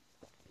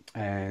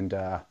 and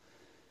that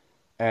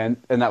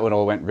one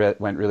all went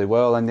really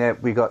well. And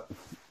yeah,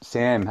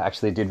 Sam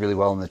actually did really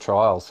well in the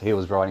trials. He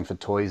was riding for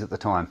Toys at the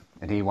time,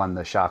 and he won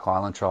the Shark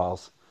Island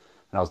trials.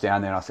 And I was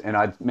down there, and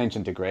I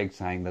mentioned to Greg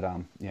saying that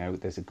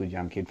there's a good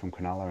young kid from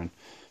Cronulla and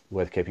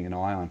worth keeping an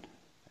eye on.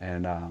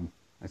 And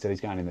I said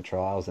he's going in the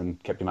trials,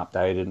 and kept him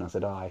updated. And I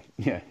said,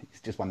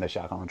 he's just won the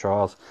Shark Island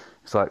trials.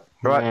 It's like,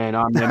 right, Man,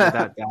 I remember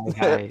that day.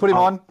 Hey. Put him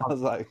on. I was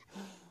like,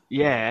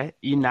 yeah,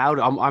 you nailed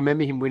it. I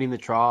remember him winning the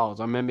trials.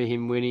 I remember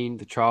him winning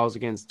the trials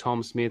against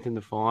Tom Smith in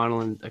the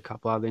final and a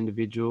couple other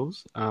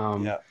individuals.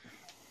 yeah.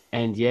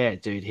 And yeah,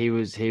 dude, he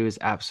was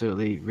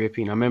absolutely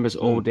ripping. I remember us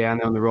all down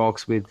there on the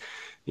rocks with,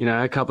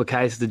 a couple of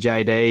cases of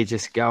JD,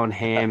 just going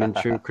ham in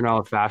true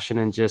Cronulla fashion,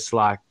 and just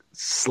like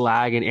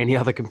slagging any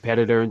other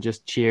competitor and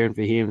just cheering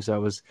for him. So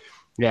it was,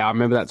 I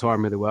remember that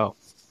time really well.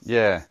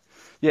 Yeah.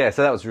 So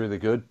that was really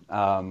good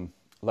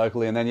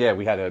locally, and then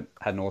we had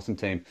an awesome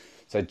team.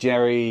 So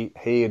Jerry,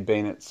 he had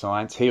been at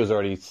Science. He was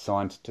already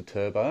signed to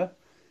Turbo.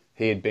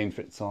 He had been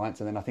at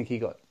Science, and then I think he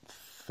got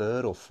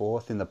 3rd or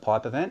 4th in the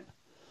pipe event.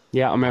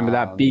 Yeah, I remember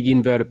that big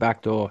inverted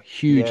backdoor,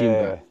 huge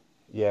invert.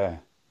 Yeah.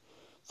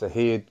 So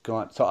he had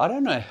gone. So I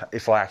don't know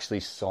if I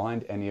actually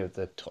signed any of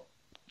the top,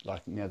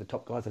 the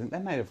top guys. I think they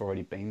may have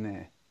already been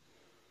there.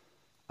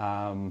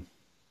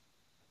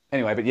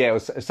 Anyway, but it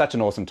was such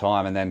an awesome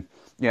time, and then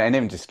and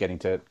even just getting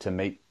to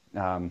meet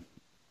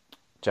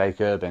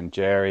Jacob and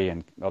Jerry,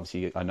 and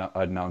obviously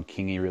I'd known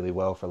Kingy really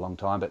well for a long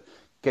time, but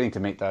getting to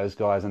meet those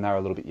guys, and they were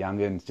a little bit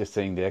younger, and just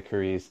seeing their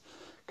careers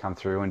come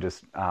through, and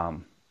just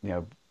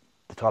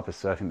the type of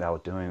surfing they were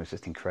doing was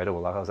just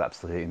incredible. Like, I was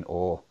absolutely in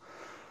awe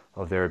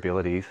of their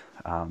abilities,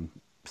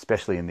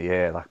 especially in the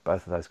air. Like,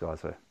 both of those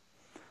guys were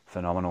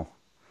phenomenal.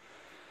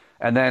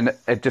 And then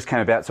it just came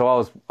about. So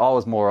I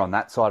was more on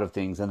that side of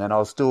things, and then I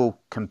was still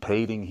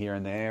competing here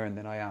and there. And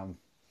then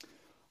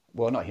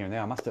not here and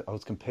there. I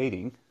was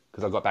competing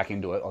because I got back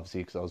into it,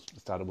 obviously, because I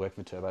started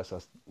working for Turbo. So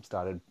I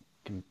started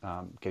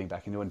getting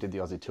back into it and did the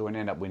Aussie Tour, and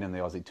ended up winning the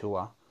Aussie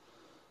Tour.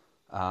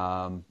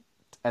 And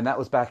that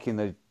was back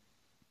in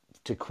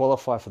to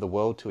qualify for the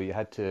World Tour, you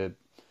had to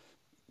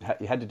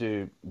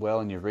do well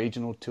in your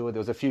regional tour. There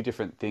was a few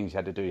different things you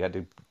had to do. You had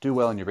to do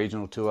well in your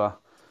regional tour.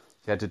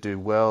 You had to do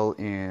well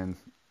in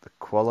the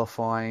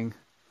qualifying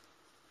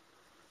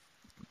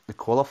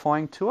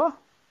tour,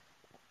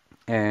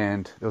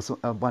 and there was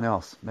one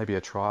else, maybe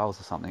a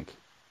trials or something.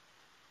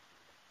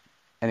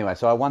 Anyway,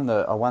 so I won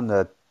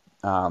the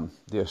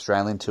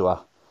Australian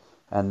tour,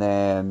 and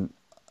then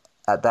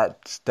at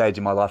that stage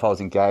in my life, I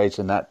was engaged,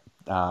 and that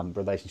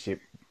relationship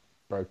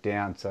broke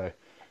down. So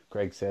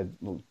Greg said,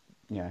 "Well,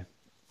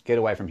 get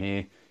away from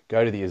here,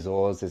 go to the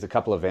Azores. There's a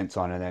couple of events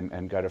on,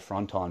 and go to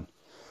Fronton,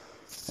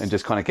 and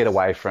just kind of get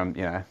away from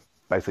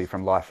basically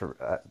from life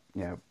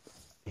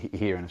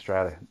here in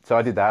Australia." So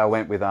I did that. I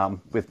went with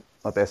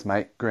my best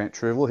mate Grant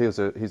Truval.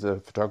 He's a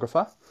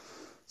photographer,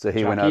 so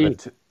he went over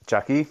to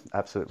Chucky,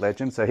 absolute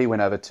legend. So he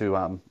went over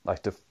to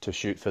to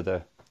shoot for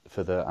the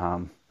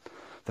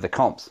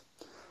comps.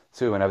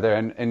 So we went over there,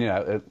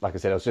 and like I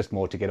said, it was just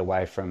more to get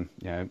away from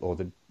all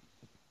the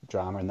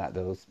drama and that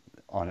was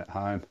on at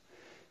home.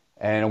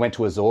 And I went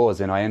to Azores,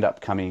 and I ended up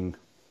coming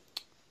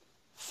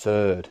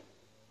 3rd.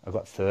 I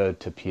got 3rd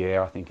to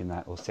Pierre, I think, in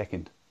that, or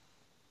 2nd.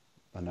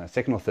 I don't know,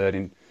 2nd or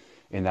 3rd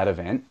in that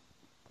event.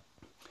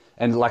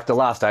 And like the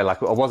last day,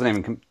 like I wasn't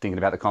even thinking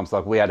about the comps.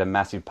 Like, we had a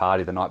massive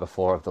party the night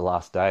before of the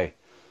last day,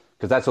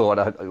 because that's all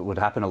what would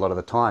happen a lot of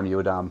the time. You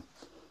would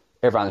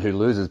everyone who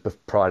loses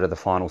prior to the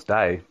finals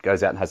day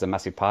goes out and has a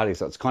massive party.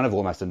 So it's kind of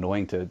almost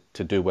annoying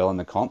to do well in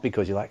the comp,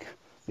 because you're like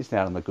missing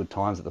out on the good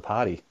times at the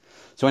party.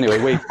 So anyway,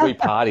 we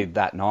partied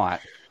that night,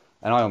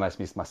 and I almost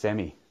missed my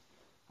semi.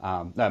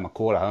 My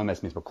quarter. I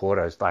almost missed my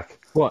quarter. It's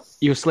like, what?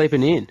 You were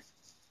sleeping in?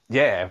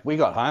 Yeah, we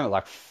got home at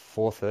like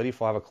 4:30,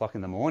 5 o'clock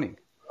in the morning.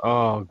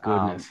 Oh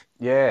goodness.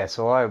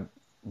 So I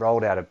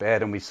rolled out of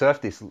bed, and we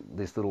surfed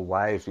this little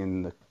wave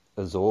in the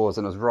Azores,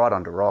 and it was right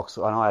under rocks.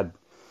 And I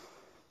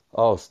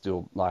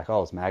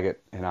was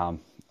maggot, and I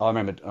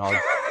remember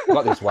I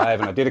got this wave,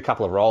 and I did a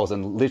couple of rolls,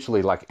 and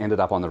literally like ended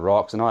up on the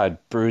rocks, and I had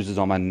bruises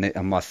on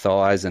my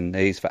thighs and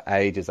knees for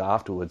ages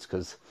afterwards,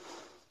 because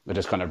I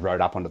just kind of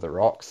rode up onto the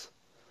rocks.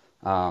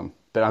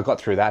 But I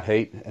got through that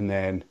heat, and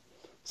then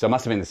so it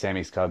must have been the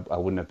semis, because I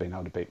wouldn't have been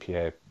able to beat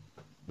Pierre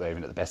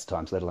even at the best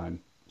times, let alone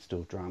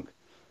still drunk.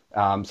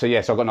 So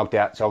I got knocked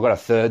out. So I got a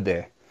third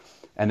there.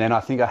 And then I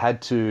think I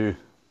had to...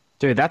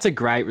 Dude, that's a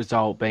great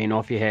result, being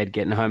off your head,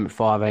 getting home at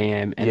 5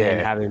 a.m. and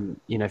then having,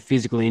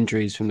 physical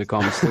injuries from the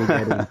comp, still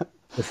getting the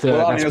third.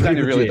 Well, I mean, That's it was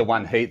only really legit. the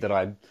one heat that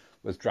I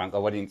was drunk.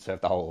 I didn't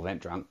surf the whole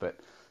event drunk, but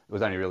it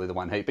was only really the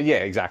one heat. But yeah,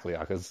 exactly.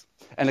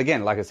 And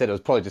again, like I said, it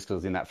was probably just because I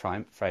was in that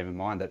frame of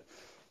mind that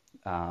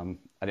I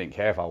didn't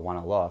care if I won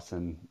or lost.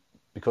 And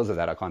because of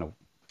that, I kind of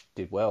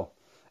did well.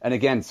 And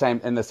again,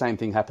 the same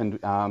thing happened.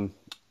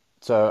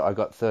 So I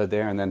got third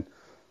there, and then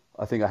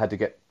I think I had to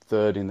get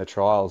third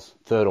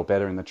or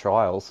better in the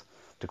trials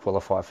to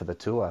qualify for the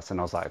tour. And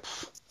I was like,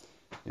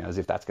 as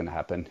if that's going to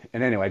happen.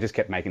 And anyway, I just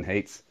kept making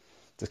heats,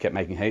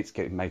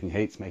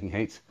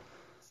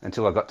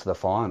 until I got to the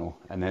final.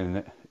 And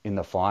then in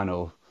the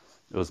final,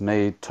 it was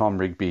me, Tom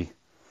Rigby,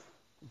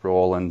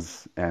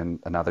 Rawlins, and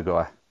another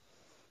guy.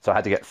 So I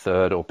had to get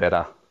third or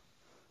better.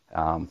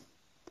 And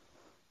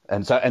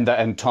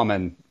Tom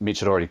and Mitch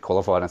had already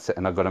qualified,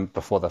 and I got them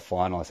before the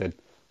final. I said,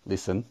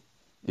 listen,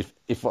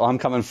 if I'm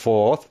coming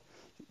fourth,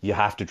 you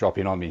have to drop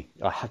in on me.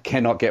 I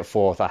cannot get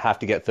fourth. I have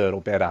to get third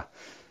or better.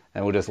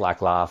 And we're just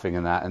like laughing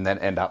and that, and then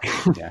end up,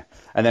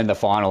 And then the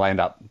final, I end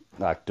up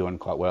like doing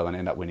quite well and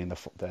end up winning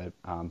the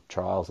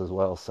trials as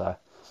well. So,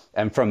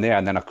 and from there,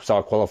 I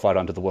qualified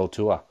onto the World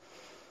Tour.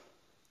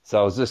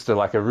 So it was just a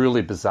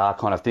really bizarre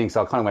kind of thing.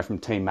 So I kind of went from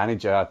team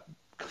manager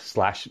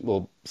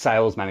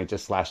sales manager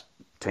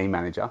 / team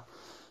manager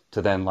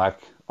to then like,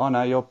 oh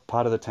no, you're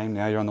part of the team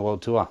now. You're on the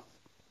World Tour.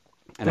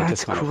 And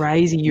that's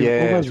crazy. You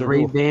almost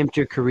revamped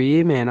your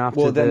career, man,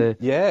 after the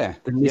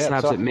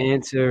mishaps at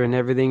Mansour and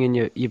everything, and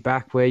you're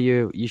back where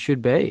you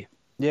should be.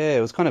 Yeah,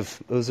 it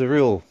was a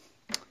real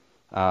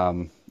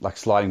like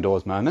sliding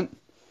doors moment,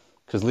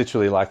 because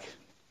literally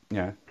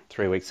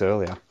 3 weeks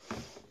earlier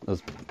I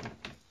was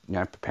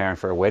preparing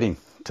for a wedding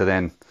to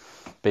then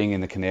being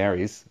in the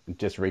Canaries and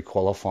just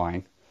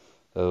re-qualifying.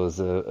 It was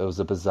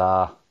a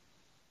bizarre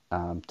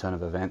turn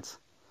of events.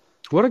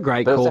 What a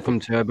great call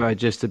from Turbo,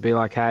 just to be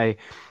like, hey,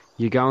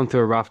 you're going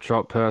through a rough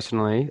drop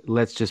personally.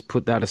 Let's just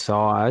put that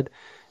aside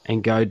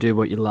and go do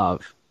what you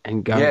love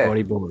and go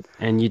bodyboard.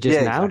 And you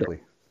just nailed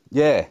it.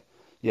 Yeah.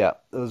 It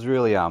was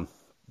really, I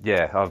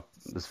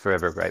was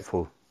forever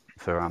grateful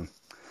for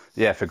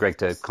Greg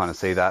to kind of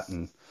see that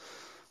and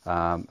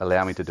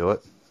allow me to do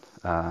it.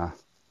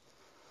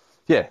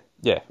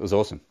 It was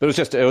awesome. But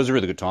it was a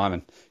really good time.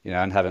 And,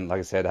 and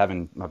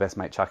having my best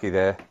mate Chucky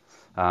there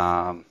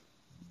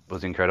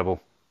was incredible.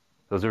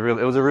 It was a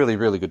really,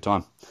 really good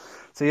time.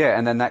 So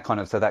and then that kind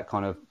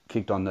of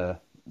kicked on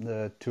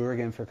the tour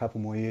again for a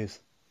couple more years,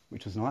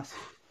 which was nice.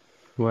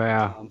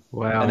 Wow.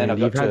 And then I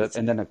got to meet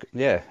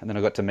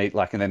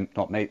and then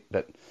not meet,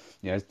 but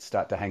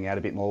start to hang out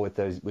a bit more with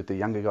the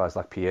younger guys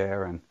like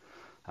Pierre and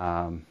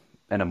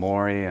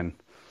Amori and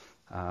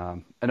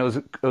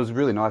it was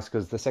really nice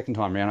because the second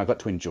time around I got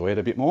to enjoy it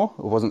a bit more.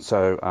 It wasn't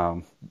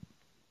so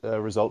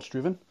results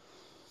driven.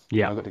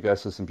 Yeah, I got to go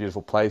to some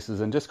beautiful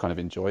places and just kind of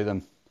enjoy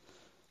them.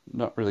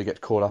 Not really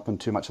get caught up in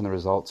too much on the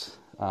results.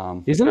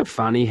 Isn't it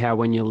funny how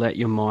when you let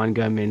your mind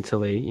go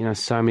mentally,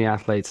 so many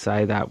athletes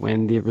say that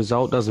when the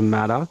result doesn't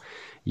matter,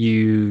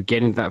 you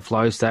get into that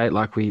flow state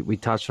like we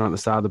touched on at the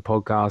start of the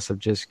podcast of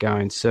just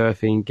going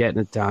surfing, getting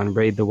it done,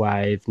 read the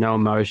wave, no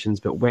emotions.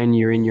 But when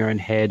you're in your own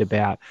head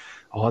about,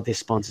 this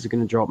sponsor's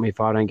going to drop me if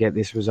I don't get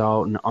this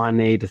result and I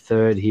need a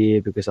third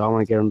here because I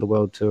want to get on the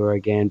World Tour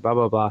again, blah,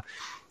 blah, blah.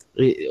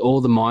 All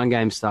the mind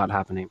games start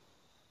happening.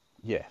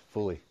 Yeah,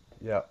 fully.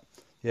 Yeah.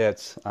 Yeah,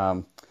 it's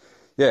I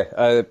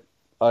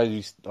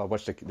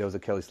watched there was a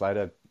Kelly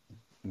Slater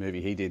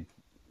movie he did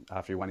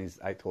after he won his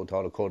 8th world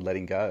title called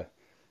Letting Go,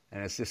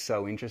 and it's just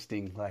so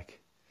interesting.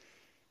 Like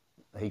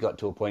he got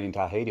to a point in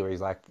Tahiti where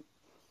he's like,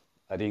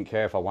 I didn't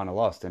care if I won or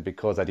lost, and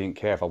because I didn't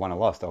care if I won or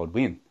lost, I would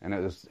win. And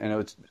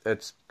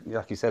it's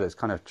like you said, it's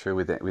kind of true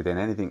within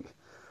anything.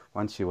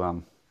 Once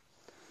you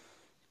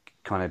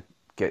kind of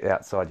get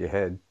outside your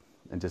head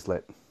and just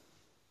let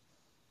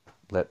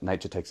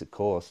nature take its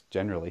course,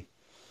 generally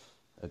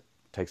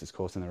takes its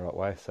course in the right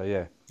way. So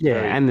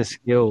and the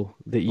skill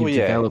that you've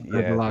developed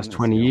over the last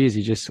 20 years,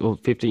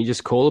 15, you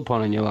just call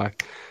upon and you're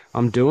like,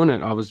 I'm doing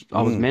it. I was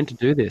meant to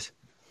do this.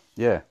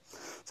 Yeah.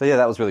 So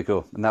that was really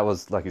cool. And that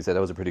was, like you said,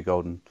 that was a pretty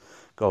golden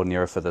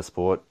era for the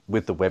sport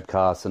with the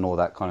webcasts and all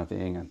that kind of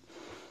thing. And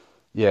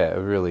they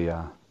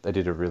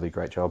did a really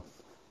great job.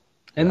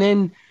 And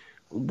then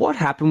what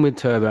happened with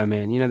Turbo,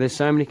 man? There's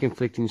so many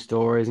conflicting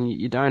stories and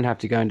you don't have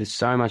to go into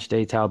so much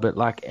detail, but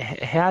like,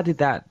 how did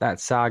that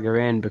saga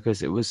end?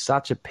 Because it was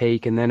such a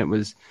peak and then it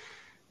was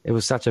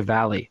such a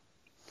valley.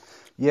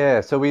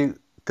 Yeah. So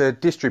the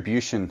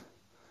distribution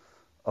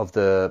of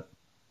the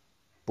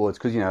boards,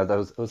 because,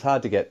 it was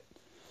hard to get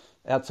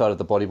outside of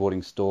the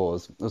bodyboarding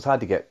stores. It was hard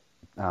to get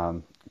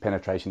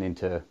penetration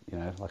into,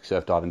 like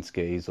surf diving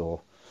skis or,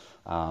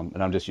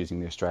 and I'm just using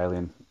the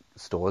Australian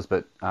stores,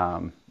 but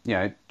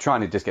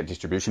trying to just get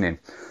distribution in.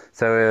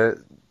 So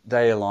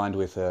they aligned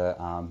with a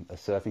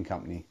surfing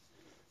company,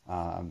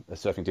 a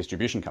surfing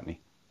distribution company,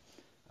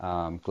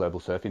 Global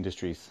Surf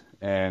Industries,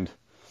 and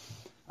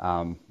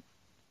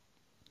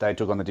they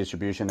took on the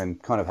distribution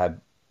and kind of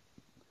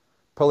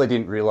probably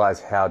didn't realise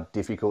how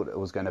difficult it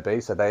was going to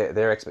be. So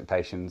their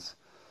expectations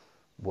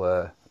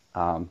were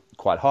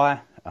quite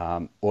high,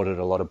 ordered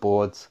a lot of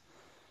boards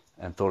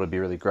and thought it'd be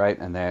really great,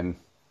 and then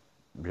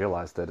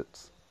realised that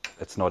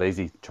it's not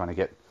easy trying to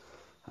get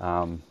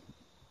a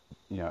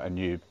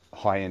new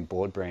high-end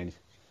board brand,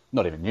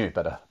 not even new,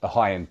 but a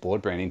high-end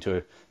board brand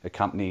into a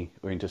company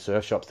or into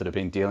surf shops that have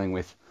been dealing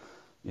with,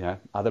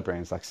 other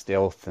brands like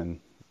Stealth and,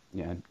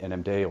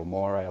 NMD or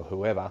Moray or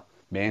whoever,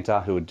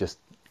 Manta, who had just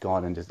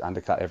gone and just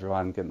undercut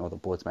everyone, getting all the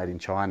boards made in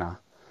China.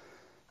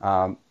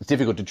 It's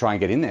difficult to try and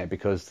get in there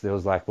because there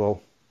was like,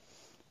 well,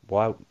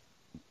 why,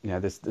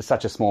 there's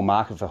such a small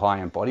market for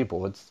high-end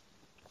bodyboards.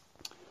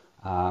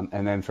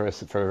 And then for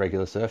a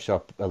regular surf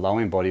shop, a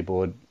low-end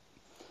bodyboard,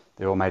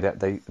 they're all made out.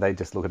 They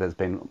just look at it as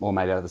being all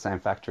made out of the same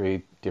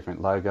factory,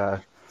 different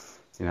logo.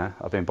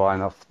 I've been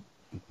buying off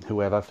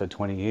whoever for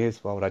 20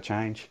 years. Why would I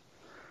change?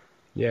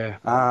 Yeah.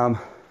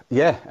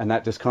 And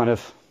that just kind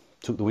of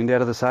took the wind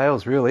out of the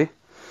sails, really.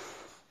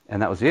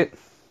 And that was it.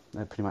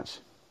 They pretty much,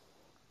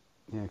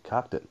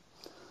 carved it.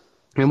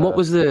 And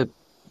so,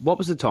 what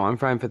was the time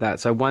frame for that?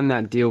 So when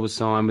that deal was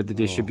signed with the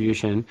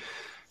distribution,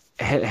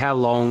 how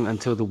long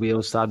until the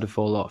wheels started to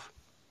fall off?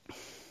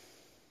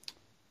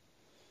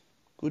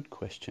 Good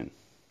question.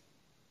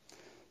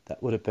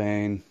 That would have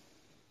been...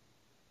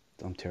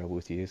 I'm terrible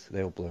with years.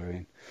 They all blur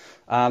in.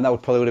 That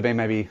would have been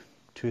maybe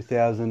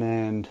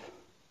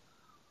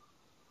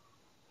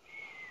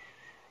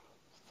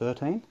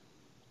 2013,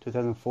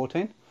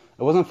 2014.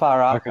 It wasn't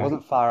far after. Okay. It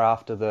wasn't far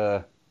after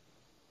the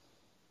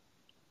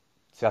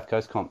South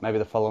Coast comp. Maybe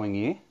the following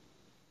year.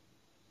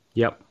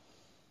 Yep.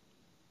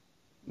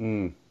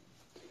 When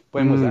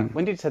was that?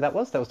 When did you say that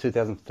was? That was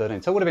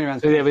 2013. So it would have been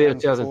around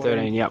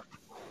 2013. Yep.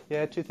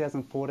 Yeah,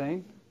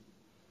 2014.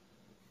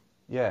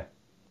 Yeah,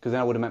 because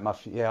then I would have met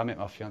I met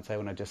my fiance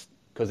when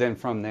because then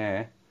from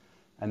there,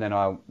 and then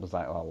I was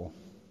like, oh well,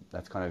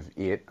 that's kind of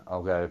it.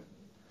 I'll go.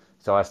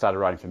 So I started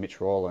writing for Mitch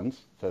Rawlins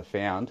for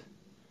Found,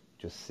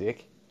 just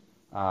sick,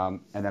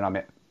 and then I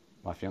met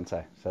my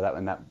fiance.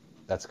 So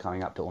that's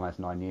coming up to almost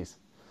 9 years.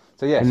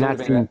 So yeah, and so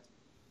that's in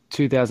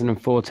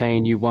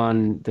 2014. You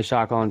won the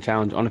Shark Island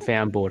Challenge on a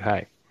Found board.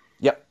 Hey.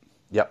 Yep.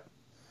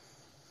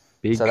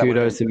 Big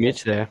kudos to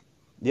Mitch there.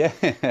 Yeah,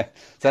 so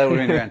that would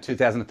have been around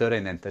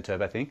 2013 then, the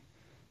turbo thing.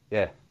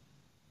 Yeah.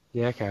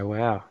 Yeah, okay,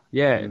 wow.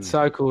 Yeah, it's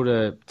so cool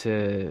to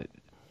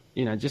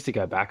just to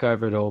go back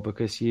over it all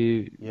because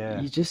you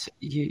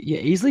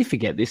easily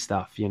forget this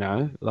stuff,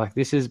 Like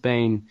this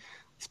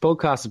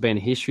podcast has been a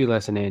history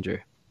lesson, Andrew.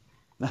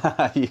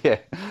 Yeah.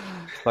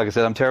 Like I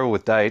said, I'm terrible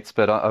with dates,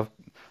 but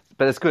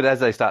it's good as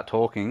they start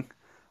talking.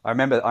 I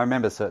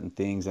remember certain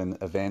things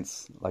and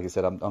events. Like I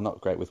said, I'm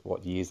not great with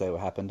what years they were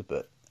happened,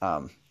 but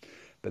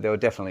there were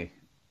definitely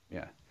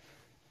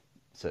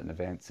certain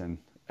events and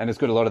it's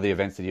good. A lot of the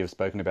events that you've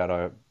spoken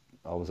about,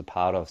 I was a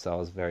part of, so I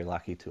was very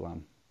lucky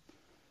to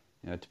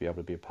to be able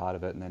to be a part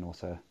of it and then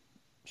also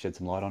shed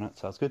some light on it.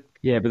 So it's good.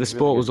 Yeah, but the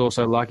sport was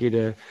also lucky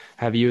to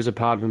have you as a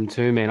part of them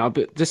too, man.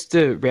 Just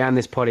to round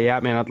this potty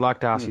out, man, I'd like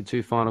to ask you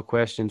two final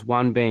questions.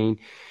 One being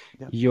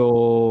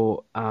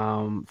your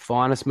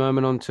finest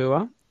moment on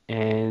tour,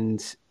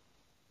 and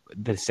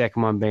the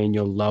second one being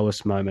your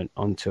lowest moment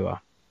on tour.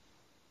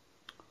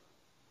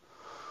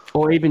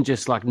 Or even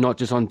just like not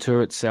just on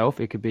tour itself,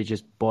 it could be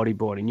just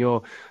bodyboarding.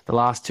 The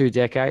last 2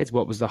 decades,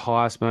 what was the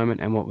highest moment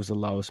and what was the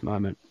lowest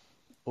moment?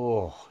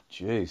 Oh,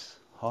 jeez.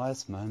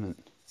 Highest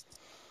moment.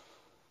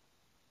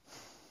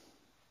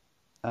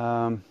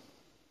 I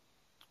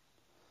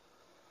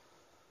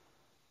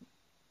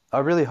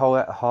really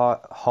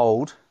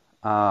hold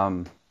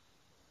like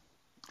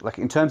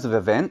in terms of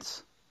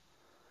events,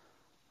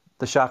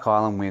 the Shark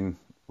Island win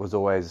was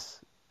always,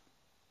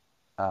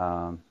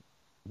 will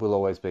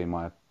always be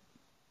my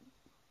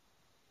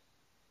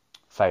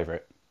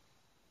favourite.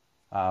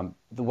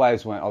 The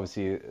waves weren't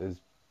obviously as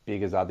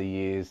big as other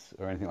years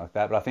or anything like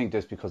that, but I think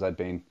just because I'd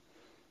been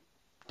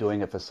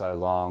doing it for so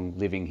long,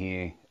 living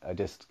here, I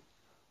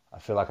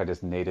feel like I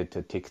just needed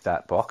to tick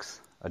that box.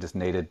 I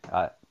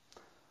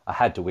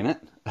had to win it.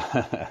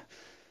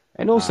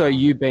 And also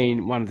you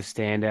being one of the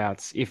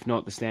standouts, if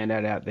not the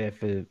standout out there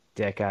for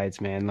decades,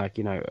 man. Like,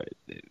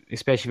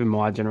 especially for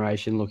my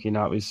generation looking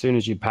up, as soon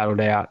as you paddled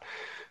out,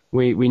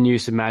 we knew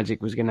some magic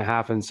was going to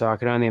happen. So I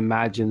can only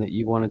imagine that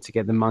you wanted to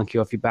get the monkey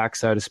off your back,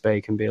 so to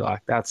speak, and be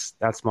like, that's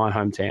my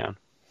hometown.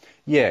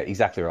 Yeah,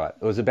 exactly right.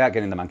 It was about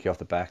getting the monkey off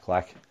the back.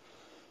 Like,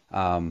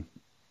 I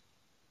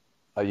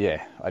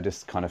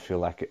just kind of feel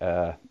like,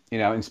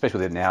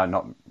 especially with it now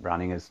not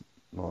running as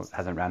well, it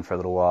hasn't ran for a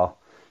little while.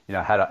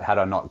 Had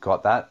I not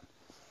got that,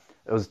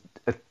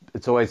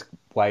 it's always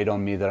weighed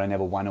on me that I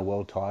never won a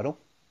world title.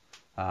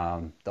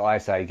 The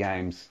ISA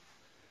games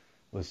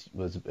was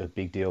a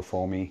big deal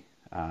for me.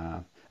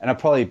 And I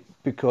probably,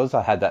 because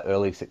I had that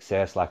early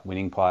success, like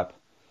winning pipe,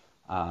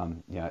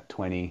 at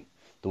 20,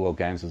 the World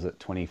Games was at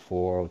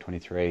 24 or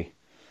 23.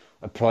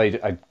 I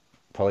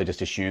probably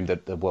just assumed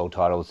that the world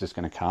title was just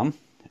going to come,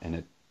 and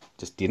it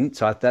just didn't.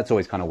 So that's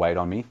always kind of weighed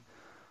on me.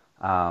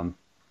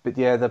 but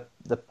yeah, the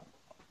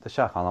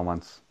Shark Island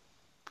ones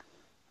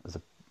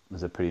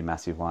was a pretty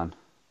massive one.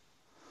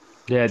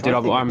 Yeah, dude, Trying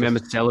to think I of remember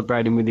just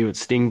celebrating with you at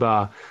Sting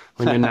Bar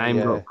when your name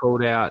yeah. got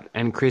called out,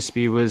 and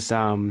Crispy was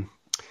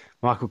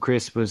Michael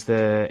Crisp was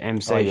the Oh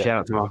MC. yeah. Shout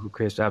out to Michael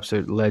Crisp,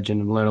 absolute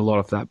legend. I've learned a lot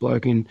of that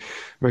bloke in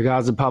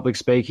regards to public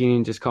speaking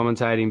and just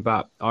commentating.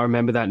 But I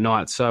remember that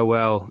night so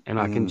well, and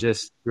I can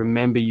just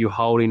remember you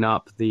holding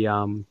up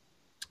the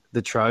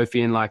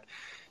trophy, and like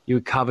you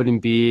were covered in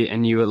beer,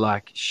 and you were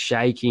like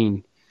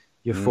shaking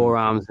your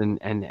forearms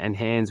and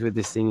hands with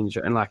this thing,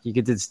 and like you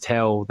could just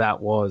tell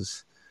that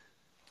was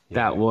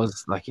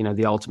like,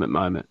 the ultimate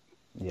moment.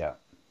 Yeah,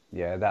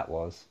 yeah, that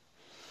was.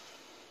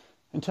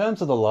 In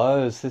terms of the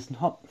lows, there's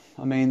not.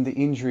 I mean, the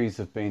injuries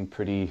have been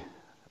pretty.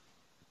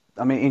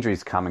 I mean,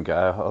 injuries come and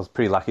go. I was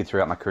pretty lucky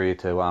throughout my career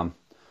to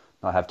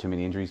not have too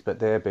many injuries, but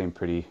they've been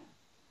pretty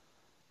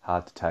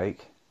hard to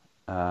take.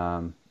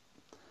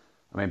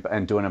 I mean,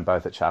 and doing them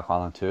both at Shark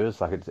Island too.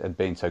 It's like it had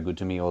been so good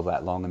to me all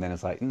that long, and then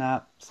it's like, nah,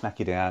 smack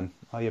you down.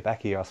 Oh, you're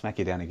back here. I'll smack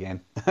you down again.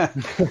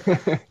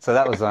 So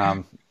that was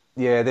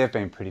yeah, they've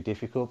been pretty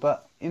difficult,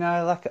 but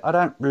like I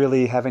don't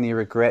really have any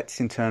regrets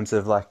in terms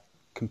of like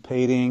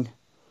competing.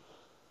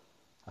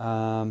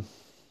 I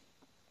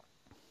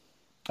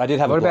did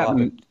have What a blow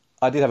about up.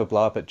 I did have a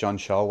blow up at John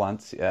Scholl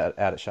once out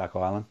at Shark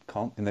Island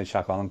comp in the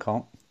Shark Island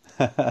comp.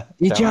 did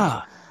Challenge.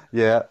 ya?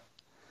 Yeah,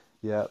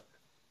 yeah.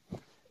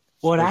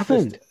 What It's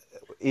happened? just-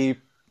 he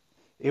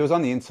was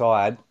on the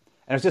inside,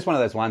 and it was just one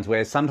of those ones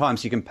where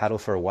sometimes you can paddle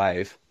for a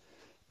wave,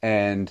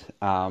 and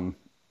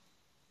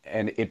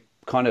it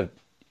kind of,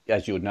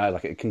 as you would know,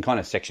 like it can kind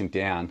of section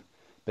down,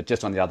 but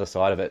just on the other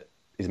side of it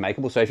is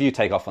makeable. So if you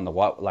take off on the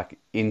white, like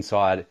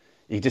inside,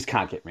 you just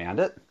can't get round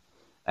it,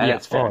 and Yeah.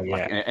 it's fair. Oh,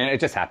 yeah. And it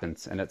just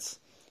happens, and it's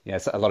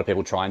so a lot of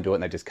people try and do it,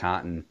 and they just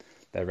can't, and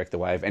they wreck the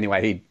wave.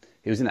 Anyway,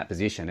 he was in that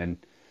position, and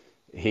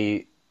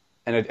he.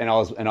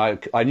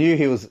 I knew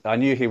he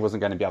wasn't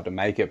going to be able to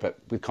make it, but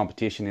with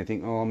competition, you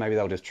think, oh, maybe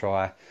they'll just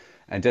try.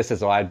 And just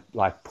as I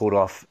like pulled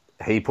off,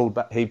 he pulled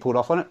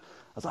off on it.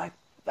 I was like,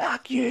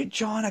 "Fuck you,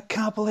 John! I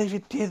can't believe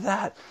you did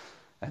that."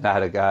 And I had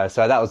to go.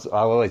 So I was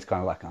always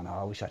kind of like, "Oh no,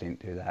 I wish I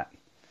didn't do that."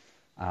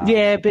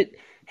 Yeah, but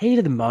heat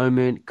of the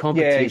moment,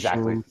 competition. Yeah,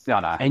 exactly. No,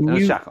 And it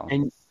was you Shark Island.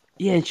 and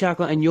yeah,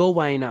 Chuckle, and you're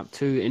weighing up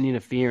to an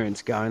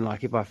interference, going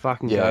like, if I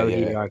fucking Yeah, go yeah.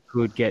 here, I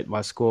could get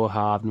my score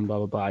halved and blah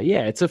blah blah.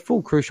 Yeah, it's a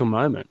full crucial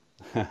moment.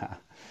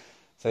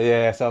 So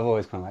yeah, so I've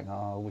always kind of like,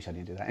 oh, I wish I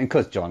didn't do that. And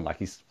because John, like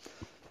he's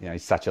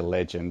such a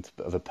legend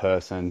of a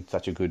person,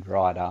 such a good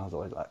rider. I was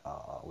always like,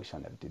 oh, I wish I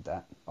never did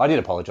that. I did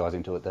apologise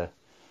him to at the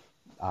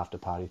after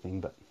party thing,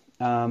 but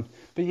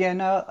yeah,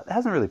 no, it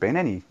hasn't really been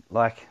any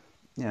like,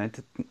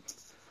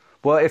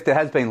 well, if there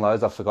has been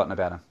lows, I've forgotten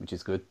about them, which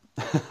is good.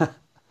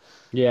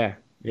 Yeah,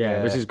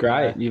 Yeah, which is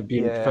great. yeah, You've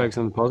been yeah. focused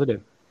on the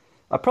positive.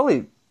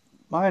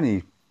 My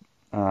only,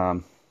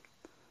 not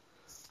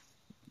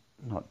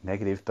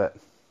negative, but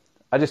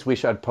I just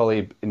wish I'd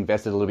probably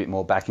invested a little bit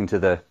more back into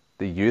the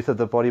youth of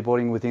the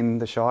bodyboarding within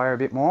the Shire a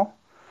bit more.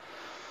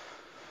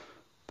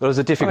 But it was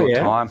a difficult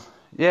time.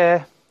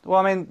 Yeah.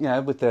 Well, I mean,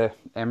 with the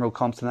Emerald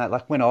comps and that,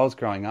 like when I was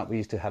growing up, we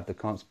used to have the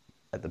comps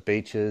at the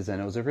beaches,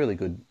 and it was a really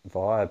good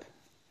vibe.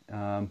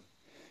 I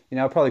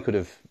probably could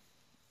have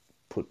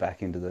put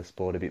back into the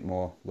sport a bit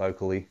more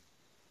locally.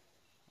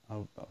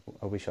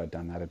 I wish I'd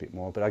done that a bit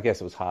more, but I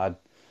guess it was hard,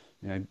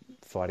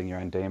 fighting your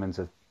own demons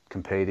of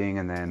competing,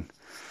 and then,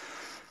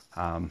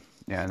 and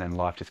then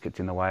life just gets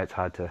in the way. It's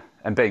hard to,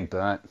 and being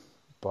burnt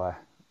by,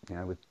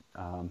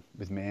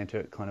 with Manta,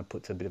 it kind of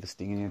puts a bit of a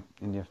sting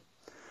in your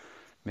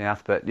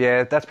mouth. But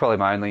yeah, that's probably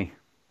my only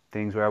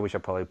things where I wish I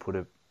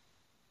probably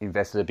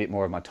invested a bit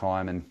more of my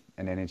time and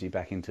energy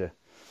back into,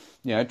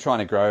 trying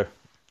to grow,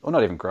 or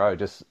not even grow,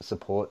 just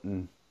support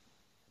and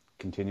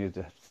continue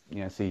to,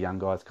 see young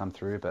guys come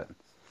through. But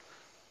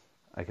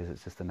I guess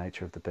it's just the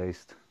nature of the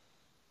beast.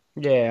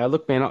 Yeah,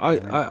 look, man,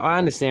 I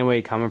understand where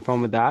you're coming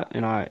from with that,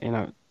 and I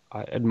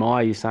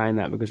admire you saying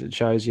that, because it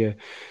shows your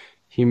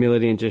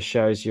humility and just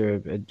shows you're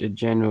a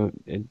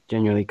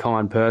genuinely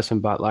kind person.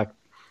 But like,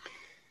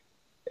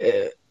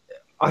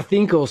 I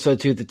think also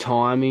to the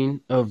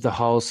timing of the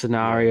whole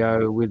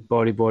scenario with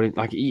bodyboarding,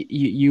 like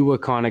you were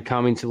kind of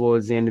coming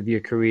towards the end of your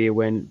career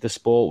when the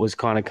sport was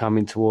kind of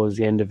coming towards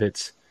the end of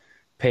its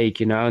peak,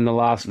 in the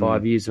last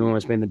 5 years have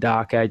almost been the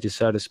dark ages,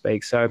 so to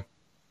speak. So,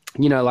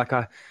 like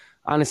I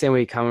understand where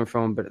you're coming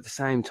from, but at the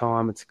same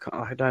time, it's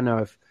I don't know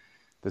if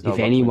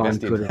anyone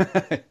could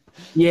have.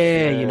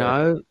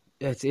 Yeah,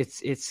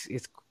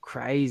 it's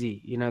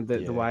crazy.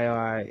 The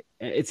way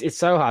it's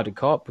so hard to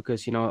cop,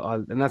 because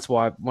and that's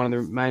why one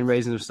of the main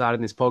reasons of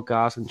starting this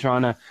podcast and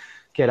trying to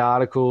get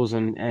articles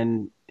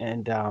and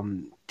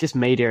just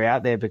media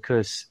out there,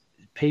 because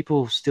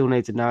people still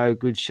need to know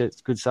good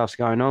stuff's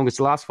going on. Because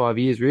the last 5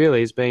 years really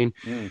has been,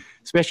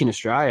 especially in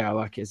Australia,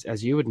 like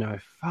as you would know,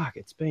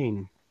 it's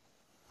been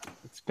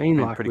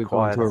like pretty we've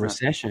quiet, gone through a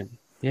hasn't it? recession.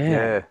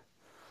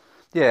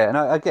 Yeah, and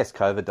I guess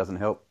COVID doesn't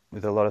help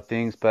with a lot of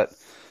things, but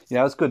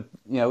it's good.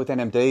 With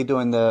NMD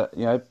doing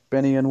the,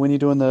 Benny and Winnie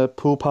doing the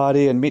pool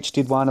party, and Mitch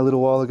did one a little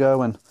while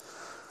ago, and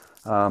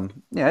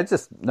It's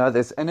just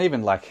there's, and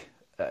even like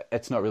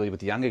it's not really with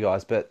the younger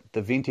guys, but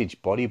the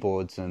vintage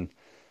bodyboards, and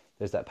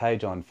there's that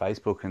page on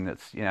Facebook, and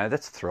it's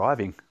that's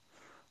thriving.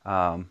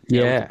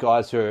 The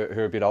guys who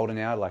are a bit older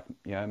now, like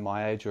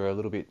my age, or a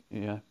little bit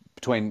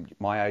between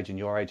my age and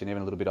your age, and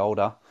even a little bit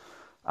older.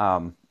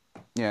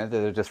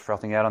 They're just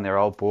frothing out on their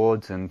old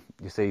boards, and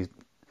you see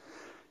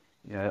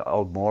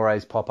old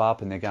morays pop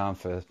up, and they're going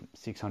for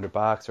 $600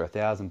 or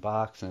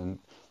 $1,000, and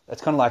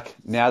it's kind of like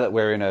now that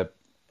we're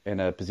in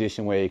a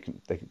position where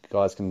the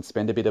guys can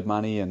spend a bit of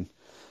money, and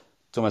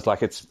it's almost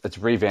like it's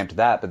revamped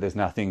that, but there's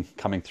nothing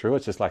coming through.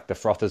 It's just like the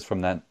frothers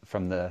from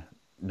the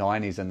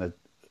 90s and the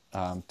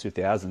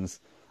 2000s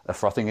are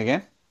frothing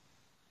again.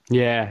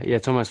 Yeah,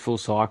 it's almost full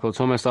cycle. It's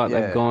almost like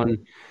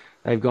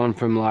they've gone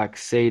from like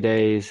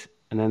CDs,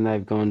 and then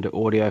they've gone to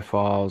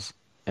audiophiles,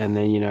 and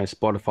then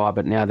Spotify,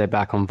 but now they're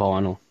back on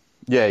vinyl.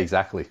 Yeah,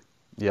 exactly.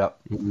 Yep.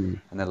 Mm-hmm.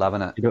 And they're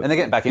loving it, and they're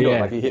getting back into it.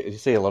 Like you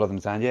see a lot of them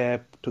saying,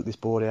 took this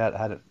board out,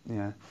 had it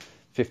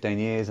 15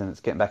 years, and it's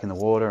getting back in the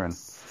water, and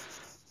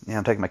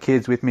I'm taking my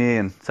kids with me,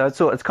 and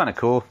so it's kind of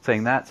cool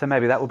seeing that. So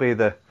maybe that will be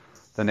the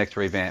next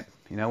revamp.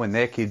 When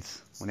our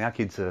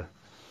kids are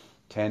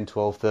 10,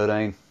 12,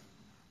 13,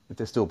 if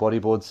there's still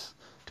bodyboards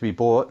to be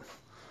bought,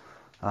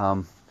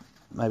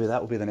 maybe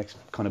that will be the next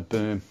kind of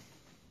boom.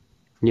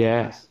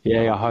 Yeah,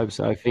 I hope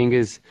so.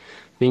 Fingers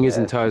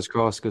and toes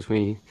crossed, because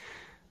we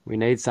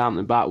need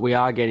something, but we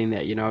are getting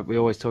there. We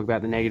always talk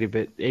about the negative,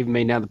 but even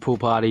me now, the pool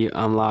party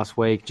last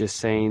week, just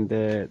seeing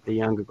the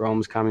younger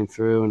groms coming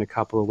through, and a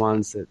couple of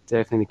ones that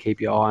definitely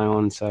keep your eye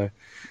on. So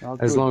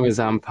as long as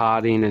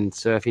partying and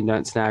surfing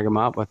don't snag them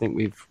up, I think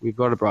we've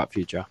got a bright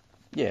future.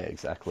 Yeah,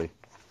 exactly.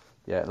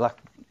 Yeah,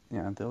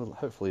 there'll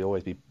hopefully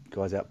always be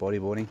guys out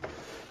bodyboarding.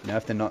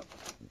 If they're not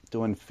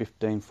doing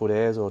 15-foot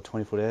airs or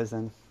 20-foot airs,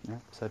 then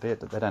so be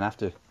it. They don't have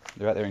to.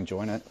 They're out there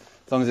enjoying it.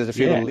 As long as there's a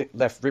few little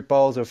left rip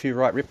bowls or a few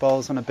right rip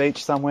bowls on a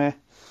beach somewhere,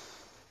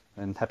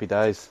 and happy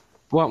days.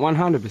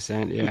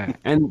 100%, yeah.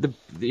 And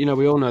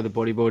we all know the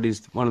bodyboard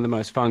is one of the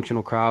most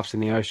functional crafts in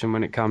the ocean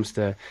when it comes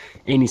to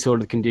any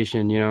sort of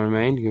condition. You know what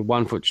I mean?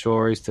 1 foot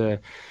shoreys to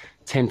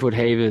 10-foot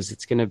heavers.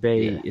 It's going to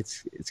be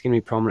it's going to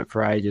be prominent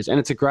for ages, and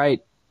it's a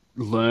great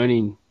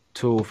learning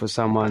tool for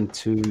someone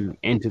to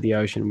enter the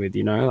ocean with.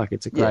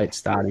 It's a great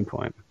starting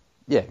point.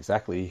 Yeah,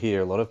 exactly. You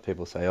hear a lot of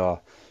people say, a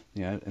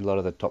lot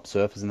of the top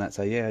surfers and that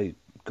say, you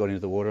got into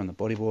the water on the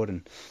bodyboard,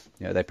 and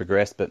they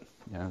progressed, but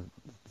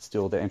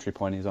still the entry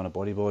point is on a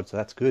bodyboard, so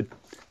that's good.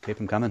 Keep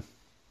them coming.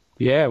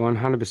 Yeah,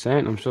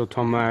 100%. I'm sure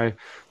Tom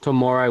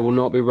Moray will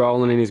not be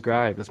rolling in his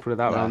grave. Let's put it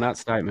that way on that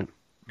statement.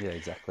 Yeah,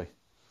 exactly.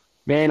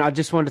 Man, I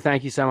just wanted to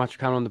thank you so much for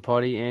coming on the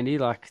potty, Andy.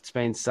 It's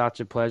been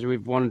such a pleasure.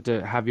 We've wanted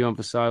to have you on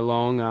for so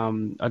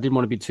long. I didn't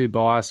want to be too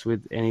biased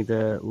with any of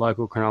the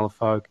local Cronulla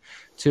folk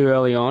too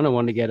early on. I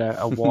wanted to get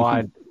a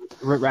wide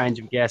range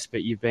of guests,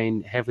 but you've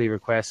been heavily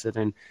requested,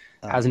 and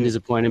hasn't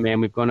disappointed,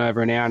 man. We've gone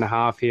over an hour and a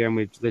half here, and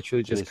we've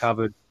literally just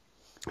covered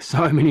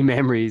so many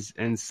memories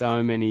and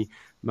so many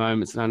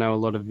moments, and I know a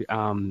lot of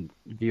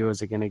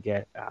viewers are going to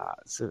get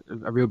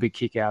a real big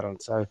kick out on.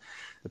 So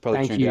they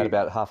probably tuned out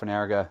about half an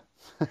hour ago.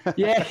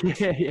 Yeah.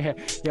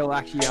 Well,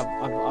 actually,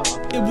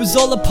 it was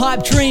all a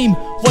pipe dream.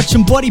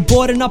 Watching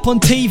bodyboarding up on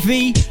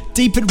TV.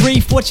 Deep at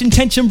reef, watching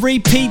tension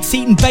repeats.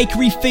 Eating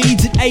bakery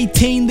feeds at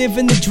 18,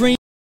 living the dream.